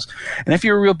Girls. And if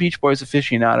you're a real Beach Boys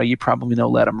aficionado, you probably know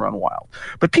Let 'Em Run Wild.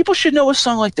 But people should know a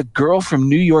song like The Girl from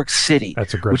New York City.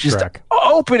 That's a great which track. Is the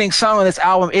opening song on this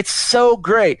album. It's so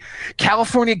great.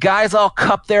 California guys all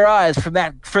cupped their eyes for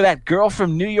that girl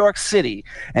from New York City.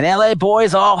 And LA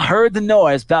boys all heard the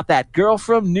noise about that girl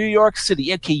from New York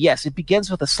City. Okay, yes, it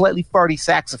begins with a slightly farty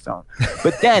saxophone.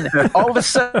 But then all of a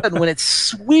sudden, when it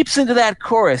sweeps into that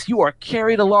chorus, you are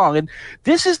carried along. And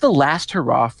this is the last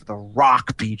hurrah for the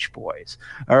rock Beach Boys.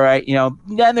 All right.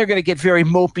 Then they're going to get very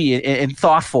mopey and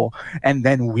thoughtful and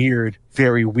then weird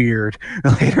very weird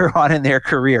later on in their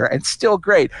career and still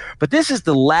great. But this is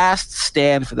the last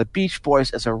stand for the Beach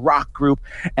Boys as a rock group.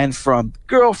 And from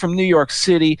Girl from New York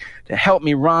City to Help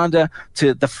Me Rhonda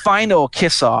to the final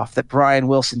kiss-off that Brian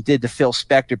Wilson did to Phil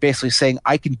Spector, basically saying,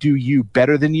 I can do you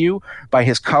better than you, by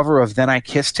his cover of Then I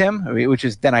Kissed Him, which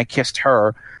is Then I Kissed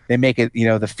Her. They make it,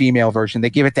 the female version. They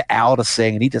give it to Al to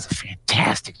sing, and he does a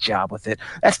fantastic job with it.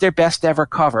 That's their best ever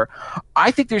cover.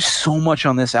 I think there's so much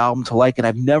on this album to like, and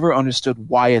I've never understood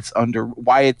why it's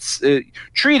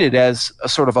treated as a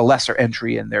sort of a lesser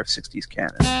entry in their 60s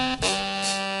canon.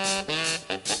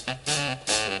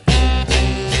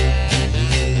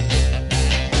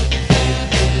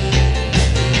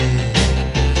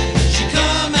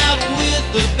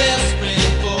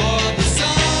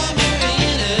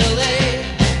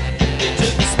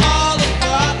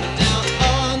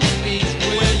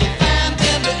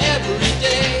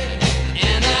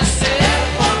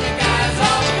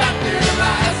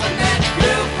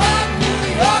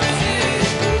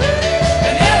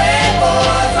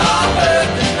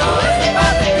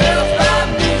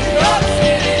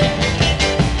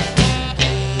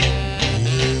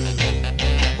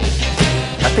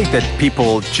 That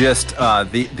people just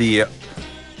the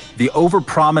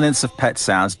overprominence of Pet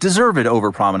Sounds, deserved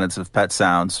overprominence of Pet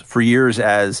Sounds for years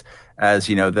as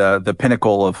the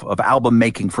pinnacle of album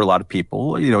making for a lot of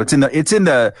people. It's in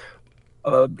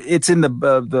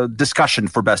the discussion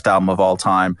for best album of all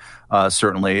time.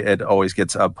 Certainly, it always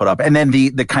gets put up. And then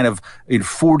the kind of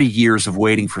 40 years of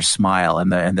waiting for Smile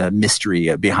and the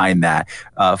mystery behind that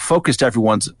focused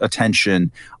everyone's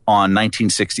attention on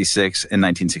 1966 and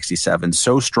 1967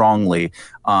 so strongly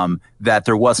that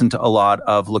there wasn't a lot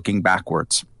of looking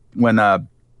backwards. When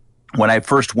I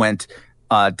first went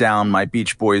down my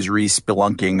Beach Boys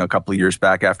re-spelunking a couple of years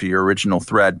back after your original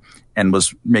thread and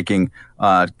was making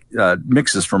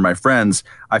mixes for my friends,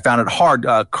 I found it hard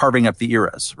carving up the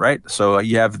eras, right? So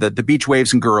you have the Beach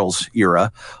Waves and Girls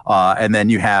era, and then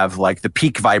you have like the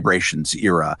Peak Vibrations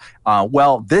era.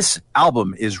 Well, this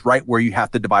album is right where you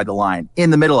have to divide the line, in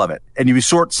the middle of it. And you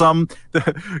sort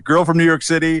the Girl from New York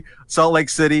City, Salt Lake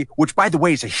City, which by the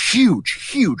way is a huge,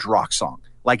 huge rock song.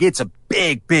 Like, it's a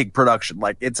big, big production.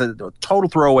 Like, it's a total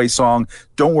throwaway song.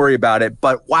 Don't worry about it.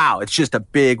 But wow, it's just a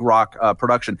big rock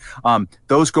production.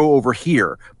 Those go over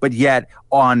here. But yet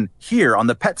on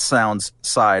the Pet Sounds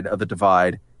side of the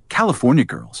divide, California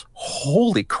Girls.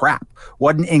 Holy crap.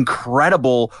 What an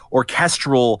incredible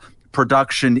orchestral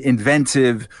production,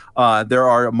 inventive. There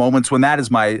are moments when that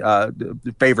is my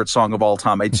favorite song of all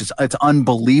time. It's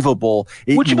unbelievable.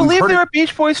 Would you believe there are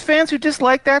Beach Boys fans who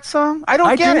dislike that song? I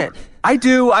don't get it. I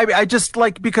do. I just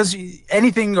like, because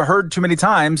anything heard too many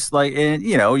times, like, and,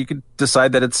 you could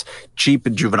decide that it's cheap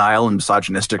and juvenile and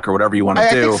misogynistic or whatever you want to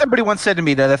do. I think somebody once said to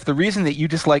me that if the reason that you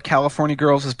dislike California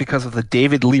Girls is because of the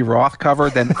David Lee Roth cover,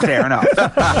 then fair enough.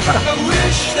 I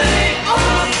wish they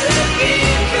all could be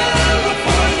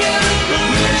California. I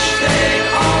wish they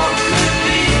all could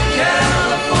be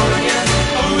California.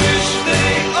 I wish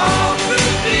they all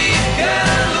could be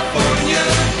California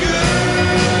girls.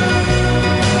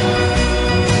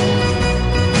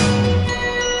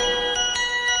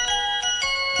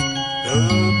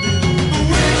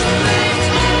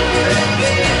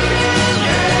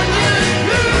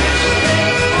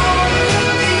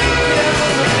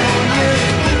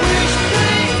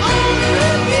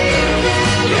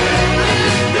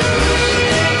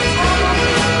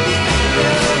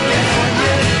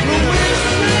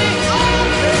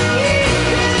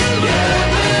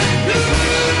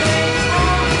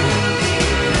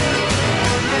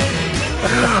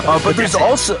 But there's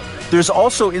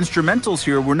also instrumentals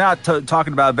here. We're not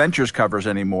talking about Ventures covers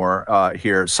anymore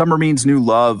here. Summer Means New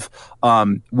Love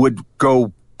would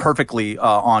go perfectly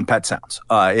on Pet Sounds.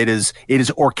 It is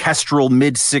orchestral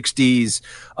mid-60s,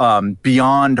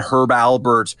 beyond Herb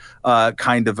Alpert,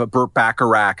 kind of a Burt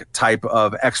Bacharach type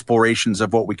of explorations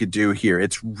of what we could do here.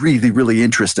 It's really, really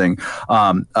interesting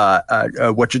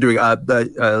what you're doing.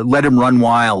 Let Him Run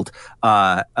Wild,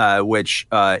 which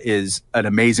is an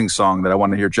amazing song that I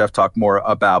want to hear Jeff talk more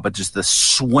about, but just the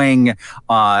swing,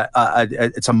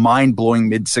 it's a mind-blowing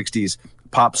mid-60s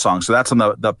pop song. So that's on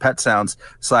the Pet Sounds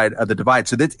side of the divide.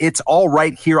 So it's all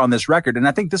right here on this record. And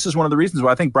I think this is one of the reasons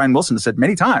why I think Brian Wilson has said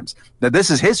many times that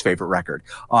this is his favorite record.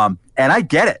 And I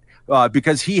get it.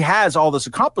 Because he has all this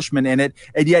accomplishment in it,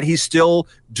 and yet he's still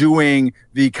doing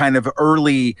the kind of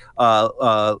early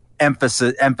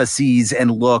emphases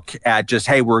and look at just,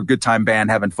 hey, we're a good time band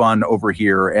having fun over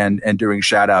here and doing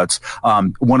shout outs.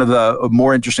 One of the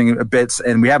more interesting bits,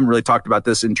 and we haven't really talked about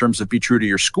this in terms of Be True to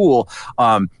Your School,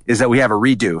 is that we have a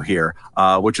redo here,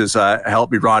 which is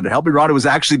Help Me Rhonda. Help Me Rhonda was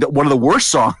actually one of the worst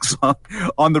songs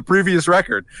on the previous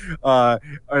record. Or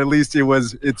at least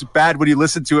it's bad when you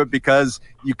listen to it because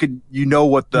you know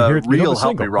what the real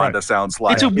Help Me Rhonda sounds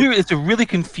like. It's a really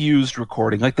confused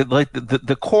recording. Like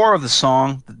the core of the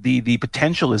song, the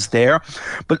potential is there,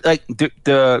 but like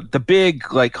the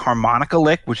big like harmonica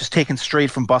lick, which is taken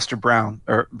straight from Buster Brown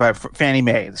or by Fannie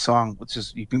Mae, the song, which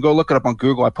is, you can go look it up on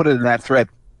Google. I put it in that thread.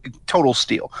 Total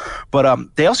steal. But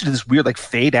they also did this weird like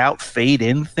fade out, fade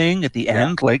in thing at the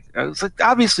end. Like it's like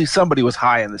obviously somebody was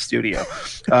high in the studio.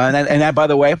 And that, by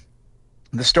the way,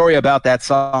 the story about that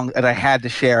song that I had to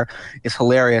share is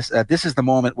hilarious. This is the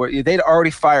moment where they'd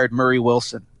already fired Murray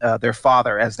Wilson, their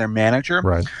father, as their manager.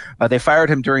 Right. They fired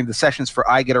him during the sessions for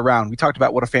I Get Around. We talked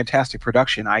about what a fantastic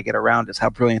production I Get Around is, how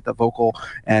brilliant the vocal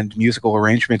and musical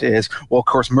arrangement is. Well, of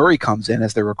course, Murray comes in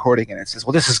as they're recording it and says,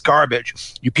 well, this is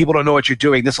garbage. You people don't know what you're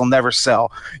doing. This will never sell.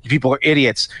 You people are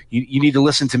idiots. You need to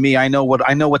listen to me. I know what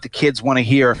the kids want to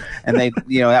hear. And they,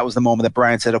 that was the moment that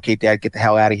Brian said, okay, Dad, get the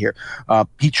hell out of here.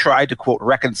 He tried to, quote,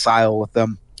 reconcile with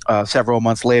them several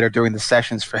months later during the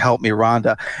sessions for Help Me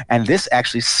Rhonda. And this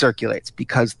actually circulates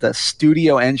because the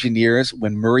studio engineers,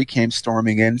 when Murray came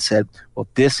storming in, said, well,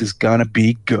 this is going to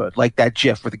be good. Like that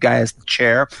GIF where the guy has the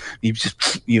chair. He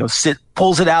just,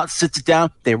 pulls it out, sits it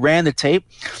down. They ran the tape.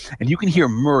 And you can hear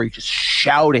Murray just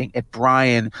shouting at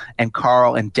Brian and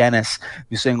Carl and Dennis.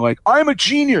 He's saying like, I'm a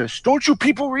genius. Don't you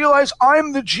people realize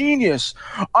I'm the genius?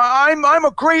 I'm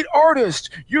a great artist.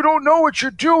 You don't know what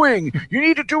you're doing. You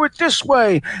need to do it this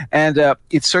way. And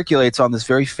it circulates on this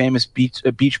very famous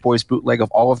Beach Boys bootleg of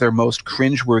all of their most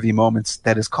cringeworthy moments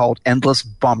that is called Endless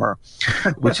Bummer,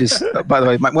 which is, by the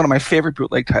way, one of my favorite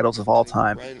bootleg titles of all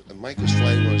time. Mike was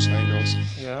flying those high notes.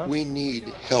 Yeah. We need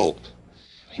help.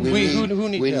 Who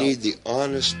need we help? need the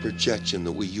honest projection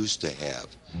that we used to have.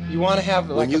 You want to have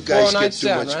like When you a guys 409 get too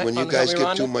sound, much, right? when you On guys Help Me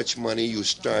get too Rhonda? much money, you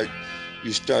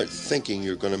start thinking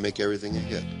you're going to make everything a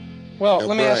hit. Well, Now,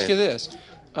 let me ask Brian, you this.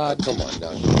 Come on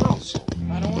now.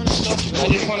 I don't want to stop you. I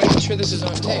just want to make sure this is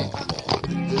on tape. Oh,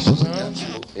 come on. This is an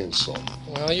absolute insult.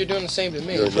 Well, you're doing the same to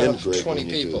me You're in an front of ingrate 20 when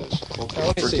you do people. this. Okay, Now,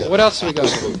 let me see. forget What it. else do we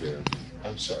got? Go there.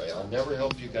 I'm sorry. I'll never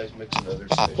help you guys mix another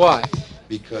station. Why?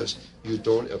 Because you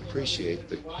don't appreciate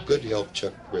the good help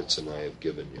Chuck Britz and I have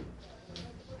given you.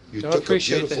 You Don't took a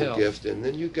appreciate the beautiful help. gift, and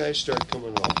then you guys start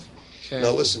coming off. Okay.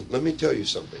 Now listen, let me tell you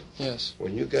something. Yes.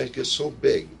 When you guys get so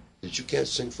big that you can't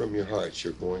sing from your hearts,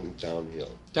 you're going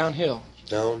downhill. Downhill.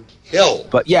 Downhill.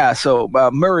 But yeah, so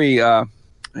Murray,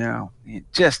 he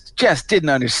just didn't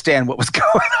understand what was going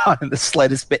on in the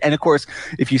slightest bit. And of course,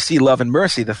 if you see Love and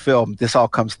Mercy, the film, this all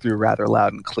comes through rather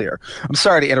loud and clear. I'm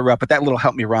sorry to interrupt, but that little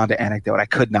Help Me Rhonda anecdote, I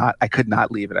could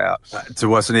not leave it out. So it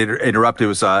wasn't interrupted. It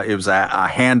was a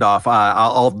handoff.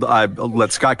 I'll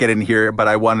let Scott get in here, but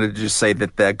I wanted to just say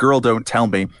that the Girl Don't Tell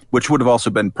Me, which would have also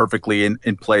been perfectly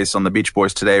in place on the Beach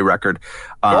Boys Today record,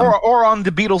 Or on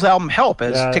the Beatles album Help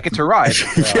as Ticket to Ride.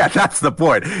 yeah, that's the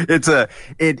point.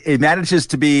 It manages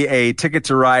to be a Ticket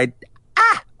to Ride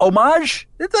homage.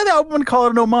 I wouldn't call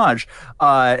it an homage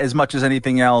as much as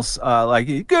anything else.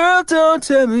 Like, girl, don't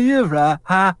tell me you're right.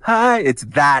 It's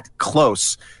that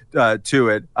close to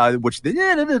it, which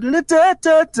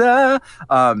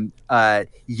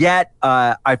yet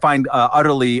I find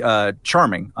utterly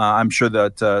charming. I'm sure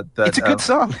that It's a good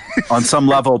song. on some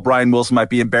level, Brian Wilson might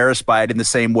be embarrassed by it in the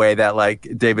same way that like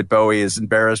David Bowie is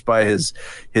embarrassed by his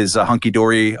hunky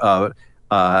dory,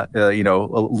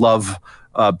 love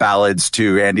ballads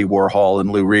to Andy Warhol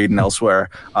and Lou Reed and elsewhere,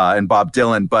 and Bob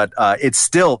Dylan. But it's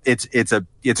still it's a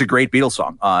great Beatles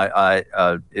song.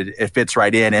 It fits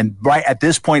right in, and right at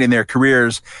this point in their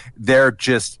careers, they're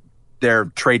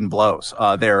trading blows.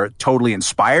 They're totally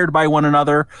inspired by one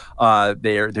another.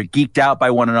 They're geeked out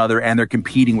by one another, and they're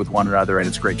competing with one another, and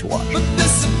it's great to watch. But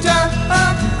this time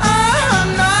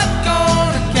I'm not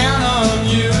gonna count on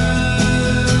you.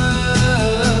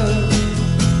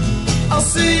 I'll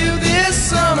see you this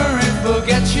summer and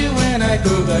forget you when I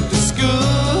go back to school.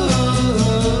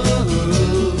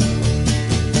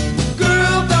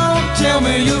 Girl, don't tell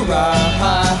me you're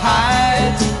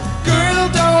right. Girl,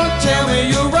 don't tell me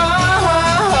you're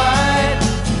right.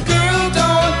 Girl,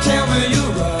 don't tell me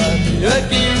you're right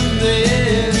again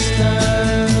this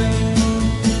time.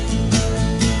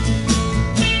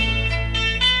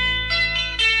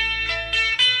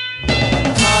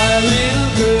 Hi, little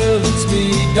girl, it's me.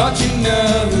 Don't you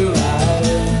know who I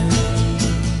am?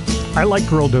 I like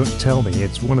Girl Don't Tell Me.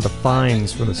 It's one of the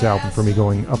finds from this album for me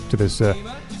going up to this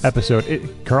episode.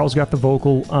 Carl's got the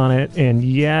vocal on it, and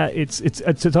yeah, it's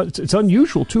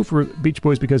unusual too for Beach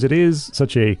Boys because it is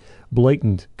such a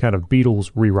blatant kind of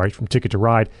Beatles rewrite from Ticket to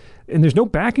Ride, and there's no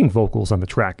backing vocals on the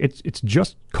track. It's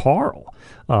just Carl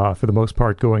for the most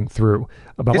part going through.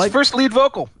 But His first lead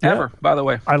vocal ever, by the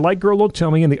way. I like Girl Don't Tell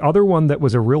Me, and the other one that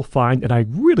was a real find, and I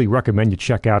really recommend you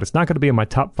check out. It's not going to be in my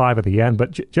top 5 at the end,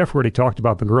 but Jeff already talked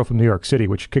about The Girl from New York City,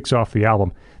 which kicks off the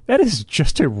album. That is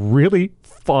just a really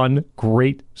fun,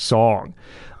 great song.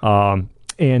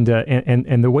 And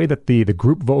the way that the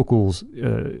group vocals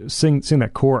sing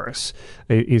that chorus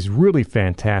is really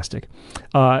fantastic.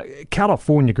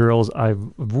 California Girls, I've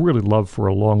really loved for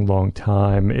a long, long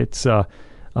time. It's they're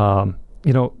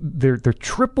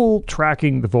triple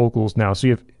tracking the vocals now, so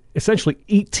you have essentially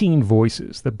 18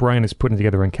 voices that Brian is putting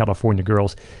together in California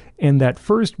Girls, and that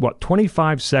first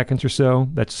 25 seconds or so,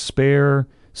 that spare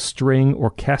string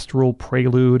orchestral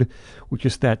prelude with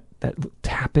just that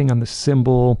tapping on the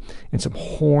cymbal and some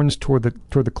horns toward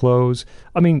the close.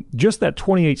 I mean, just that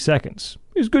 28 seconds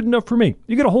is good enough for me.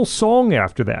 You get a whole song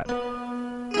after that.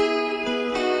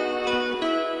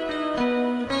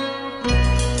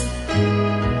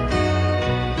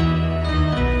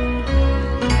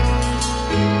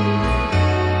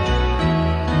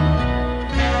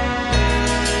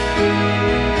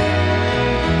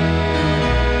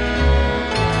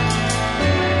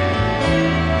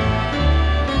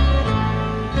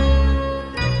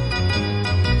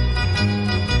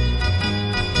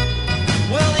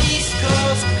 Well, East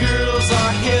Coast girls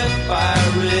are hip. I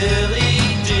really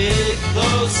dig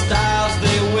those styles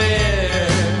they wear.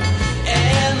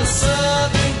 And the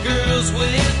Southern girls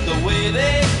with the way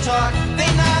they talk,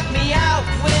 they knock me out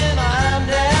when I'm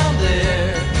down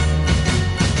there.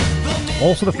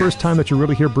 Also the first time that you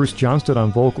really hear Bruce Johnston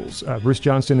on vocals. Bruce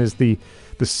Johnston is the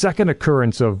second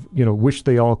occurrence of, Wish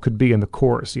They All Could Be in the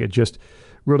chorus. He had just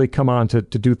really come on to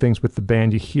do things with the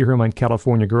band. You hear him on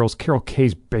California Girls. Carol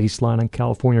Kay's bass line on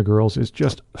California Girls is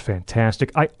just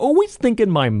fantastic. I always think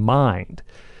in my mind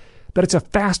that it's a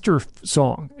faster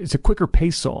song. It's a quicker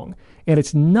pace song. And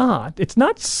it's not. It's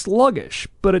not sluggish,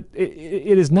 but it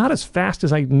is not as fast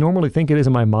as I normally think it is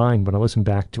in my mind when I listen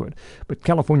back to it. But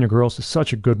California Girls is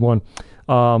such a good one.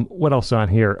 What else on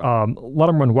here? Let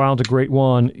 'Em Run Wild's a great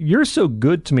one. You're So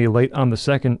Good to Me late on the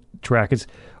second track. It's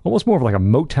almost more of like a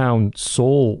Motown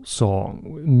soul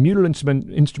song. Muted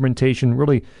instrumentation,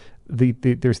 really.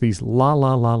 There's these la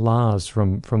la la la's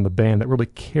from the band that really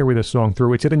carry the song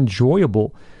through. It's an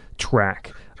enjoyable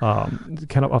track,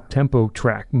 kind of up-tempo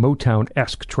track,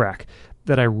 Motown-esque track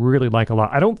that I really like a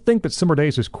lot. I don't think that Summer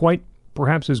Days is quite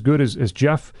perhaps as good as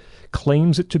Jeff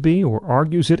claims it to be or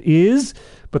argues it is,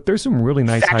 but there's some really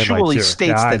nice highlights here. Factually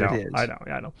states that it is. I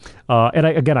know.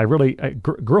 And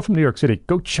Girl from New York City,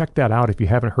 go check that out if you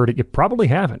haven't heard it. You probably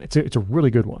haven't. It's a really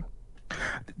good one.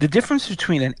 The difference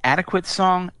between an adequate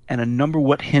song and a number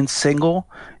one hit single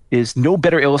is no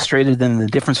better illustrated than the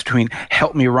difference between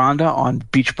Help Me Rhonda on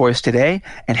Beach Boys Today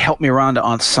and Help Me Rhonda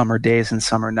on Summer Days and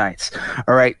Summer Nights.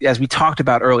 All right, as we talked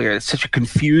about earlier, it's such a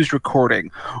confused recording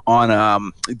on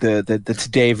the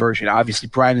Today version. Obviously,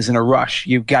 Brian is in a rush.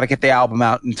 You've got to get the album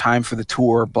out in time for the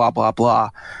tour, blah, blah, blah,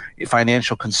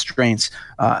 financial constraints.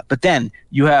 But then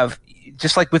you have,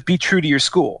 just like with Be True to Your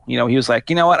School, he was like,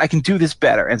 you know what, I can do this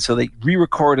better. And so they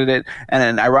re-recorded it. And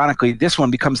then ironically, this one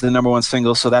becomes the number one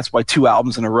single. So that's why 2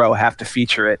 albums in a row have to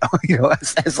feature it,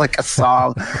 as like a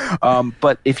song.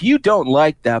 But if you don't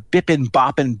like the bippin',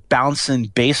 boppin', bouncing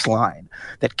bass line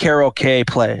that Carol Kay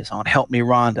plays on Help Me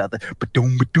Rhonda,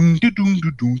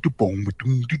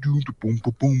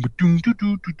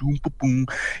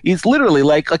 it's literally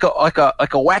like a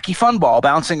wacky fun ball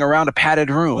bouncing around a padded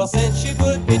room. Well, since you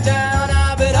put me down,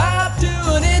 I've been up to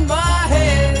and in my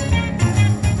head.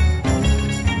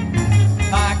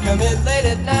 I come in late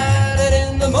at night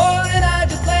and in the morning I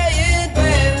just lay in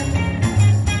bed.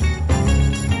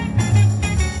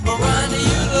 Miranda,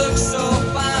 you look so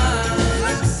fine,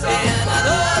 and I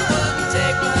know it wouldn't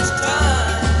take much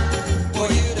time for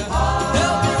you to help me,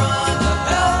 Rhonda,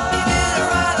 help me get her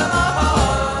out of my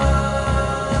heart.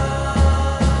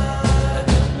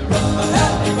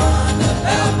 Help me, Rhonda,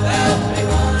 help me,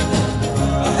 Rhonda.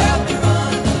 Help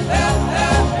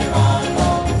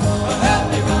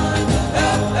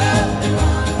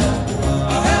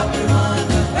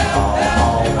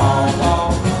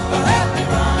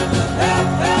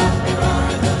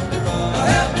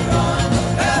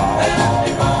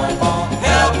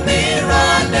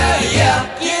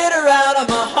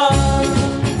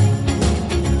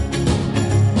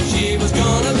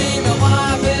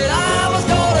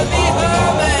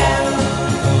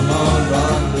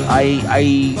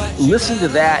I listen to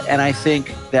that and I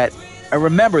think that I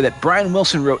remember that Brian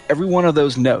Wilson wrote every one of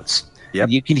those notes. Yep.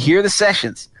 And you can hear the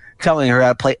sessions telling her how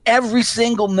to play every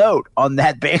single note on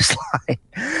that bass line.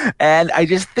 And I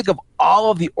just think of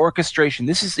all of the orchestration.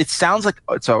 It sounds like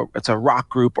it's a rock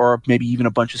group or maybe even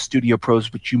a bunch of studio pros,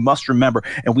 but you must remember,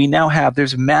 and we now have,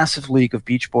 there's a massive league of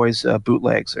Beach Boys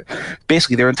bootlegs, or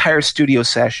basically their entire studio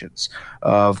sessions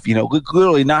of,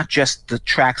 literally not just the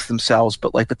tracks themselves,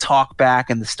 but like the talk back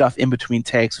and the stuff in between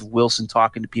takes of Wilson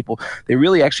talking to people.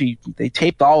 They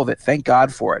taped all of it. Thank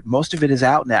God for it. Most of it is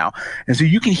out now. And so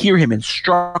you can hear him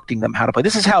instructing them how to play.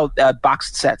 This is how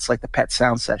boxed sets like the Pet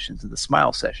Sound sessions and the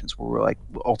Smile sessions were like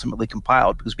ultimately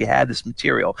compiled, because we had this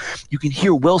material. You can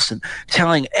hear Wilson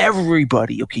telling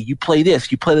everybody, okay, you play this,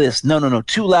 no,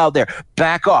 too loud there,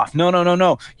 back off,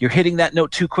 no, you're hitting that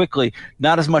note too quickly,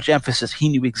 not as much emphasis. He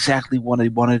knew exactly what he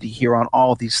wanted to hear on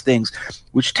all of these things,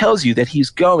 which tells you that he's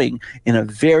going in a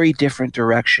very different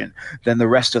direction than the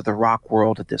rest of the rock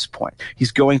world at this point.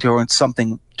 He's going towards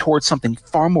something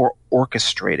far more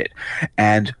orchestrated,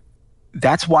 and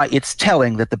that's why it's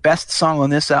telling that the best song on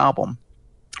this album,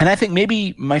 and I think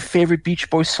maybe my favorite Beach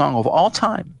Boys song of all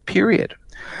time, period,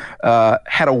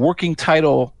 had a working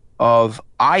title of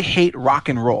I Hate Rock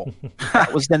and Roll.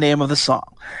 That was the name of the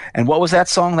song. And what was that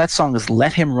song? That song is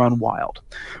Let Him Run Wild,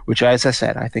 which, as I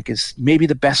said, I think is maybe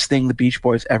the best thing the Beach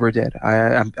Boys ever did.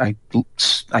 I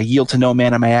yield to no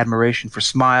man in my admiration for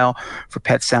Smile, for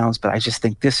Pet Sounds, but I just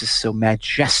think this is so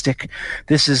majestic.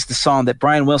 This is the song that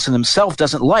Brian Wilson himself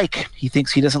doesn't like. He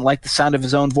thinks he doesn't like the sound of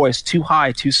his own voice. Too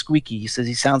high, too squeaky. He says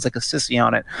he sounds like a sissy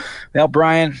on it. Well,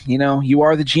 Brian, you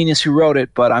are the genius who wrote it,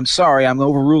 but I'm sorry, I'm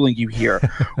overruling you here.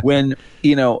 When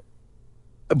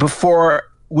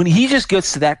when he just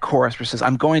gets to that chorus where he says,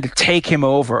 I'm going to take him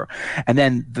over, and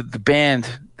then the band,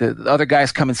 the other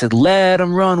guys come and said, let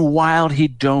him run wild, he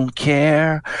don't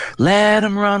care. Let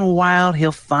him run wild,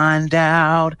 he'll find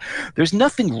out. There's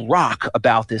nothing rock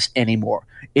about this anymore.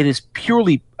 It is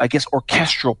purely, I guess,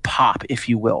 orchestral pop, if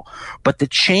you will. But the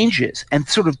changes and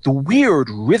sort of the weird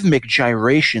rhythmic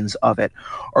gyrations of it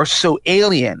are so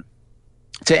alien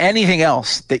to anything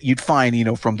else that you'd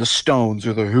find, from the Stones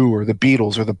or the Who or the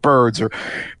Beatles or the Byrds or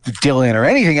the Dylan or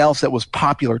anything else that was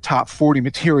popular top 40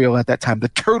 material at that time. The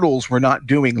Turtles were not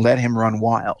doing Let Him Run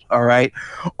Wild, all right?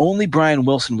 Only Brian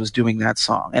Wilson was doing that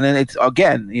song. And then it's,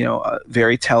 again,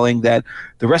 very telling that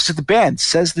the rest of the band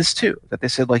says this too, that they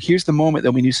said, like, here's the moment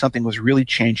that we knew something was really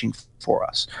changing for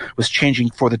us, was changing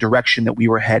for the direction that we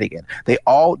were heading in. They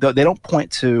don't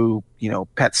point to,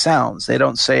 Pet Sounds. They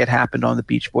don't say it happened on the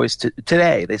Beach Boys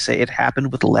today. They say it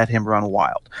happened with Let Him Run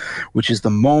Wild, which is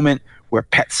the moment where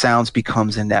Pet Sounds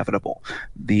becomes inevitable.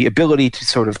 The ability to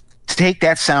sort of take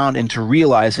that sound and to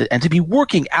realize it and to be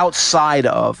working outside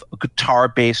of a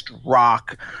guitar-based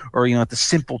rock or, the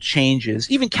simple changes.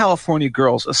 Even California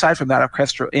Girls, aside from that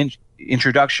orchestral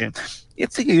introduction,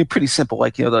 it's pretty simple,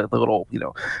 like the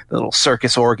little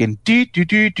circus organ, do do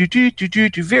do do do do do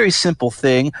do, very simple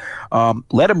thing.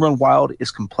 Let Him Run Wild is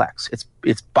complex.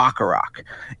 It's baccarat.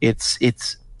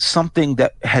 It's something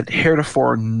that had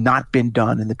heretofore not been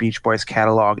done in the Beach Boys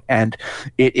catalog, and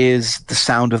it is the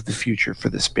sound of the future for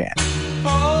this band.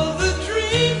 All the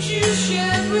dreams you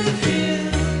shared with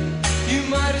him, you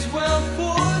might as well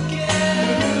forget.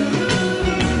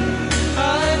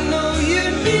 I know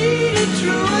you needed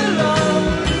true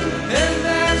love, and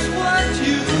that's what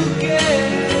you get.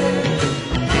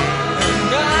 And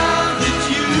now that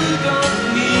you don't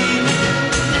need it,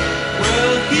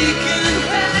 well, he can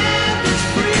have his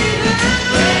freedom.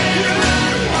 Let him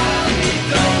run wild, he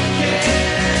don't care.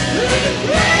 Let him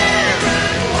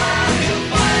run wild, he'll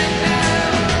find out.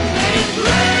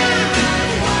 Let him run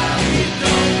wild, he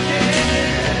don't care.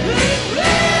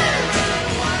 Let him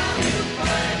run wild, he'll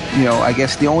find out. I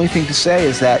guess the only thing to say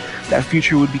is that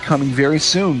future would be coming very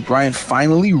soon. Brian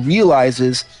finally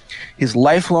realizes his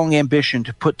lifelong ambition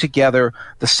to put together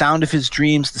the sound of his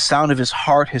dreams, the sound of his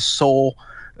heart, his soul,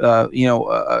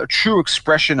 a true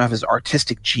expression of his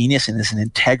artistic genius and his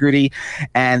integrity.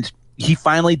 And he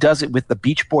finally does it with the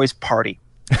Beach Boys Party.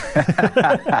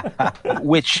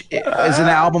 Which is an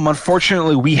album,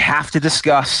 unfortunately, we have to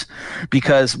discuss,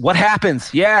 because what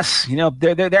happens? Yes,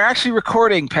 they're actually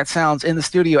recording Pet Sounds in the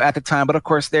studio at the time, but of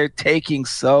course they're taking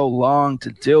so long to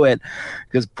do it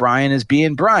because Brian is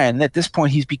being Brian. And at this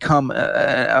point, he's become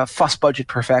a fuss budget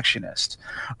perfectionist,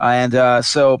 and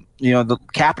so the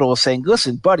Capitol is saying,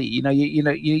 "Listen, buddy, you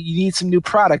need some new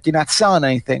product. You're not selling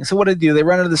anything." So what do? They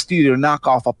run into the studio to knock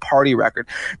off a party record.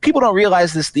 People don't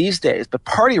realize this these days, but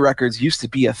party records used to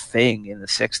be a thing in the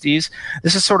 60s.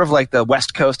 This is sort of like the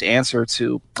West Coast answer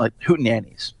to like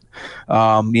hootenannies.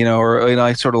 Or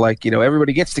I sort of like,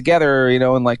 everybody gets together,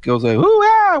 and like goes like, ooh,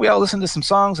 yeah, we all listen to some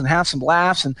songs and have some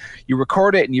laughs, and you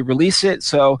record it and you release it.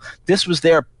 So this was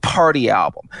their party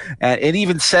album, and it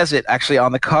even says it actually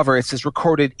on the cover. It says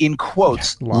recorded in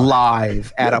quotes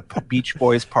live at a Beach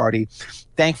Boys party.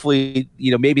 Thankfully,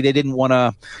 maybe they didn't want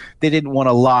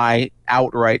to lie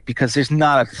outright, because there's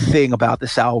not a thing about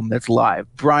this album that's live.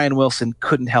 Brian Wilson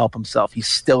couldn't help himself. He's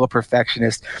still a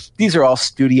perfectionist. These are all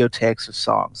studio takes of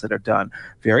songs that are done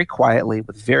very quietly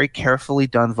with very carefully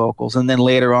done vocals, and then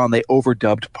later on they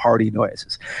overdubbed party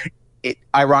noises. It,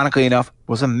 ironically enough,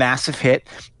 was a massive hit.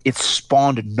 It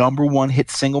spawned a #1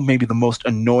 hit single, maybe the most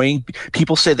annoying.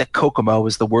 People say that Kokomo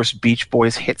is the worst Beach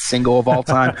Boys hit single of all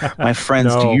time. My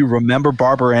friends, No. do you remember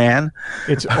Barbara Ann?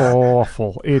 It's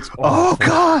awful. It's awful. Oh,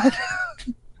 God.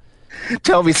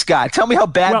 Tell me, Scott. Tell me how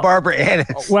bad Well- Barbara Ann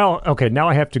is. Well, okay, now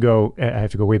I have to go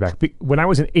way back. When I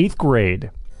was in 8th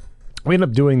grade, we ended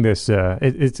up doing this.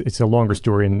 It's a longer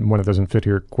story, and one that doesn't fit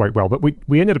here quite well. But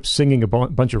we ended up singing a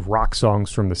bunch of rock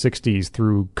songs from the 60s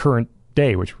through current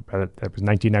day, which that was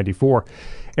 1994.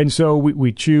 And so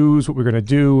we choose what we're going to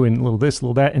do, and a little this, a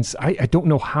little that. And so I don't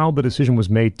know how the decision was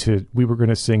made we were going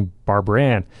to sing Barbara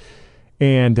Ann.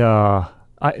 And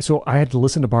so I had to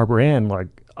listen to Barbara Ann like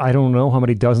I don't know how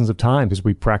many dozens of times as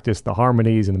we practiced the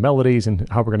harmonies and the melodies and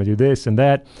how we're going to do this and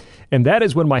that. And that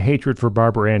is when my hatred for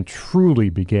Barbara Ann truly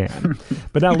began.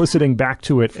 But now listening back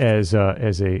to it as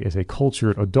a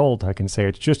cultured adult, I can say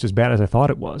it's just as bad as I thought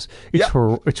it was. It's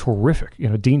it's horrific.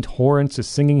 Dean Torrance is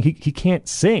singing. He can't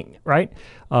sing, right?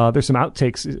 There's some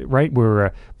outtakes, right,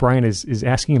 where Brian is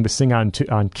asking him to sing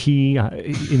on key.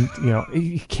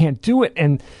 He can't do it,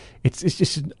 and it's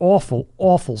just an awful,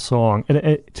 awful song,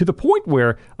 and to the point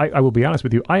where I will be honest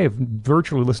with you, I have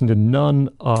virtually listened to none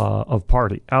of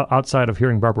Party outside of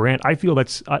hearing Barbara Ann. I feel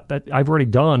that I've already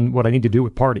done what I need to do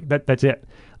with Party. That's it.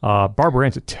 Barbara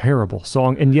Ann's a terrible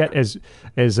song, and yet, as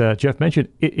Jeff mentioned,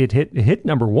 it hit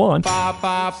 #1. Ba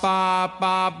ba ba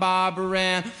ba Barbara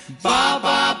Ann. Ba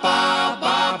ba ba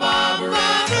ba Barbara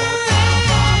Ann.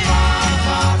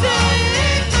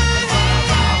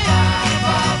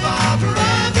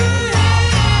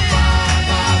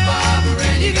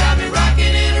 You got me rocking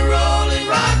and a rolling,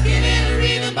 rocking and a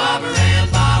reeling, Barbara Ann.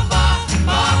 Ba ba ba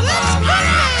ba.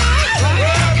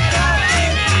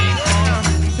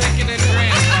 Taking it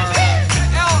grand.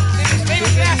 Baby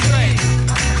Castrate.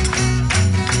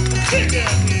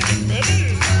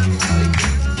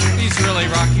 He's really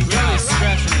rocking. Really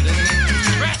scratching it, isn't he?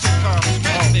 Scratch it, Carl.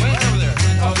 Scratch it. Right over there.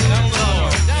 Oh, down a little more.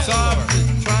 Soft.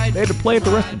 Tried. They had to play it the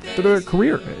rest of their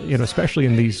career, especially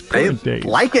in these They current days.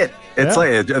 like it. It's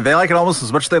Yeah. like they like it almost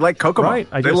as much as they like Kokomo. Right.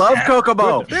 They love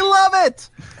Kokomo. Goodness. They love it.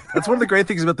 That's one of the great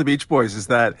things about the Beach Boys is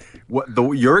that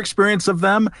your experience of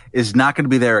them is not going to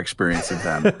be their experience of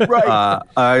them. Right.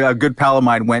 A good pal of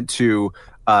mine went to,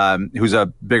 who's a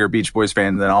bigger Beach Boys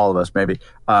fan than all of us, maybe.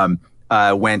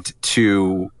 Went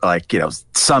to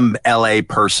some LA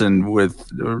person with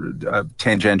a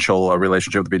tangential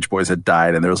relationship with the Beach Boys had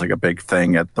died, and there was like a big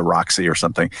thing at the Roxy or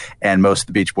something, and most of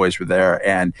the Beach Boys were there,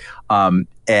 and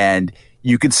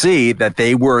you could see that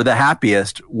they were the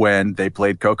happiest when they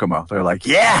played Kokomo. They're like,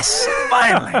 yes,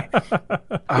 finally,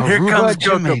 here comes Kokomo.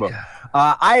 Jamaica.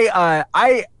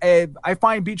 I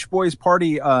find Beach Boys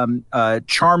Party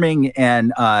charming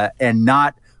and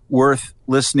not worth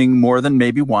listening more than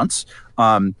maybe once.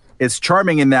 It's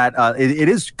charming in that it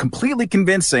is completely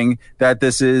convincing that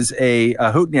this is a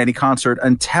hootenanny concert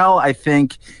until I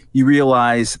think you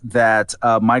realize that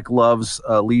Mike Love's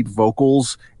lead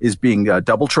vocals is being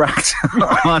double tracked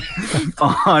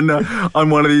on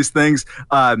one of these things.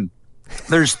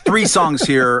 There's 3 songs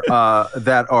here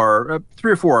that are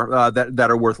 3 or 4 that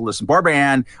are worth a listen. Barbara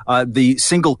Ann, the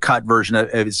single cut version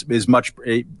is much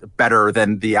better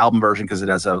than the album version because it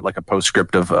has a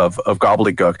postscript of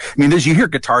gobbledygook. I mean, you hear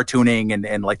guitar tuning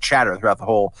and like chatter throughout the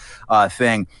whole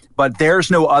thing. But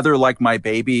There's No Other Like My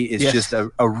Baby is just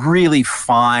a really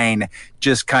fine,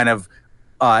 just kind of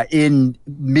in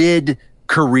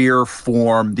mid-career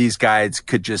form. These guys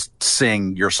could just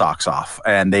sing your socks off,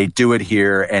 and they do it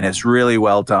here, and it's really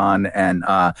well done and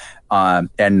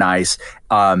nice.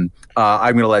 I'm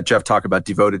going to let Jeff talk about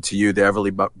Devoted to You, the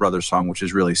Everly Brothers song, which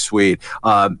is really sweet.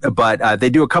 But they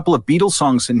do a couple of Beatles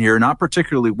songs in here, not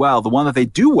particularly well. The one that they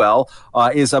do well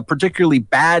is a particularly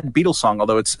bad Beatles song,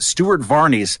 although it's Stuart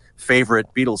Varney's favorite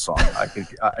Beatles song.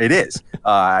 It is.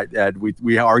 And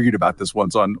we argued about this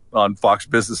once on Fox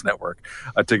Business Network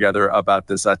together about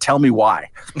this. Tell Me Why,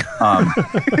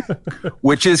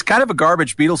 which is kind of a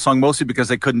garbage Beatles song, mostly because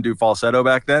they couldn't do falsetto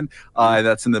back then.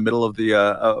 That's in the middle of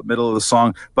the song.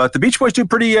 song, but the Beach Boys do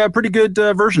pretty good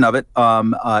version of it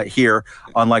here,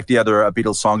 unlike the other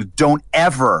Beatles songs. Don't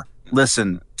ever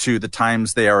listen to The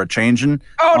Times They Are A-Changin'.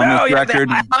 Oh, no. This record.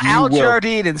 Al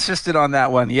Jardine insisted on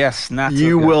that one. Yes, not so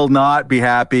You good. will not be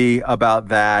happy about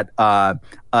that.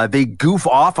 They goof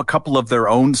off a couple of their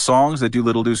own songs. They do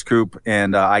Little Deuce Coupe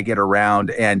and I Get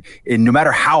Around. And no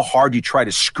matter how hard you try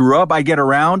to screw up I Get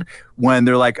Around, when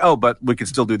they're like, oh, but we can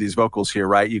still do these vocals here,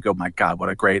 right? You go, my God, what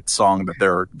a great song that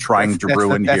they're trying to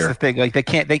ruin that's here. the thing. Like they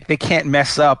can't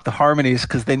mess up the harmonies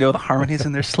because they know the harmonies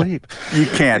in their sleep. You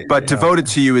can't. But Devoted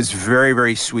to You is very,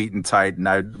 very sweet and tight. And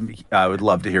I would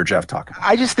love to hear Jeff talk.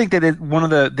 I just think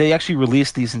that they actually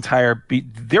released these entire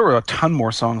there were a ton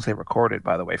more songs they recorded,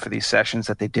 by the way, for these sessions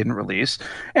that they didn't release.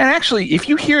 And actually, if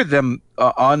you hear them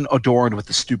unadorned with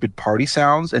the stupid party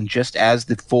sounds and just as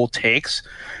the full takes,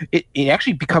 it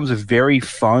actually becomes a very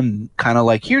fun kind of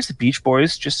like, here's the Beach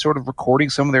Boys just sort of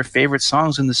recording some of their favorite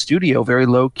songs in the studio, very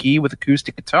low key with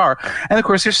acoustic guitar. And of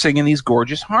course, they're singing these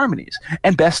gorgeous harmonies.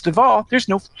 And best of all, there's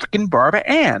no freaking Barbara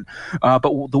Ann. But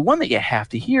the one that you have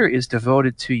to hear is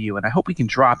Devoted to You. And I hope we can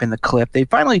drop in the clip. They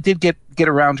finally did get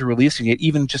around to releasing it,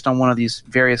 even just on one of these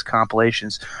various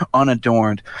compilations,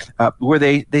 unadorned, where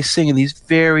they sing in these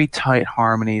very tight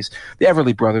harmonies. The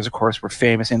Everly Brothers, of course, were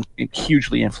famous and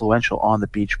hugely influential on the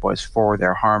Beach Boys for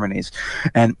their harmonies.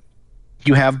 And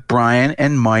you have Brian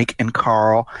and Mike and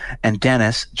Carl and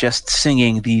Dennis just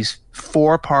singing these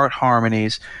 4-part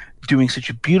harmonies, doing such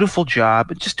a beautiful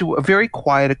job, just do a very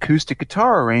quiet acoustic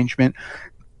guitar arrangement.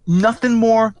 Nothing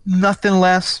more, nothing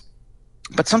less,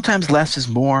 but sometimes less is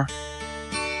more.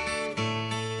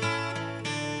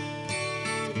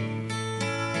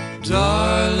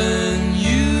 Darling,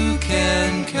 you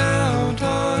can count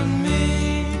on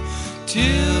me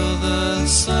till the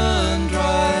sun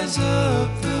dries up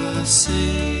the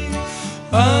sea.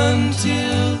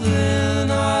 Until then,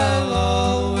 I'll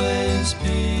always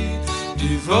be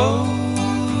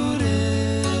devoted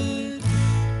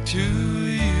to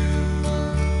you.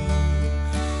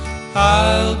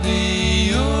 I'll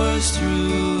be yours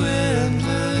through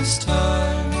endless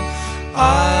time.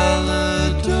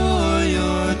 I'll adore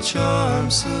your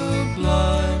charm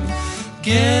sublime.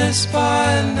 Guess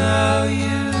by now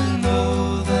you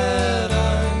know that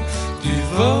I'm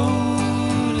devoted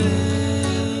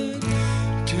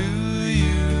to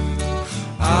you.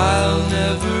 I'll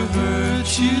never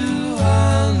hurt you,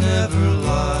 I'll never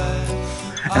lie.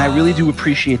 And I really do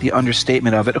appreciate the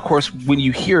understatement of it. Of course, when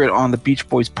you hear it on the Beach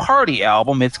Boys Party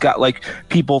album, it's got like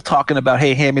people talking about,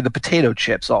 hey, hand me the potato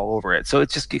chips all over it. So it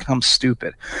just becomes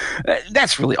stupid.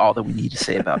 That's really all that we need to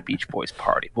say about Beach Boys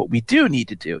Party. What we do need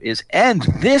to do is end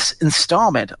this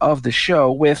installment of the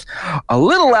show with a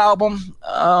little album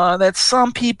that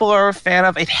some people are a fan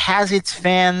of. It has its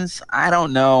fans. I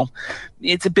don't know.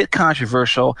 It's a bit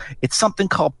controversial. It's something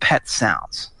called Pet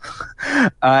Sounds.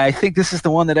 I think this is the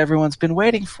one that everyone's been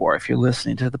waiting for if you're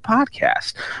listening to the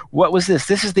podcast. What was this?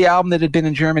 This is the album that had been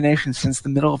in germination since the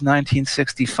middle of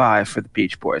 1965 for the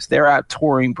Beach Boys. They're out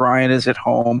touring. Brian is at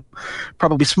home,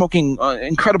 probably smoking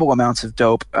incredible amounts of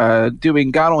dope, doing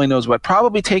God only knows what,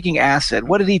 probably taking acid.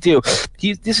 What did he do?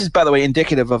 This is, by the way,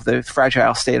 indicative of the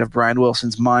fragile state of Brian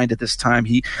Wilson's mind at this time.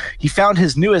 He found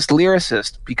his newest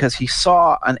lyricist because he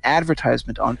saw an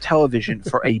advertisement on television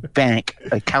for a bank,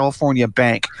 a California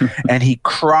bank, and he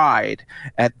cried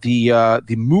at the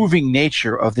moving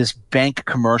nature of this bank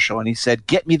commercial. And he said,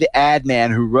 "Get me the ad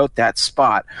man who wrote that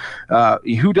spot."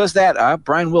 Who does that?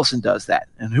 Brian Wilson does that.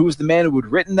 And who was the man who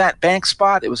had written that bank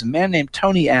spot? It was a man named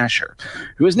Tony Asher,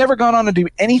 who has never gone on to do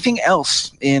anything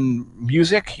else in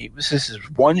music. This is his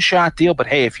one-shot deal. But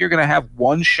hey, if you're going to have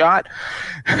one shot,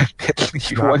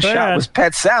 one shot was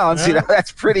Pet Sounds. Yeah.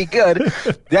 That's pretty good.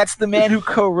 That's the man who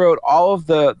co-wrote all of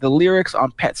the lyrics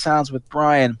on Pet Sounds with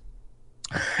Brian.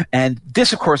 And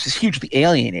this, of course, is hugely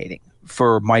alienating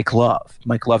for Mike Love.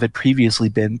 Mike Love had previously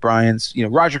been Brian's,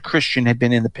 Roger Christian had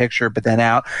been in the picture, but then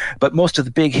out. But most of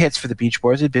the big hits for the Beach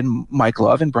Boys had been Mike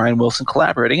Love and Brian Wilson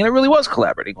collaborating, and it really was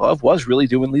collaborating. Love was really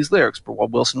doing these lyrics, but while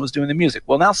Wilson was doing the music.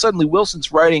 Well, now suddenly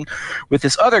Wilson's writing with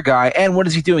this other guy, and what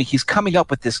is he doing? He's coming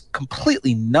up with this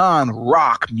completely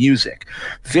non-rock music.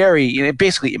 Very,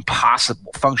 basically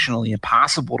impossible, functionally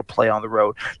impossible to play on the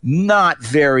road. Not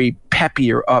very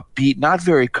peppy or upbeat, not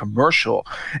very commercial,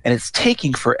 and it's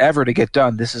taking forever to get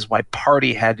done. This is why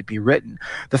Party had to be written.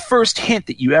 The first hint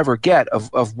that you ever get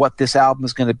of what this album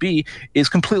is going to be is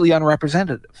completely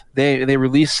unrepresentative. They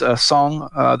release a song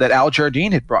that Al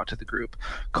Jardine had brought to the group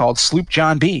called Sloop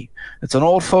John B. It's an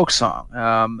old folk song.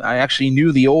 I actually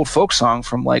knew the old folk song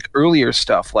from like earlier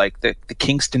stuff, like the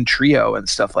Kingston Trio and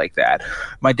stuff like that.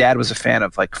 My dad was a fan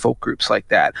of like folk groups like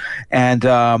that, and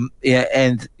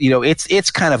you know, it's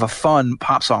kind of a fun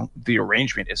pop song. The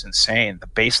arrangement is insane. The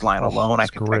bass line alone, I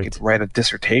could write a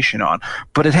dissertation on.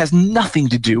 But it has nothing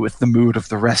to do with the mood of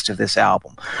the rest of this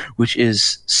album, which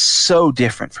is so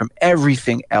different from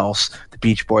everything else the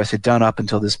Beach Boys had done up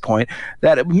until this point,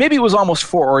 that maybe it was almost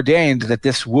foreordained that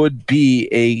this would be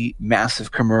a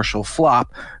massive commercial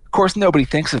flop. Of course, nobody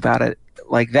thinks about it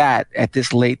like that at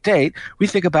this late date. We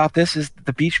think about this as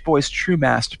the Beach Boys' true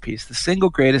masterpiece, the single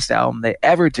greatest album they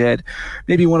ever did,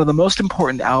 maybe one of the most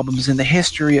important albums in the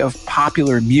history of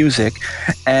popular music.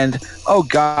 And, oh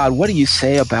God, what do you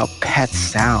say about Pet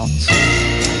Sounds?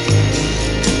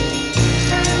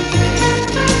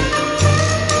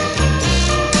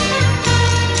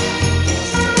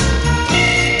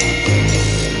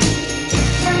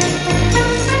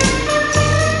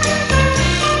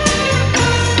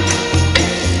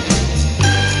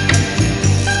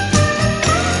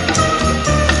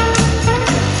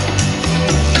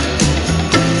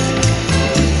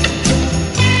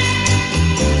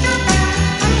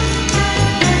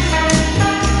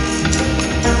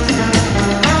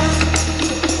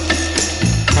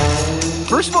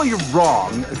 First of all, you're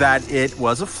wrong that it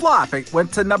was a flop. It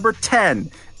went to number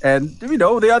 10. And, you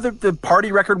know, the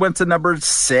Party record went to number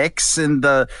 6, and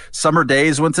the Summer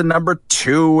Days went to number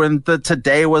 2, and the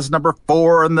Today was number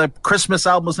 4, and the Christmas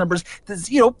album was number,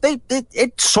 you know,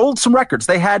 it sold some records.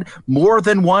 They had more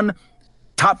than one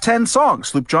top 10 song.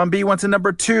 Sloop John B went to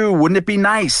number 2. Wouldn't It Be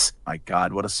Nice? My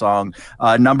God, what a song.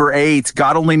 Number 8,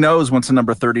 God Only Knows went to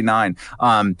number 39.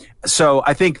 So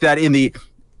I think that in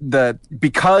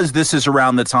because this is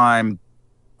around the time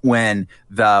when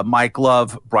the Mike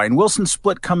Love Brian Wilson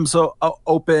split comes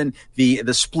open, the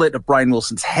split of Brian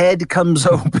Wilson's head comes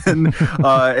open,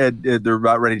 and they're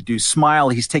about ready to do Smile.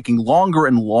 He's taking longer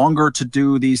and longer to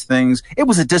do these things. It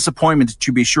was a disappointment,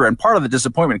 to be sure, and part of the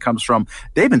disappointment comes from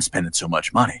they've been spending so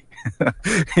much money.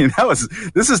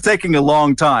 This is taking a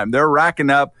long time. They're racking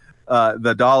up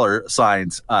the dollar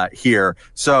signs here.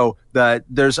 So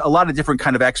there's a lot of different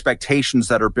kind of expectations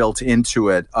that are built into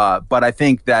it. But I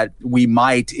think that we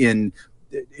might, in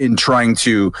trying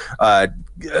to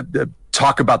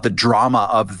talk about the drama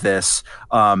of this,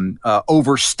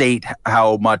 overstate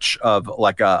how much of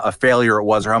like a failure it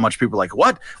was, or how much people are like,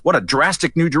 what a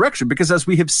drastic new direction. Because as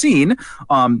we have seen,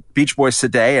 Beach Boys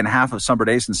Today and half of Summer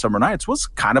Days and Summer Nights was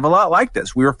kind of a lot like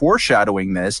this. We were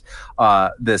foreshadowing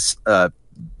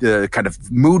the kind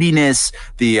of moodiness,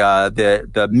 the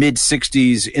mid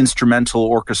 60s instrumental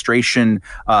orchestration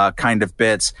kind of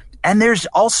bits. And there's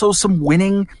also some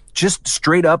winning, just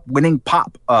straight up winning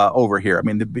pop over here. I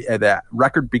mean, the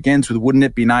record begins with Wouldn't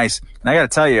It Be Nice? And I got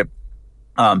to tell you,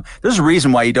 there's a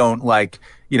reason why you don't, like,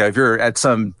 you know, if you're at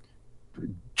some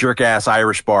jerk-ass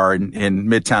Irish bar in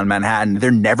Midtown Manhattan,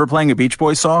 they're never playing a Beach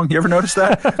Boys song. You ever notice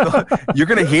that? You're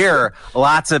going to hear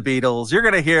lots of Beatles. You're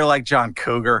going to hear like John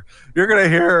Cougar. You're going to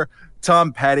hear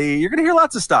Tom Petty. You're going to hear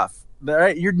lots of stuff.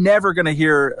 Right? You're never going to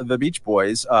hear the Beach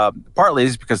Boys. Partly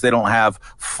is because they don't have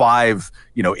 5,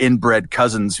 you know, inbred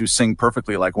cousins who sing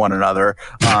perfectly like one another.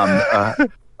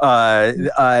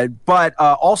 But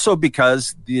also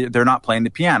because they're not playing the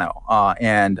piano.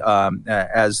 And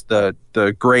as the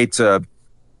great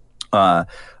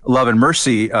Love and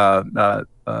Mercy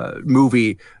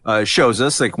movie shows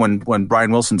us, like when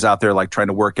Brian Wilson's out there like trying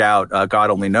to work out God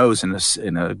Only Knows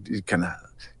in a kind of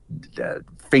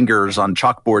fingers on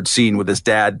chalkboard scene with his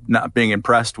dad not being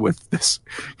impressed with this,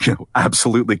 you know,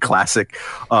 absolutely classic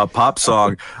pop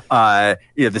song.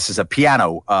 This is a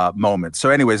piano moment. So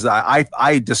anyways,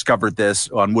 I discovered this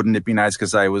on Wouldn't It Be Nice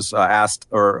because I was asked,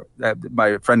 or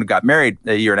my friend got married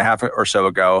a year and a half or so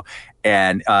ago,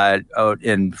 and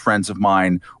friends of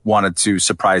mine wanted to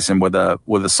surprise him with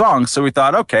a song. So we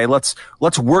thought, okay, let's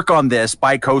work on this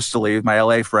bi-coastally with my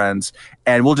LA friends,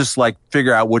 and we'll just like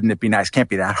figure out Wouldn't It Be Nice? Can't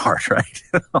be that hard, right?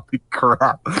 Holy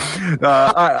crap.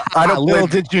 I don't little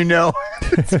did you know.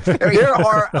 There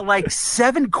are like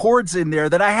 7 chords in there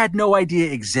that I had no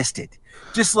idea existed.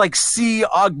 just like C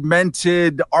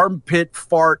augmented armpit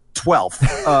fart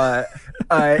 12th.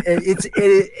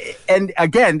 And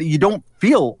again, you don't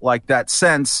feel like that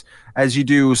sense as you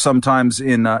do sometimes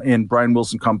in Brian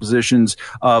Wilson compositions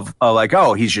of like,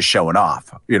 oh, he's just showing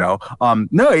off, you know?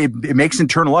 No, it makes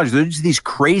internal logic. There's these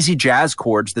crazy jazz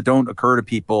chords that don't occur to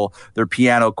people. They're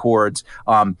piano chords.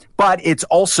 But it's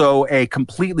also a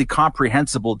completely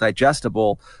comprehensible,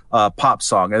 digestible pop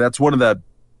song. And that's one of the,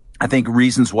 I think,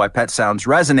 reasons why Pet Sounds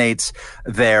resonates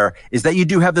there, is that you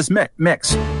do have this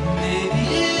mix. Maybe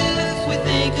if we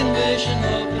think and wish and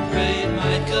hope and pray it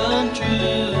might come true.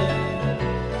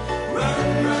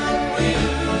 Run, run, we.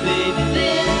 Baby,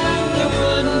 then there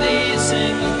wouldn't be a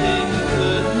single thing we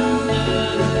couldn't do.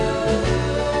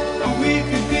 We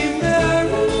could be married,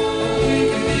 we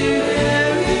could be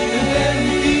married, and then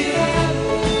we'd be happy,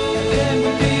 and then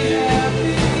we'd be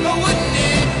happy. But wouldn't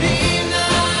it be nice?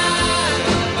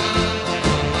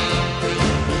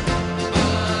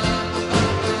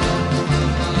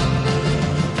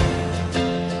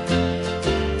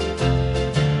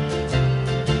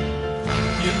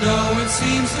 You know, it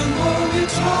seems the more we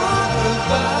talk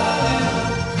about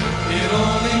it, it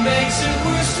only makes it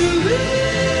worse to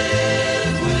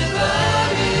live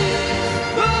without it.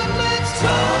 But let's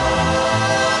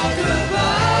talk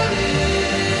about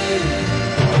it.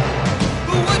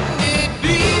 But wouldn't it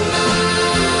be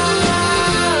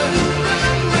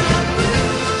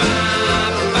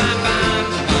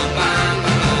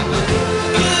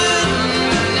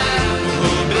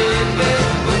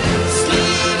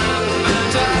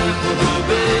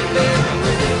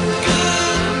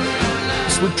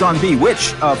Sloop John B, which,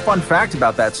 fun fact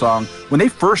about that song, when they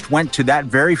first went to that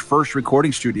very first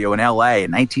recording studio in LA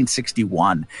in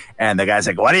 1961, and the guy's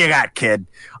like, what do you got, kid?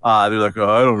 They're like, oh,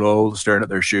 I don't know, staring at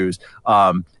their shoes.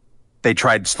 They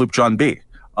tried Sloop John B,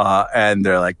 and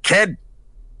they're like,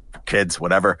 kids,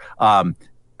 whatever.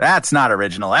 That's not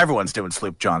original. Everyone's doing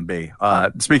Sloop John B.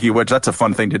 Speaking of which, that's a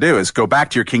fun thing to do, is go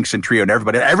back to your Kingston Trio, and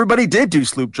everybody did do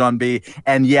Sloop John B.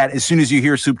 And yet, as soon as you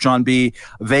hear Sloop John B,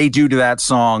 they do to that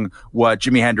song what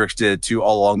Jimi Hendrix did to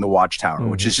All Along the Watchtower,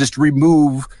 which is just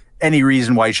remove any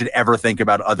reason why you should ever think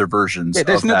about other versions. Yeah,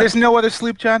 there's no other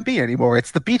Sloop John B anymore. It's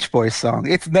the Beach Boys song.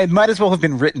 It might as well have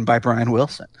been written by Brian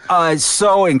Wilson. It's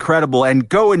so incredible. And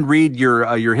go and read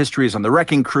your histories on the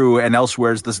Wrecking Crew and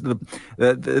elsewhere.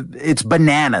 It's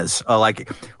bananas.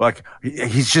 Like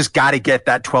he's just got to get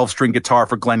that 12-string guitar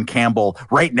for Glenn Campbell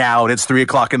right now, and it's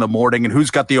 3:00 in the morning. And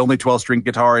who's got the only 12-string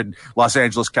guitar in Los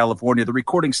Angeles, California? The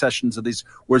recording sessions of these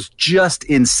was just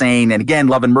insane. And again,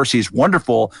 Love and Mercy is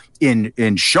wonderful in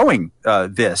showing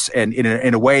this, and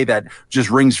in a way that just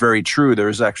rings very true.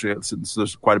 There's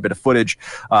quite a bit of footage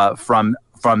from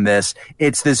this.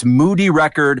 It's this moody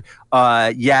record.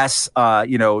 Yes,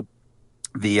 you know,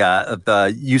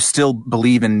 the You Still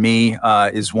Believe in Me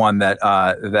is one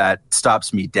that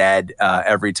stops me dead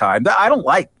every time. I don't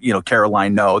like, you know,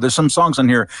 Caroline No. There's some songs on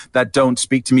here that don't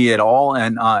speak to me at all,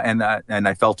 and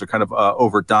I felt are kind of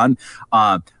overdone.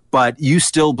 But You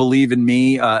Still Believe in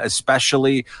Me,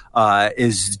 especially,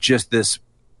 is just this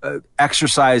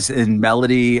exercise in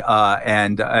melody,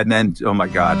 and then, oh my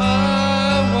God.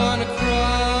 I wanna cry.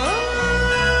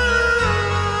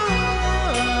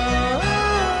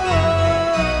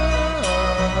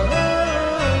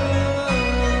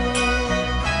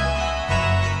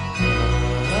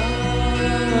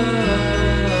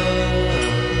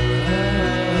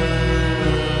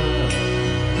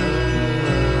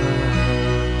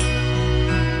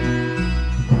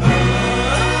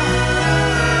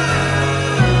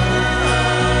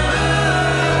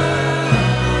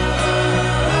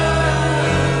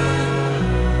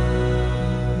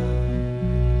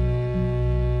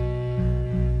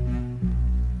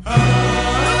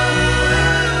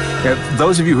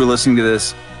 Those of you who are listening to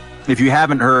this, if you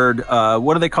haven't heard,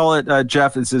 what do they call it,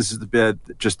 Jeff? This is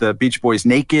just the Beach Boys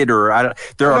naked, or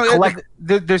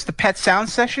there's the Pet Sound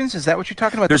Sessions. Is that what you're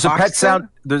talking about? There's a Pet Sound.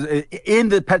 In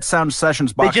the Pet Sound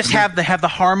Sessions box. They just have the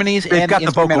harmonies they've and got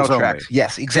the vocals tracks. only.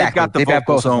 Yes, exactly. They've got the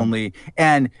vocals only.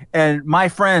 And my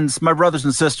friends, my brothers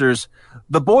and sisters,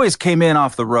 the boys came in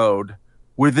off the road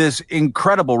with this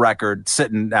incredible record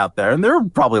sitting out there. And they're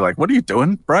probably like, what are you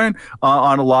doing, Brian?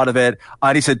 On a lot of it.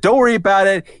 And he said, don't worry about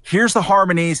it. Here's the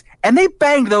harmonies. And they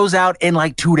banged those out in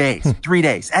like 2 days, 3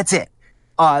 days. That's it.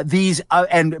 These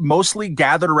and mostly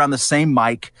gathered around the same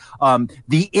mic.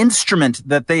 The instrument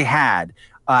that they had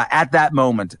at that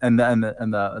moment, and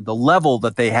the level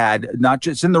that they had, not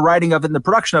just in the writing of it and the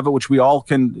production of it, which we all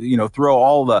can, you know, throw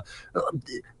all the.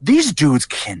 These dudes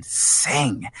can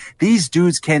sing. These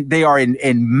dudes they are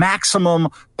in maximum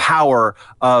power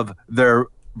of their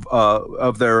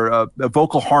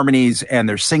vocal harmonies, and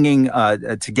they're singing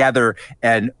together.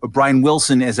 And Brian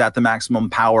Wilson is at the maximum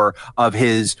power of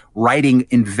his writing,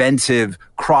 inventive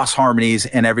cross harmonies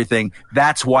and everything.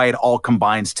 That's why it all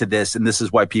combines to this, and this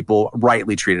is why people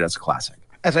rightly treat it as a classic.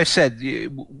 As I said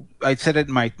it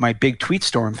in my big tweet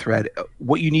storm thread.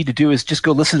 What you need to do is just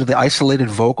go listen to the isolated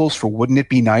vocals for "Wouldn't It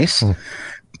Be Nice," and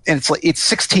it's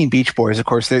 16 Beach Boys. Of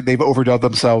course, they've overdubbed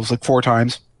themselves like 4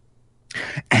 times.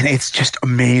 And it's just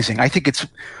amazing. I think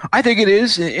it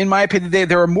is, in my opinion,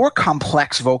 there are more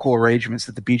complex vocal arrangements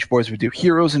that the Beach Boys would do.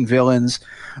 Heroes and Villains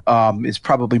is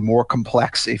probably more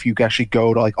complex if you actually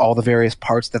go to like all the various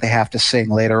parts that they have to sing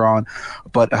later on.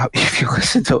 But if you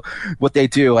listen to what they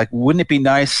do, like, wouldn't it be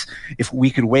nice if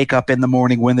we could wake up in the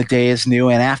morning when the day is new,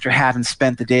 and after having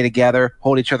spent the day together,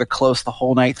 hold each other close the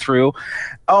whole night through?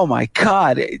 Oh my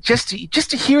God! Just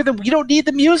to hear them, you don't need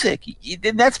the music.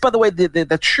 And that's, by the way,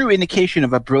 the true indication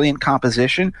of a brilliant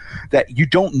composition, that you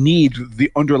don't need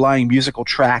the underlying musical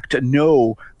track to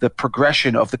know the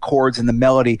progression of the chords and the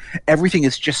melody. Everything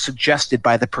is just suggested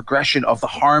by the progression of the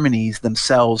harmonies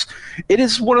themselves. It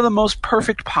is one of the most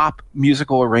perfect pop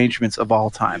musical arrangements of all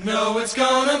time. No, it's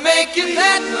gonna make it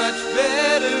that much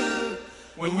better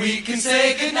when we can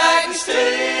say goodnight and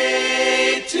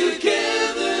stay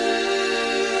together.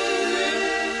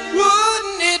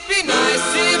 Wouldn't it be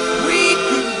nice if we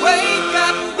could wake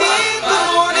up in the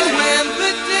morning when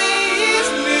the day is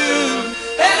new,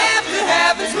 and after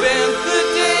having spent the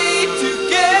day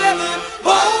together,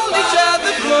 hold each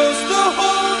other close the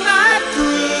whole night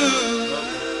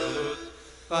through?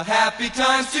 The happy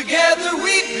times together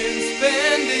we've been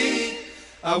spending,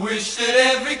 I wish that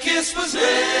every kiss was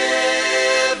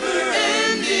never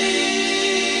ending.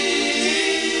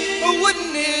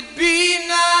 Wouldn't it be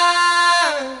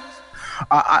nice?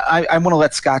 I want to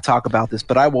let Scott talk about this,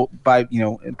 but I will, by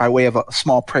way of a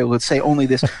small prelude, say only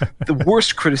this. The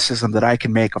worst criticism that I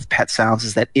can make of Pet Sounds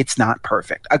is that it's not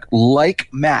perfect. Like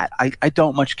Matt, I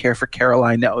don't much care for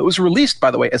Caroline No. It was released, by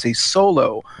the way, as a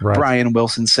solo Brian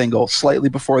Wilson single slightly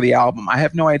before the album. I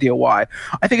have no idea why.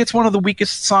 I think it's one of the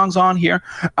weakest songs on here.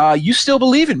 You Still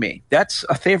Believe in Me. That's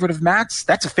a favorite of Matt's.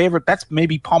 That's a favorite. That's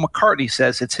maybe Paul McCartney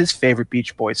says it's his favorite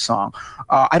Beach Boys song.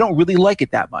 I don't really like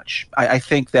it that much. I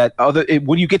think that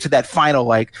when you get to that final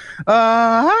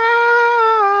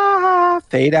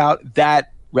fade out,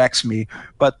 that wrecks me.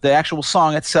 But the actual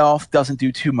song itself doesn't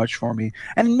do too much for me.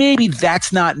 And maybe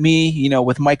that's not me,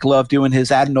 with Mike Love doing his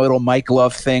adenoidal Mike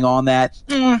Love thing on that.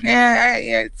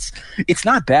 It's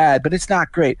not bad, but it's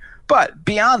not great. But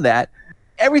beyond that,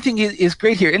 everything is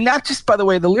great here. And not just, by the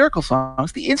way, the lyrical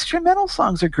songs. The instrumental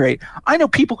songs are great. I know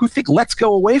people who think Let's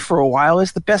Go Away for a While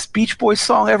is the best Beach Boys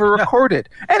song ever recorded.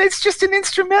 And it's just an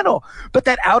instrumental. But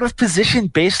that out-of-position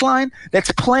bass line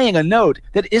that's playing a note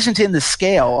that isn't in the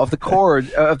scale of the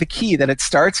chord, of the key that it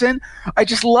starts in, I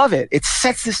just love it. It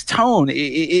sets this tone.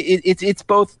 It's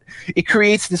both – it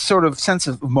creates this sort of sense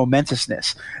of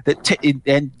momentousness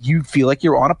and you feel like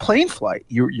you're on a plane flight.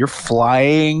 You're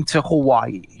flying to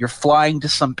Hawaii. You're flying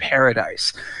to some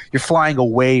paradise. You're flying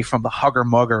away from the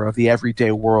hugger-mugger of the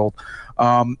everyday world.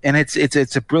 And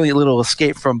it's a brilliant little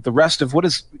escape from the rest of what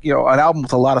is, an album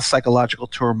with a lot of psychological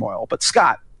turmoil. But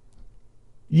Scott.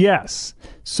 Yes.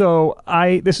 So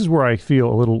this is where I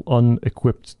feel a little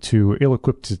ill-equipped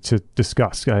to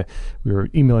discuss. We were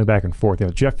emailing back and forth.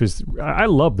 Jeff I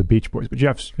love the Beach Boys, but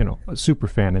Jeff's, a super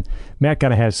fan. And Matt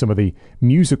kind of has some of the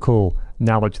musical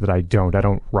knowledge that I don't. I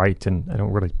don't write and I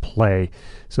don't really play.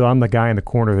 So I'm the guy in the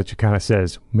corner that kind of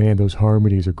says, man, those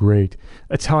harmonies are great.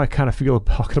 That's how I kind of feel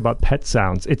talking about Pet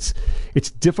Sounds. It's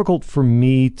difficult for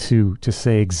me to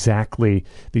say exactly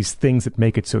these things that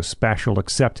make it so special,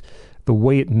 except the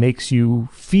way it makes you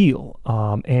feel,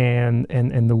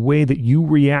 and the way that you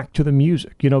react to the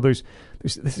music. There's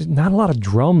not a lot of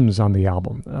drums on the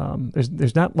album.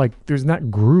 There's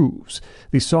not grooves.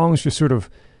 These songs just sort of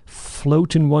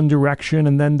float in one direction,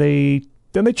 and then they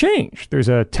change. There's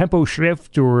a tempo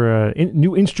shift or a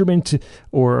new instrument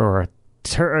or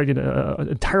an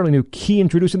entirely new key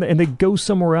introduced, and they go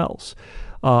somewhere else.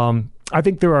 I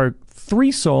think there are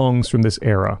 3 songs from this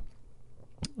era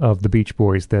of the Beach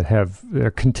Boys that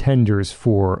they're contenders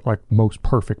for most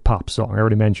perfect pop song. I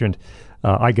already mentioned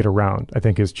I Get Around, I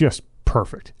think, is just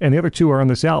perfect. And the other 2 are on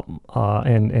this album.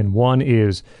 And one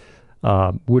is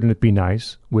Wouldn't It Be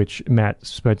Nice, which Matt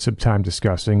spent some time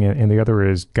discussing, and the other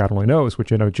is God Only Knows,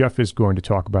 which I know Jeff is going to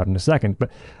talk about in a second. But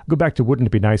I'll go back to Wouldn't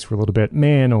It Be Nice for a little bit.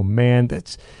 Man, oh man,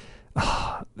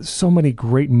 so many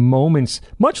great moments.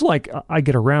 Much like I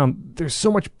Get Around, there's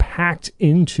so much packed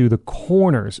into the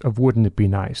corners of Wouldn't It Be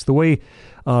Nice? The way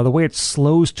it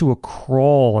slows to a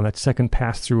crawl on that second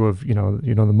pass through of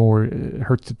the more it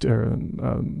hurts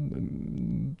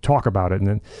to talk about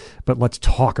it, but let's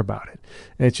talk about it.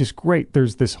 It's just great.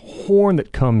 There's this horn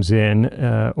that comes in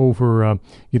over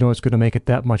it's going to make it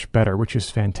that much better, which is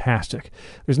fantastic.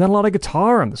 There's not a lot of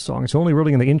guitar on the song. It's only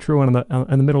really in the intro and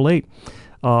in the middle eight.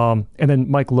 And then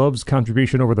Mike Love's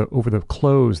contribution over the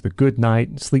close, the good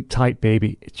night, sleep tight,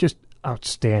 baby. It's just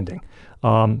outstanding.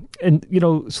 And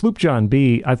Sloop John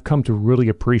B, I've come to really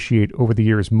appreciate over the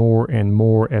years more and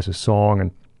more as a song.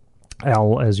 And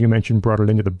Al, as you mentioned, brought it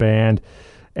into the band.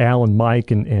 Al and Mike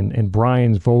and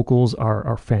Brian's vocals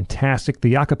are fantastic.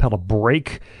 The a cappella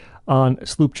break on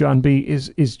Sloop John B is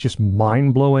just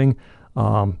mind blowing.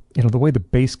 The way the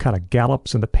bass kind of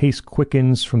gallops and the pace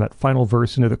quickens from that final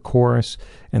verse into the chorus,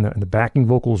 and the backing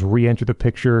vocals re-enter the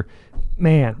picture,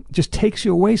 man, just takes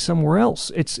you away somewhere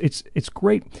else. It's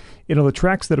great. The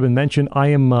tracks that have been mentioned,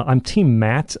 I'm Team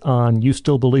Matt on You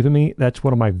Still Believe in Me. That's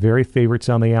one of my very favorites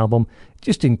on the album.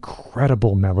 Just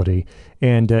incredible melody,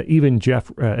 and even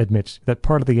Jeff admits that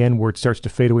part of the end where it starts to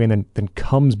fade away and then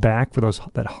comes back for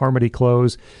that harmony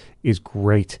close is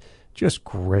great. Just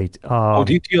great.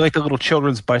 Do you like the little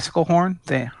children's bicycle horn?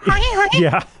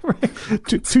 Yeah,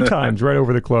 two times right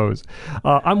over the close.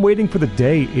 I'm Waiting for the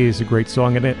Day is a great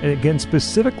song. And again,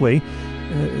 specifically,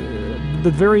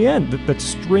 the very end, that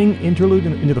string interlude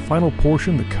into the final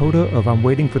portion, the coda of I'm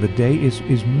Waiting for the Day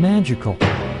is magical.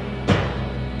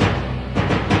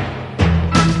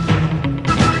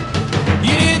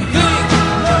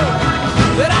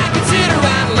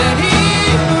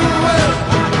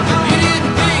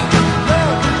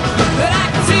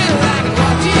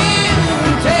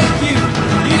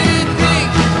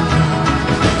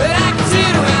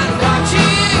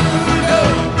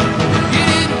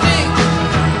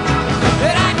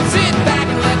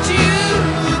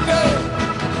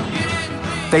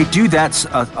 They do that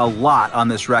a lot on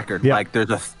this record. Yeah. Like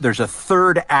there's a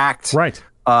third act, right?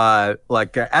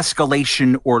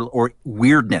 Escalation or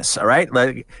weirdness. All right,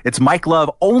 like it's Mike Love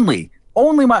only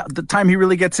the time he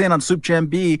really gets in on Sloop John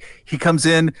B. He comes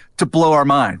in to blow our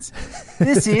minds.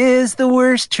 This is the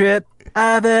worst trip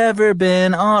I've ever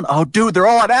been on. Oh, dude, they're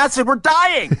all on acid. We're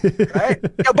dying. Right?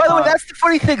 By the way, that's the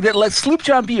funny thing that Sloop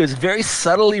John B is very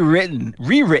subtly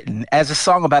rewritten as a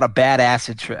song about a bad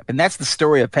acid trip, and that's the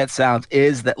story of Pet Sounds.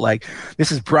 Is that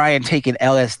this is Brian taking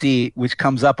LSD, which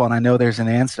comes up on I Know There's an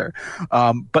Answer,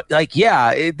 but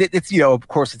it's of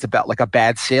course it's about a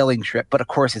bad sailing trip, but of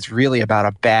course it's really about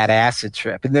a bad acid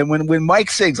trip. And then when Mike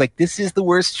sings this is the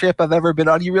worst trip I've ever been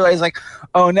on, you realize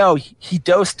oh no, he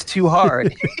dosed too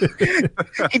hard.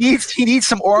 He needs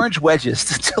some orange wedges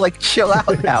to chill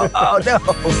out now. Oh no.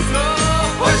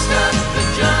 Hoist up the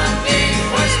John B.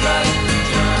 Hoist up the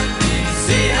John B.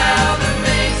 See how the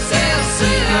mainsail,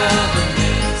 see how the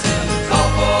mainsail. Call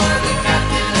for the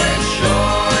captain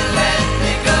ashore. Let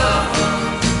me go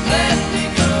home. Let me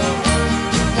go home.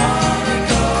 Wanna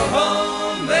go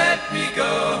home. Let me go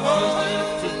home.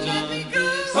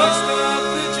 Hoist up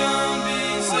the John B.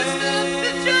 Hoist up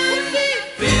the John B.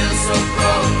 Feel so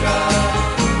broke up.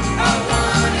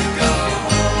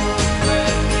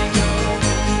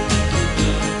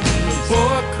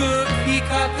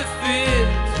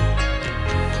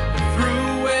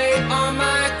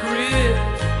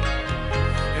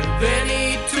 Then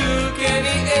he took and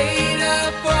he ate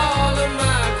up all of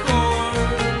my corn.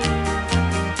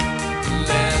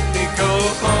 Let me go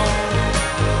home.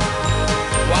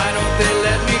 Why don't they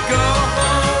let me go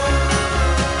home?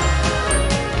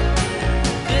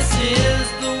 This is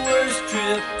the worst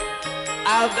trip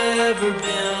I've ever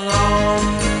been on.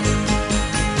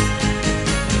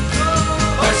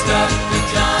 Hoist up the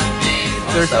John B.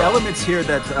 There's elements here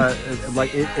that,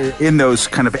 in those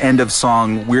kind of end of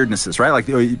song weirdnesses, right? Like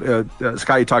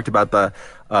Scott, you talked about the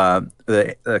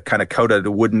kind of coda to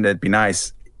 "Wouldn't It Be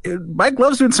Nice." Mike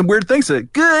Love's doing some weird things.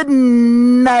 Good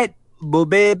night,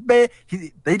 baby.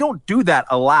 They don't do that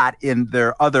a lot in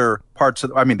their other parts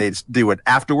of. I mean, they do it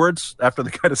afterwards, after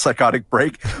the kind of psychotic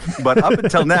break. But up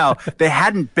until now, they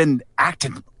hadn't been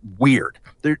acting weird.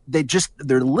 They're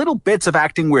little bits of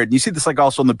acting weird. And you see this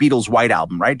also on the Beatles' White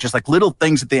Album, right? Just little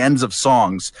things at the ends of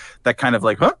songs that kind of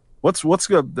huh? What's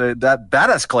good? That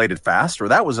escalated fast, or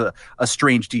that was a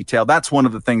strange detail. That's one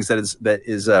of the things that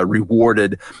is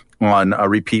rewarded on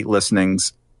repeat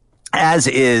listenings, as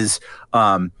is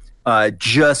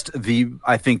just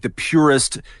I think the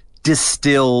purest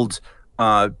distilled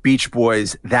Beach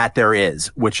Boys that there is,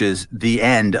 which is the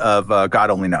end of God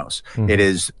Only Knows. Mm-hmm. It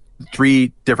is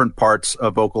three different parts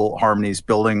of vocal harmonies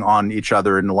building on each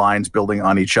other and lines building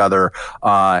on each other,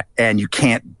 and you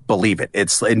can't believe it.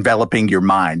 It's enveloping your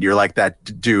mind. You're like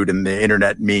that dude in the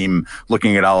internet meme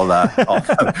looking at all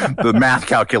the math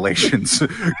calculations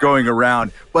going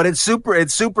around. But it's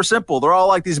super simple. They're all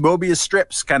like these Mobius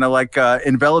strips, kind of like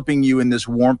enveloping you in this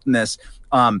warmthness.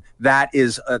 That's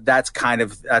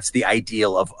the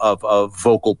ideal of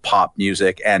vocal pop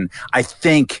music. And I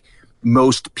think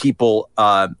most people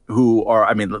who are,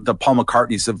 I mean, the Paul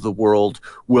McCartneys of the world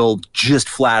will just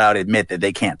flat out admit that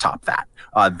they can't top that.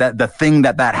 That the thing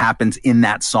that happens in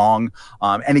that song.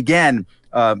 And again,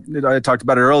 I talked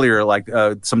about it earlier. Like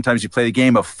sometimes you play the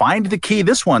game of find the key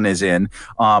this one is in.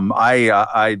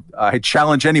 I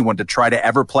challenge anyone to try to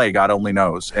ever play God Only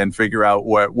Knows and figure out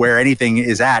where anything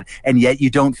is at, and yet you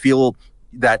don't feel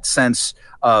that sense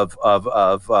of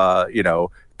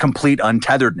complete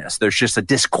untetheredness. There's just a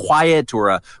disquiet or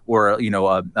a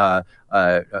little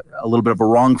bit of a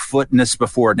wrong footness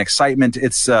before an excitement.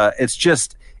 It's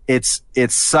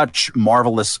such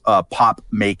marvelous pop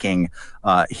making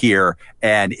here,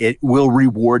 and it will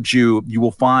reward you. You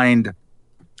will find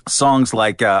songs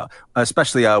like,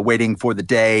 especially "Waiting for the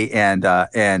Day" and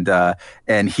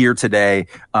 "Here Today,"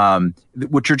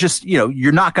 which are just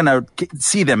you're not going to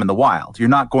see them in the wild. You're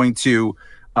not going to.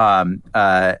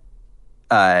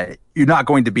 You're not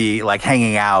going to be like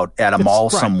hanging out at a mall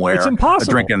somewhere, it's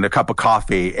impossible, drinking a cup of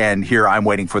coffee, and here I'm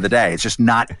waiting for the day. It's just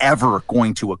not ever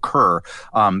going to occur.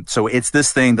 So it's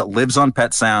this thing that lives on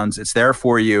Pet Sounds. It's there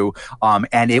for you,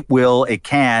 and it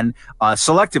can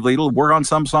selectively. It'll work on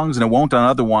some songs and it won't on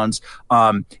other ones.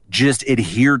 Just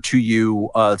adhere to you,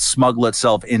 smuggle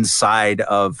itself inside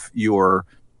of your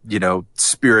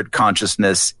spirit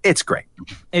consciousness. It's great.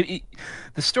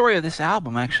 The story of this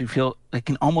album I actually feel like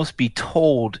can almost be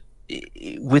told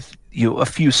with a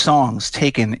few songs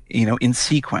taken in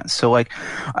sequence. So like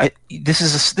this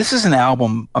is an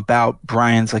album about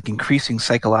Brian's like increasing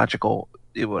psychological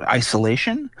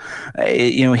isolation,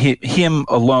 him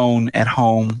alone at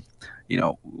home,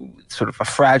 sort of a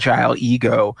fragile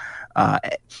ego.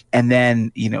 And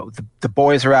then, the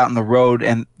boys are out on the road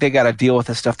and they got to deal with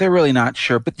this stuff. They're really not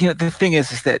sure. But, the thing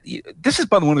is that this is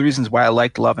one of the reasons why I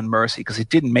liked Love and Mercy, because it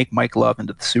didn't make Mike Love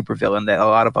into the supervillain that a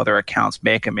lot of other accounts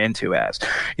make him into as.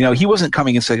 He wasn't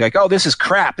coming and saying like, oh, this is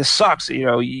crap. This sucks.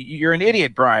 You're an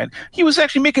idiot, Brian. He was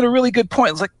actually making a really good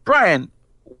point. It's like, Brian,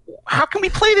 how can we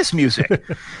play this music?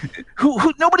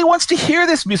 Who nobody wants to hear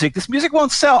this music. This music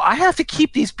won't sell. I have to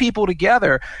keep these people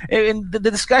together. And the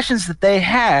discussions that they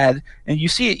had, and you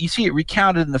see it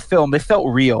recounted in the film, they felt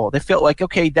real. They felt like,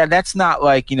 okay, that's not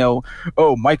like,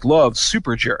 oh, Mike Love's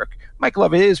super jerk. Mike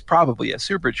Love is probably a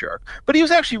super jerk, but he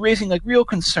was actually raising like real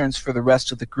concerns for the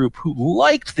rest of the group who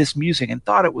liked this music and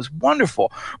thought it was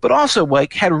wonderful, but also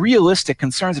like had realistic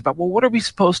concerns about, well, what are we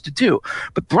supposed to do?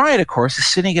 But Brian, of course, is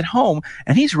sitting at home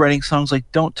and he's writing songs like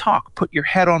Don't Talk, Put Your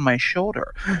Head on My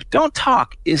Shoulder. Don't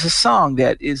Talk is a song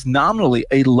that is nominally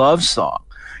a love song.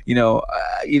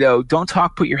 Don't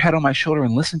talk, put your head on my shoulder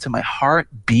and listen to my heart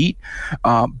beat.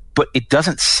 But it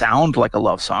doesn't sound like a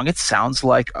love song. It sounds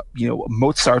like,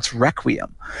 Mozart's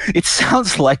Requiem. It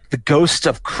sounds like the ghost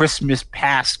of Christmas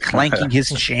past clanking his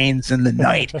chains in the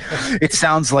night. It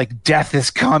sounds like death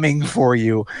is coming for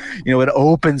you. It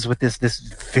opens with this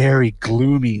very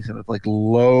gloomy sort of like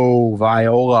low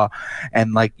viola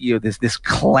and like, this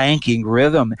clanking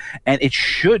rhythm, and it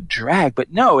should drag, but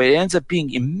no, it ends up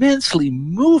being immensely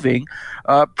moving,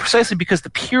 precisely because the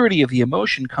purity of the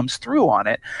emotion comes through on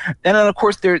it. And then of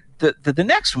course the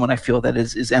next one I feel that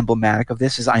is emblematic of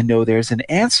this is I Know There's an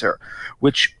Answer,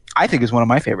 which I think is one of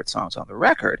my favorite songs on the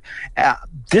record.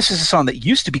 This is a song that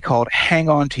used to be called Hang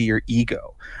On to Your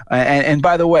Ego. And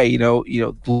by the way,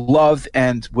 Love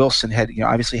and Wilson had,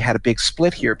 obviously had a big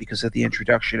split here because of the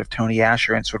introduction of Tony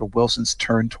Asher and sort of Wilson's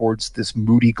turn towards this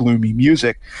moody, gloomy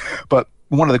music. But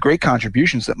one of the great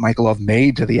contributions that Mike Love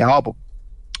made to the album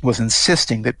was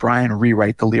insisting that Brian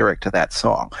rewrite the lyric to that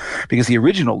song, because the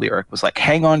original lyric was like,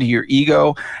 hang on to your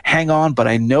ego, hang on, but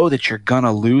I know that you're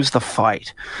gonna lose the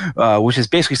fight, which is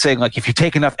basically saying like, if you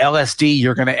take enough LSD,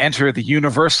 you're gonna enter the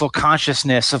universal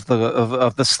consciousness of the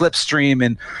slipstream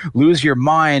and lose your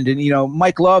mind. And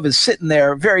Mike Love is sitting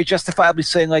there very justifiably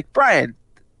saying like, Brian,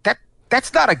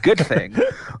 that's not a good thing.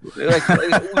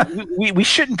 We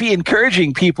shouldn't be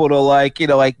encouraging people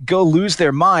to go lose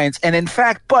their minds. And in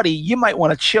fact, buddy, you might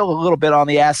want to chill a little bit on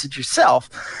the acid yourself.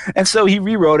 And so he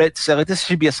rewrote it to say, this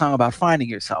should be a song about finding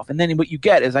yourself. And then what you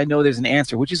get is I Know There's an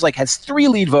Answer, which is has 3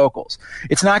 lead vocals.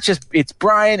 It's not just, it's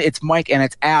Brian, it's Mike, and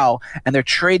it's Al, and they're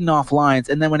trading off lines.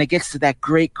 And then when it gets to that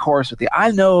great chorus with the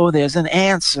I know there's an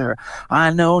answer,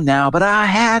 I know now, but I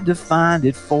had to find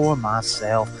it for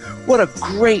myself. What a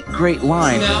great, great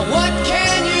line. Now what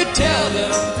can you tell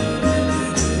them?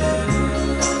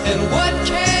 And what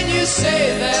can you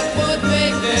say that would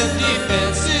make them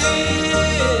defensive?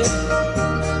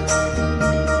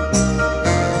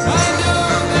 I know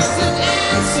there's an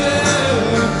answer.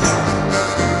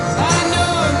 I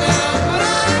know now, but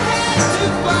I had to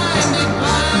find it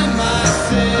by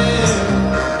myself.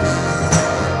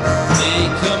 They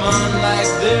come on like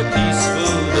they're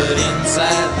peaceful, but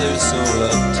inside they're so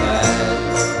uptight.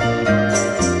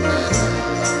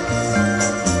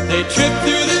 They trip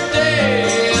through the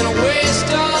day and waste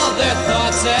all their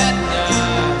thoughts at night.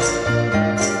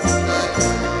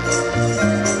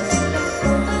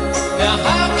 Now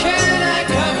how can I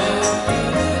come up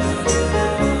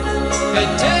and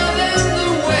tell them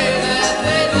the way that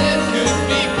they live could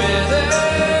be better?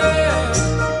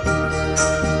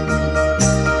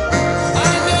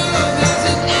 I know there's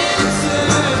an answer.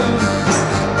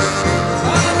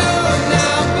 I know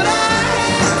now, but I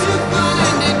had to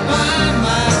find it by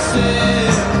myself.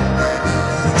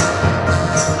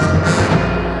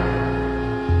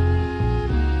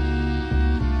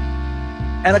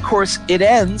 And of course, it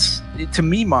ends, to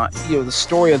me, the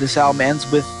story of this album ends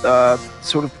with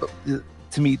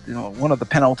to me, one of the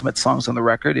penultimate songs on the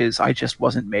record is I Just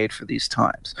Wasn't Made for These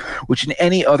Times, which in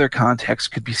any other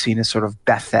context could be seen as sort of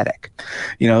pathetic,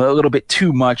 a little bit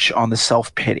too much on the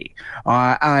self-pity.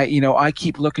 I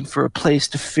keep looking for a place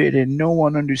to fit in. No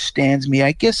one understands me.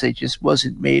 I guess I just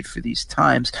wasn't made for these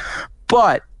times.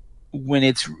 But when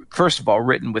it's, first of all,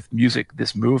 written with music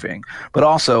this moving, but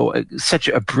also such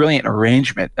a brilliant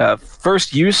arrangement.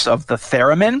 First use of the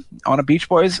theremin on a Beach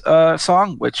Boys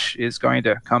song, which is going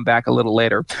to come back a little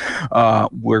later.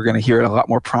 We're going to hear it a lot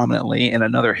more prominently in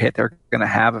another hit they're going to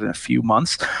have in a few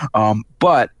months.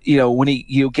 But when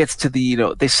he gets to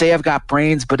the, they say I've got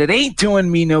brains, but it ain't doing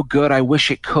me no good. I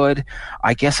wish it could.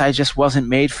 I guess I just wasn't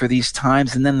made for these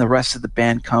times. And then the rest of the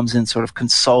band comes in sort of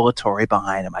consolatory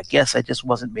behind him. I guess I just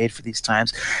wasn't made for these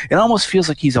times. It almost feels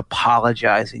like he's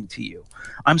apologizing to you.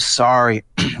 I'm sorry.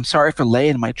 I'm sorry for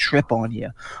laying my trip on you.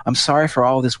 I'm sorry for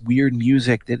all this weird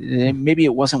music that maybe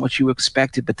it wasn't what you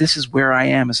expected, but this is where I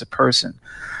am as a person.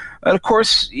 And of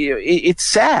course, it's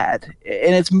sad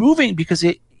and it's moving because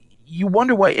you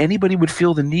wonder why anybody would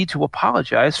feel the need to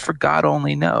apologize for God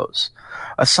Only Knows.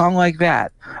 A song like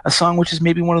that, a song which is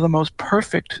maybe one of the most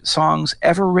perfect songs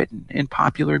ever written in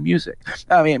popular music.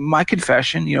 I mean, my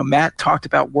confession, Matt talked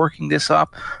about working this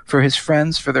up for his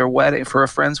friends for their wedding, for a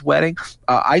friend's wedding.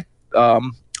 I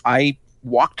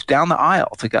walked down the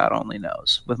aisle to God Only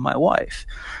Knows with my wife.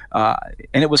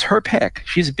 And it was her pick.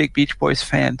 She's a big Beach Boys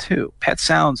fan too. Pet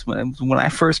Sounds, when I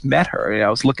first met her, I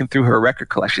was looking through her record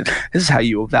collection. This is how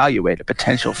you evaluate a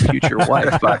potential future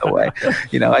wife, by the way.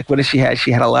 What did she have?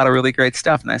 She had a lot of really great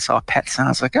stuff. And I saw Pet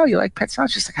Sounds, like, oh, you like Pet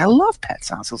Sounds? She's like, I love Pet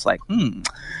Sounds. I was like,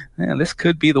 man, this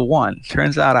could be the one.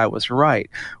 Turns out I was right.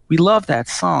 We love that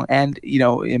song. And,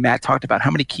 Matt talked about how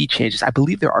many key changes. I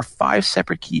believe there are 5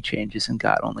 separate key changes in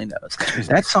God Only Knows.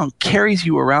 That song carries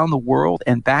you around the world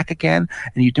and back again,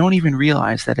 and you don't even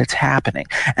realize that it's happening.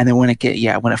 And then when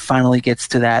it finally gets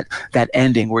to that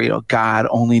ending where, God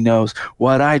only knows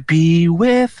what I'd be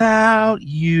without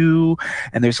you.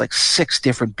 And there's like 6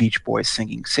 different Beach Boys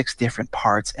singing 6 different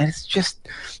parts. And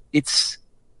it's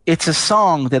a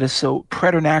song that is so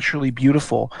preternaturally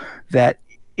beautiful that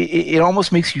it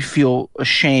almost makes you feel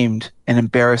ashamed and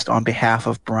embarrassed on behalf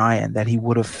of Brian that he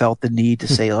would have felt the need to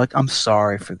say, like, I'm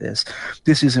sorry for this.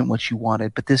 This isn't what you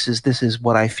wanted, but this is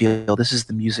what I feel. This is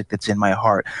the music that's in my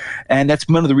heart. And that's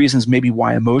one of the reasons maybe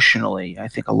why emotionally I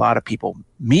think a lot of people,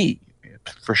 me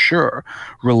for sure,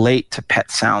 relate to Pet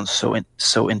Sounds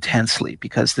so intensely,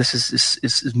 because this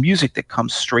is music that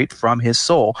comes straight from his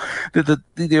soul.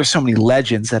 There are so many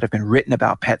legends that have been written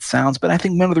about Pet Sounds, but I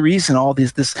think one of the reason all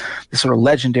this sort of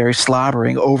legendary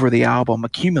slobbering over the album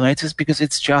accumulates is because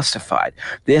it's justified.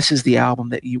 This is the album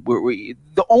that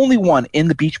the only one in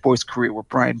the Beach Boys' career where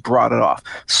Brian brought it off.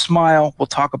 Smile, we'll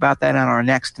talk about that in our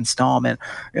next installment.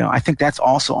 I think that's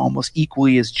also almost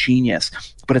equally as genius,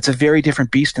 but it's a very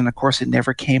different beast, and of course it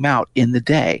never came out in the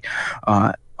day.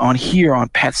 On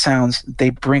Pet Sounds, they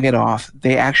bring it off.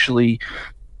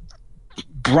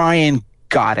 Brian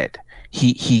got it.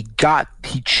 he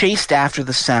chased after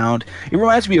the sound. It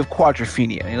reminds me of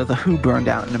Quadrophenia. You know, the Who burned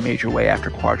out in a major way after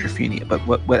Quadrophenia. But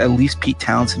what at least Pete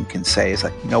Townsend can say is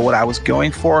like, you know what I was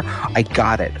going for? I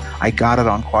got it. I got it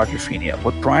on Quadrophenia.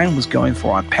 What Brian was going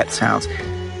for on Pet Sounds,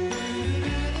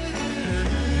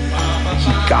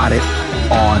 he got it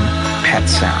on Pet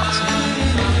Sounds.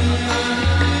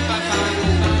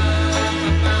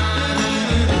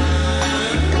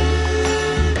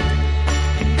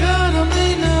 God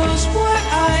only knows what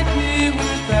I'd be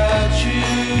without you.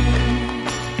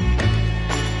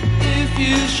 If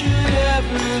you should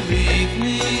ever leave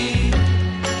me,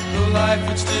 though life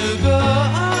would still go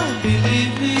on,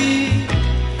 believe me,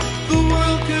 the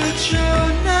world could show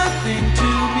nothing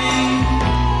to me.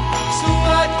 So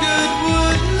what good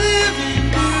would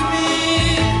living do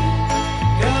me?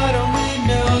 God only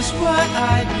knows what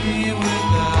I'd be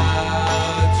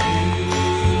without you.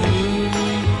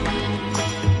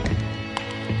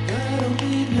 God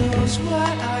only knows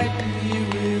what I'd be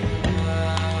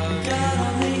without. God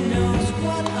only knows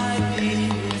what I'd be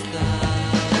without.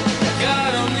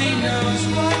 God only knows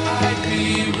what I'd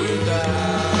be without.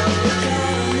 God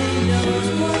only knows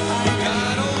what I'd be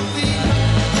without.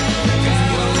 God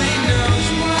only knows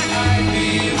what I'd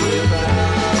be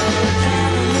without. God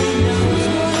only knows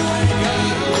what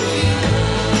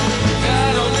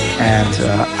God only And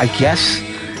I guess,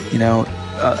 you know,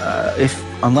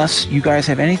 unless you guys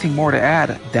have anything more to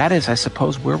add, that is, I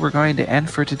suppose, where we're going to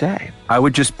end for today. I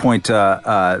would just point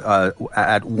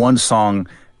at one song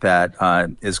that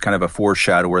is kind of a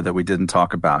foreshadower that we didn't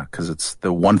talk about, because it's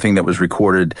the one thing that was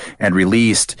recorded and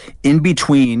released in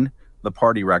between the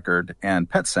Party record and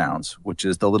Pet Sounds, which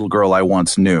is The Little Girl I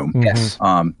Once Knew. Yes.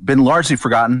 Been largely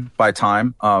forgotten by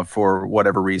time for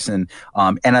whatever reason.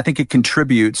 And I think it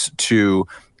contributes to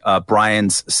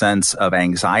Brian's sense of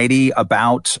anxiety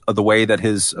about the way that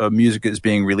his music is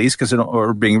being released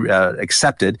or being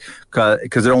accepted,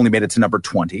 because it only made it to number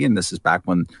 20. And this is back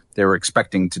when they were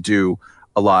expecting to do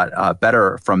a lot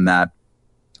better from that.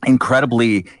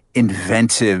 Incredibly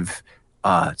inventive,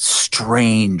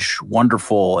 strange,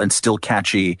 wonderful, and still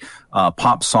catchy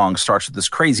pop song. Starts with this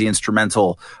crazy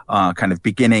instrumental kind of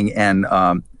beginning, and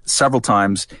several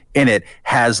times in it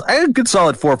has a good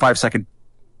solid 4 or 5 second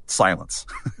silence.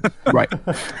 Right.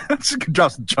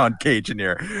 Just John Cage in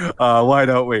here. Why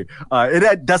don't we?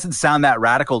 It doesn't sound that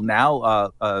radical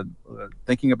now,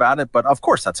 thinking about it, but of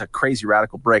course that's a crazy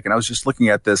radical break. And I was just looking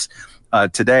at this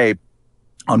today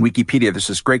on Wikipedia. There's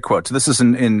this great quote. So this is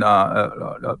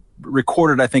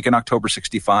recorded, I think, in October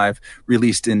 65,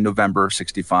 released in November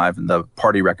 65, and the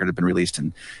Party record had been released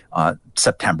in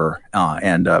September,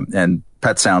 and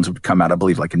Pet Sounds would come out, I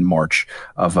believe, like in March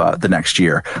of the next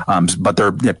year. But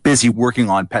they're busy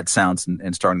working on Pet Sounds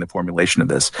and starting the formulation of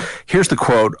this. Here's the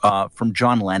quote from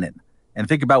John Lennon. And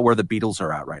think about where the Beatles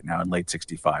are at right now in late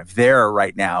 65. They're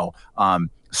right now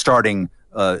starting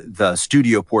the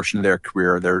studio portion of their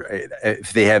career.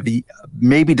 They have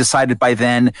maybe decided by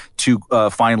then to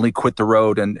finally quit the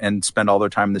road and spend all their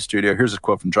time in the studio. Here's a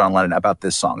quote from John Lennon about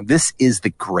this song. "This is the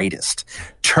greatest.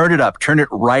 Turn it up. Turn it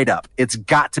right up. It's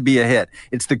got to be a hit.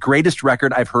 It's the greatest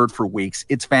record I've heard for weeks.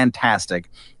 It's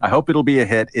fantastic. I hope it'll be a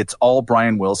hit. It's all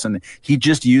Brian Wilson. He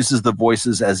just uses the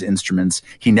voices as instruments.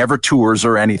 He never tours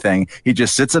or anything. He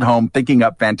just sits at home thinking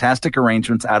up fantastic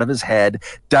arrangements out of his head,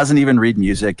 doesn't even read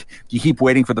music. You keep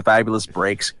waiting for the fabulous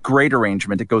breaks. Great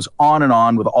arrangement. It goes on and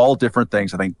on with all different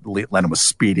things." I think Lennon was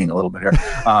speeding a little bit here.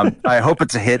 "I hope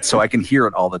it's a hit so I can hear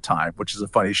it all the time," which is a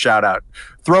funny shout out.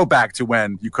 Throwback to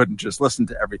when you couldn't just listen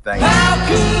to everything. How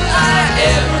could I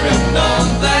ever have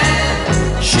known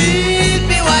that she'd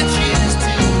be what she is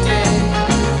today?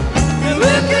 And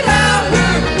look at how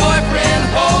her boyfriend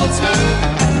holds her.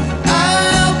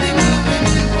 I'll be moving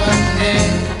in one day.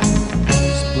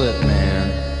 Split,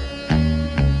 man.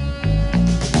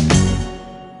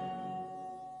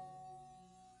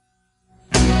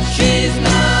 She's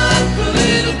not the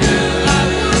little girl I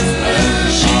once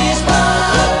knew. She's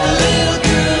not the little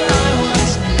girl I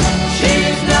once knew.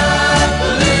 She's not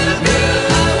the little girl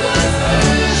I once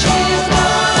knew. She's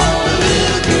not the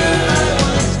little girl I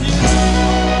once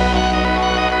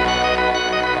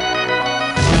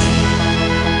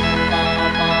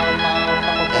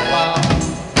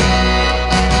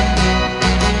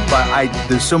But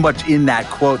there's so much in that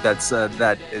quote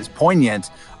that is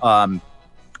poignant.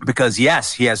 Because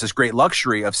yes, he has this great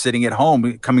luxury of sitting at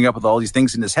home, coming up with all these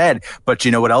things in his head. But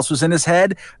you know what else was in his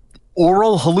head?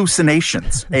 oral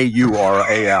hallucinations,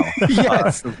 AURAL.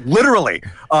 Yes. Literally.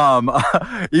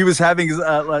 He was having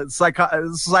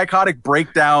psychotic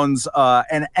breakdowns.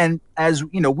 And as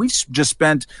you know, we've just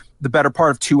spent the better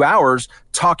part of 2 hours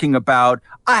talking about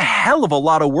a hell of a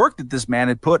lot of work that this man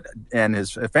had put and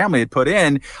his family had put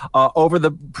in over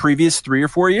the previous 3 or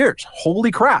 4 years.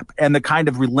 Holy crap. And the kind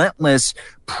of relentless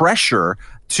pressure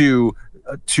to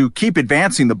keep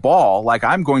advancing the ball. Like,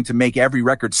 I'm going to make every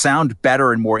record sound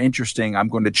better and more interesting. I'm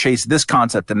going to chase this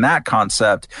concept and that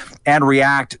concept and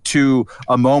react to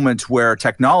a moment where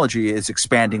technology is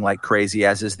expanding like crazy,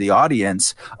 as is the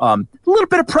audience. A little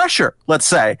bit of pressure, let's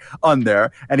say, on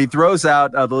there. And he throws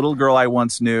out The Little Girl I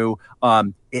Once Knew.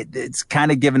 It's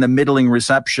kind of given a middling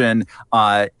reception,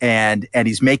 and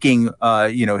he's making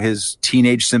his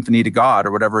teenage symphony to God,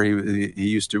 or whatever he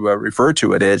used to refer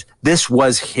to it as. This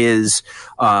was his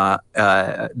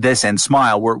this and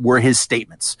Smile were his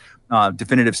statements,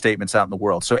 definitive statements out in the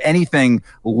world. So anything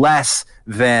less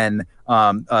than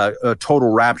a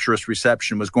total rapturous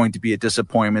reception was going to be a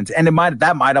disappointment, and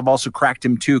that might have also cracked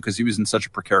him too, because he was in such a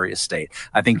precarious state.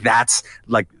 I think that's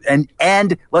like,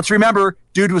 and let's remember,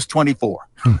 dude was 24.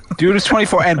 Dude is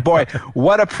 24, and boy,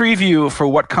 what a preview for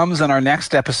what comes in our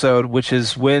next episode, which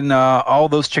is when all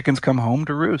those chickens come home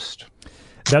to roost.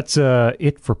 That's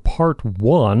it for part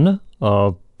 1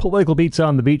 of Political Beats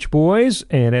on the Beach Boys,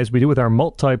 and as we do with our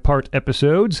multi-part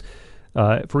episodes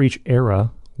for each era,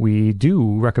 we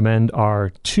do recommend our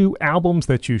 2 albums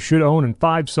that you should own and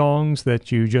 5 songs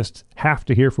that you just have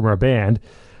to hear from our band.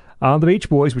 The Beach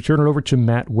Boys, we turn it over to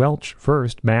Matt Welch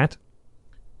first. Matt?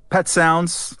 Pet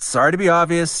Sounds, sorry to be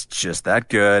obvious, just that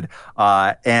good.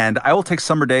 And I will take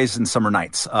Summer Days and Summer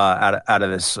Nights out of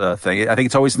this thing. I think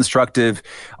it's always instructive,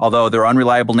 although they're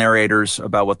unreliable narrators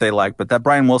about what they like. But that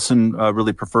Brian Wilson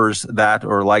really prefers that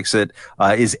or likes it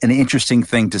is an interesting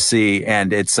thing to see.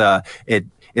 And it's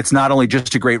not only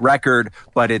just a great record,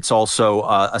 but it's also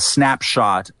a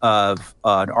snapshot of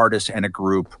an artist and a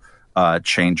group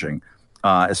changing.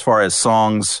 As far as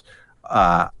songs,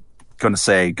 going to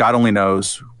say God Only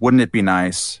Knows, Wouldn't It Be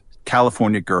Nice,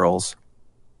 California Girls,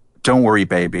 Don't Worry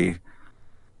Baby,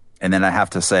 and then I have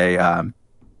to say I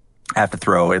have to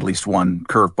throw at least one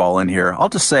curveball in here. I'll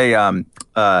just say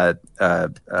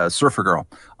Surfer Girl,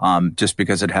 just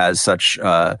because it has such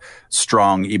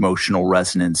strong emotional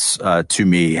resonance to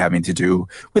me, having to do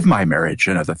with my marriage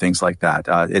and other things like that.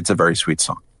 It's a very sweet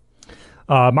song.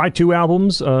 My 2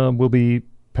 albums will be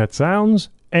Pet Sounds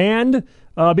and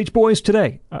Beach Boys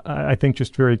Today. I think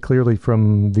just very clearly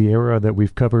from the era that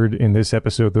we've covered in this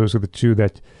episode, those are the 2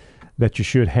 that you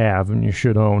should have and you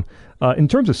should own. In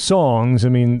terms of songs, I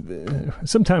mean,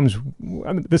 sometimes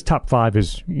this top 5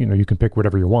 is, you can pick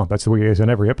whatever you want. That's the way it is on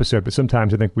every episode. But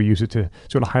sometimes I think we use it to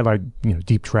sort of highlight,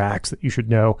 deep tracks that you should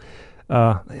know.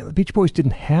 The Beach Boys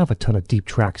didn't have a ton of deep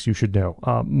tracks you should know.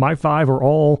 My 5 are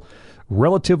all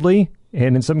relatively,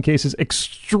 and in some cases,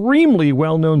 extremely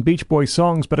well-known Beach Boys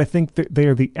songs, but I think that they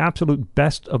are the absolute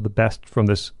best of the best from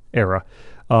this era.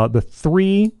 The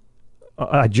 3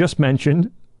 I just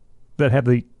mentioned that have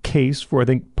the case for, I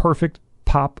think, perfect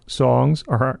pop songs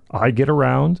are I Get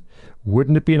Around,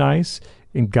 Wouldn't It Be Nice,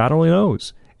 and God Only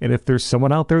Knows. And if there's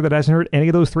someone out there that hasn't heard any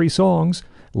of those 3 songs,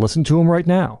 listen to them right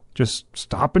now. Just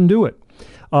stop and do it.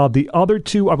 The other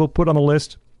 2 I will put on the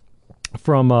list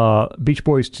from Beach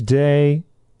Boys Today,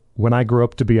 When I Grow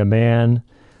Up to Be a Man,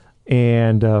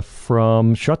 and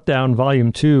from Shutdown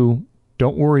Volume 2,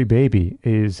 Don't Worry Baby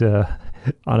is in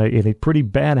a pretty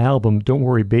bad album. Don't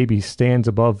Worry Baby stands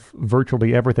above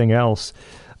virtually everything else.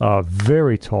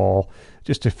 Very tall,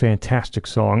 just a fantastic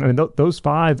song. I mean, those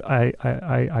 5,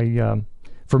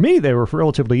 for me, they were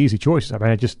relatively easy choices. I mean,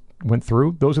 I just went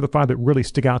through. Those are the 5 that really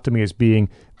stick out to me as being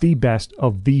the best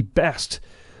of the best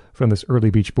from this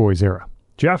early Beach Boys era.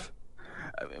 Jeff?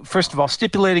 First of all,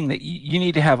 stipulating that you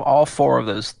need to have all 4 of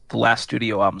those, the last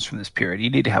studio albums from this period. You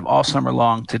need to have All Summer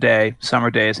Long, Today, Summer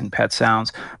Days, and Pet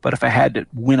Sounds. But if I had to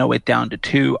winnow it down to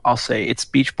 2, I'll say it's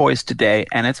Beach Boys Today,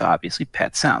 and it's obviously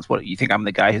Pet Sounds. What, you think I'm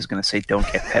the guy who's going to say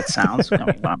don't get Pet Sounds? No,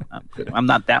 I'm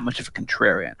not that much of a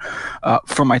contrarian.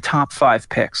 For my top 5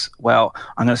 picks, well,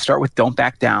 I'm going to start with Don't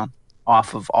Back Down,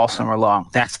 off of All Summer Long.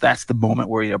 That's the moment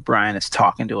where Brian is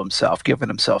talking to himself, giving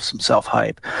himself some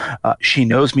self-hype. She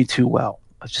Knows Me Too Well.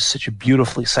 It's just such a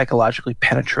beautifully psychologically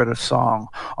penetrative song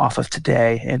off of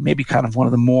Today, and maybe kind of one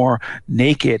of the more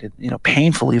naked and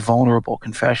painfully vulnerable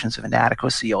confessions of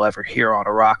inadequacy you'll ever hear on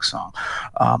a rock song.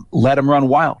 Let 'Em Run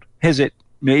Wild. Is it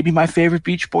maybe my favorite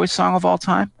Beach Boys song of all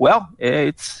time? Well,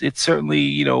 it's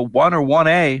certainly, 1 or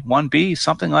 1A, 1B,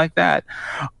 something like that.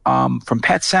 From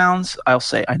Pet Sounds, I'll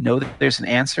say I know that there's an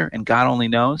answer, and God only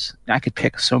knows. I could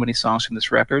pick so many songs from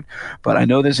this record, but I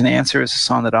know there's an answer is a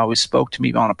song that always spoke to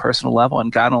me on a personal level,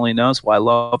 and God only knows why I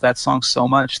love that song so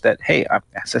much that, hey,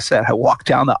 as I said, I walked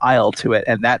down the aisle to it,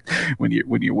 and that when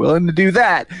you're willing to do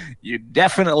that, you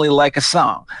definitely like a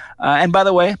song. And by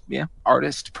the way,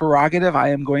 artist prerogative, I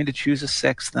am going to choose a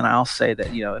sixth, and I'll say that,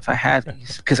 if I had,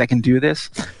 because I can do this,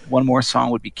 one more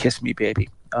song would be Kiss Me Baby.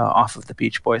 Off of the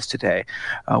Beach Boys Today,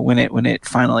 when it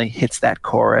finally hits that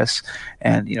chorus,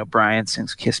 and Brian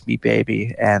sings "Kiss Me,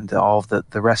 Baby," and all of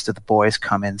the rest of the boys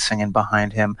come in singing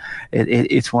behind him.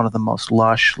 It's one of the most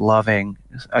lush, loving,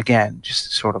 again,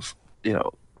 just sort of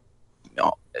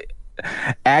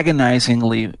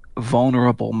agonizingly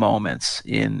vulnerable moments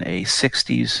in a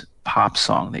 '60s pop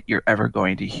song that you're ever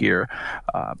going to hear.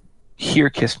 Hear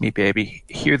 "Kiss Me, Baby,"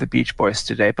 hear the Beach Boys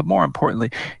Today, but more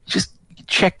importantly, just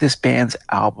check this band's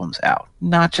albums out,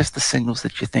 not just the singles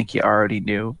that you think you already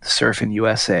knew, the Surfing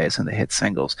USAs and the hit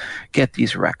singles. Get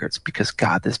these records because,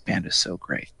 God, this band is so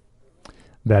great.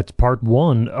 That's part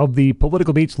one of the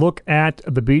Political Beats look at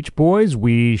the Beach Boys.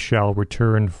 We shall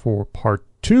return for part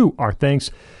two. Our thanks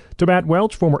to Matt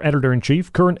Welch, former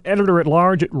editor-in-chief, current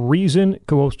editor-at-large at Reason,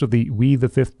 co-host of the We the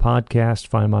Fifth podcast.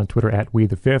 Find him on Twitter at We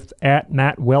the Fifth, at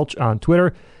Matt Welch on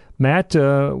Twitter. Matt,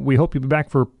 we hope you'll be back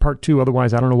for part two.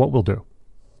 Otherwise, I don't know what we'll do.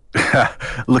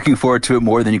 Looking forward to it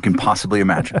more than you can possibly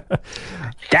imagine.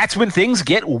 That's when things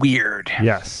get weird.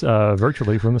 Yes,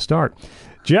 virtually from the start.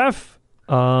 Jeff,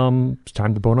 it's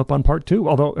time to bone up on part two.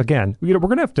 Although, again, we're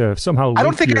going to have to somehow. I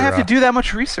don't think I have to do that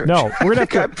much research. No, we're going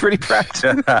to have to. I'm pretty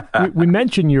prepped. we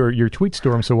mention your tweet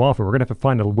storm so often. We're going to have to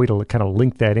find a way to kind of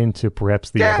link that into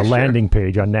perhaps the landing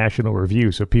page on National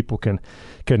Review, so people can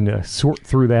sort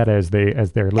through that as they're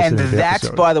listening. And to the that's,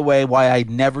 episode. by the way, why I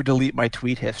never delete my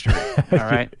tweet history. All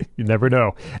right, you never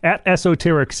know. At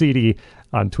Esoteric CD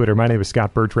on Twitter. My name is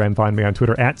Scott Bertram. Find me on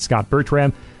Twitter at Scott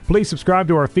Bertram. Please subscribe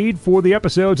to our feed for the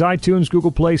episodes, iTunes,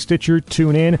 Google Play, Stitcher,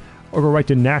 TuneIn, or go right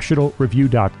to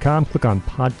nationalreview.com. Click on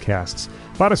podcasts.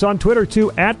 Find us on Twitter,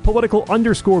 too, at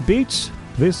political_beats.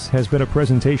 This has been a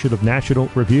presentation of National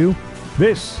Review.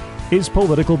 This is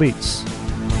Political Beats.